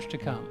entire church to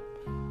come.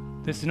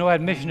 This is no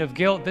admission of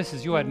guilt. This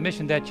is your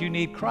admission that you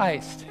need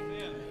Christ.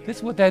 This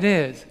is what that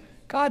is.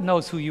 God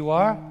knows who you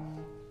are.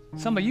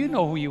 Some of you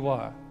know who you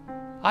are.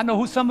 I know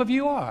who some of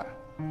you are.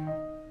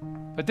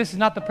 But this is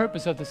not the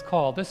purpose of this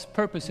call. This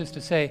purpose is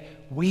to say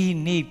we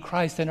need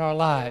Christ in our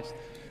lives.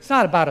 It's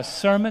not about a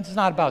sermon. It's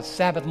not about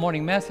Sabbath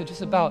morning message.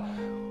 It's about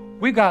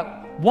we've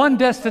got one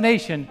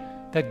destination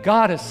that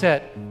God has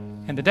set,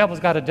 and the devil's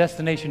got a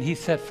destination he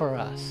set for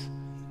us.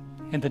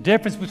 And the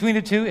difference between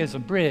the two is a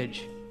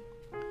bridge.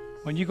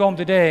 When you go home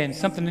today and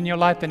something in your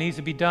life that needs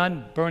to be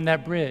done, burn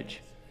that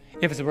bridge.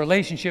 If it's a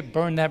relationship,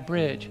 burn that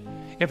bridge.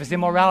 If it's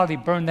immorality,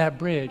 burn that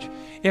bridge.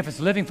 If it's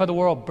living for the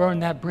world, burn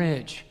that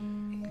bridge.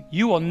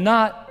 You will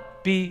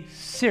not be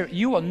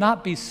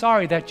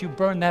sorry that you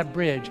burn that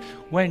bridge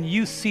when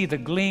you see the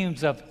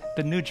gleams of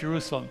the New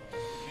Jerusalem.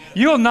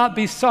 You'll not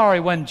be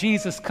sorry when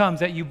Jesus comes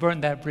that you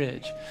burn that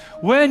bridge.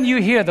 When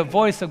you hear the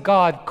voice of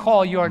God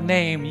call your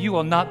name, you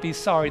will not be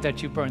sorry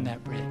that you burn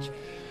that bridge.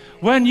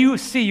 When you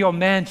see your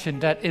mansion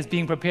that is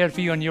being prepared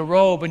for you and your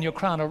robe and your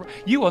crown,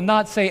 you will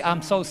not say,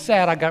 I'm so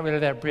sad I got rid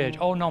of that bridge.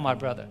 Oh no, my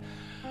brother.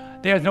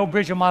 There's no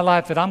bridge in my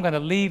life that I'm going to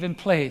leave in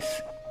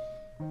place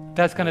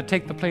that's going to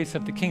take the place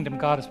of the kingdom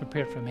God has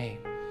prepared for me.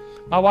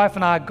 My wife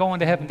and I are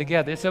going to heaven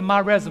together. It's in my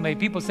resume.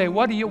 People say,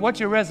 what's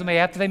your resume?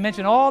 After they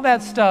mention all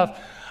that stuff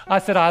I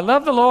said, I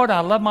love the Lord, and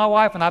I love my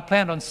wife, and I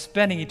plan on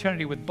spending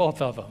eternity with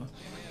both of them.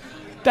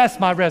 That's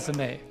my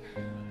resume.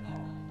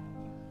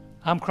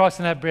 I'm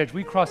crossing that bridge.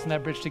 We're crossing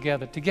that bridge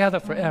together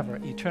forever,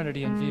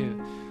 eternity in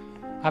view.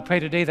 I pray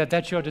today that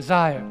that's your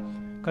desire,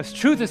 because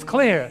truth is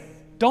clear.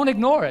 Don't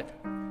ignore it.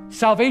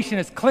 Salvation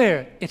is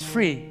clear. It's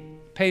free,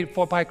 paid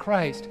for by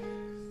Christ.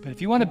 But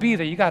if you want to be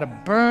there, you got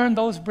to burn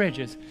those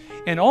bridges,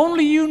 and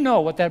only you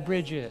know what that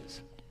bridge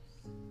is.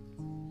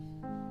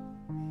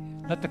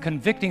 Let the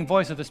convicting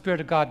voice of the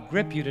Spirit of God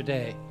grip you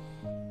today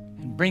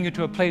and bring you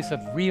to a place of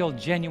real,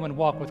 genuine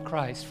walk with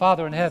Christ.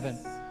 Father in heaven,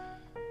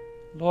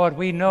 Lord,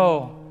 we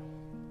know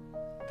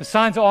the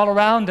signs are all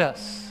around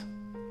us.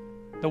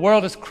 The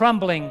world is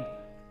crumbling.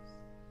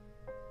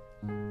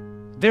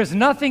 There's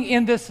nothing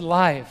in this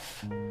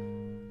life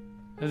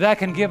that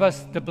can give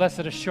us the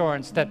blessed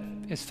assurance that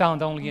is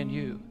found only in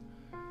you.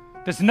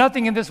 There's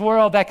nothing in this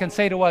world that can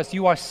say to us,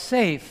 you are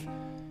safe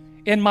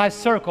in my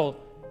circle,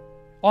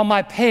 on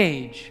my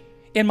page,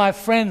 in my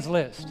friends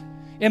list,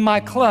 in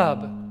my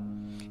club,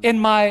 in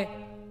my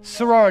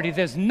sorority.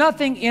 There's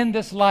nothing in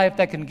this life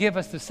that can give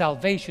us the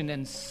salvation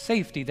and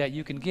safety that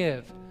you can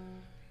give.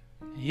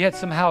 Yet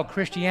somehow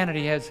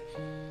Christianity has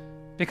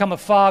become a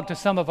fog to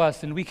some of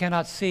us, and we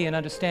cannot see and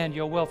understand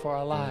your will for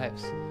our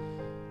lives.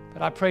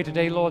 But I pray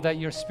today, Lord, that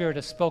your Spirit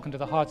has spoken to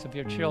the hearts of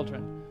your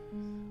children.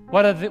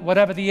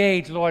 Whatever the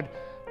age, Lord,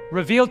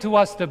 reveal to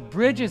us the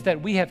bridges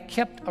that we have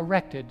kept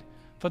erected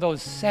for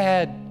those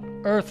sad,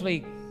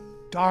 earthly,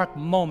 dark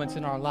moments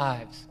in our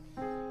lives.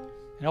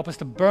 And help us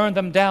to burn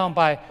them down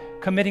by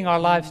committing our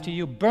lives to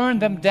you. Burn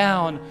them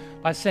down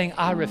by saying,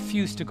 I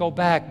refuse to go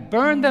back.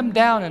 Burn them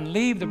down and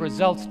leave the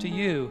results to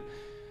you.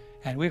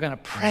 And we're going to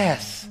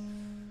press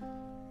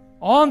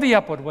on the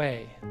upward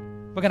way.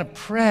 We're going to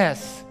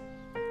press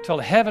till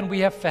heaven we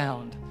have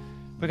found.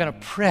 We're going to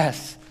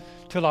press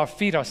till our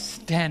feet are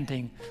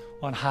standing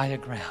on higher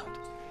ground.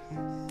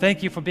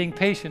 Thank you for being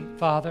patient,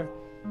 Father.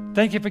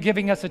 Thank you for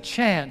giving us a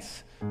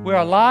chance. We're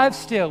alive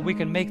still. We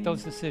can make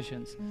those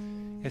decisions.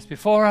 It's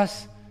before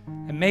us,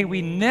 and may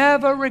we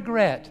never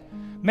regret.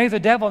 May the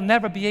devil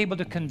never be able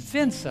to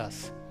convince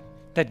us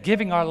that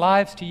giving our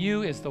lives to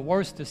you is the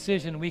worst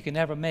decision we can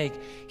ever make.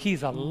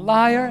 He's a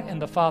liar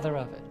and the father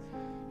of it.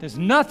 There's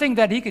nothing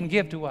that he can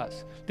give to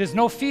us. There's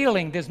no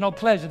feeling, there's no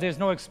pleasure, there's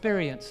no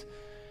experience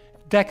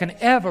that can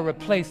ever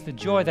replace the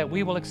joy that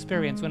we will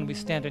experience when we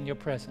stand in your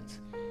presence.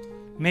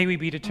 May we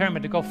be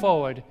determined to go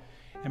forward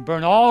and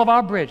burn all of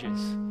our bridges.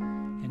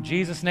 In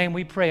Jesus' name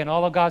we pray, and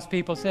all of God's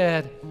people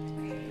said,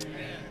 amen.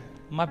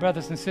 My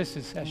brothers and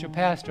sisters, as your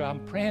pastor, I'm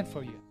praying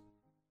for you.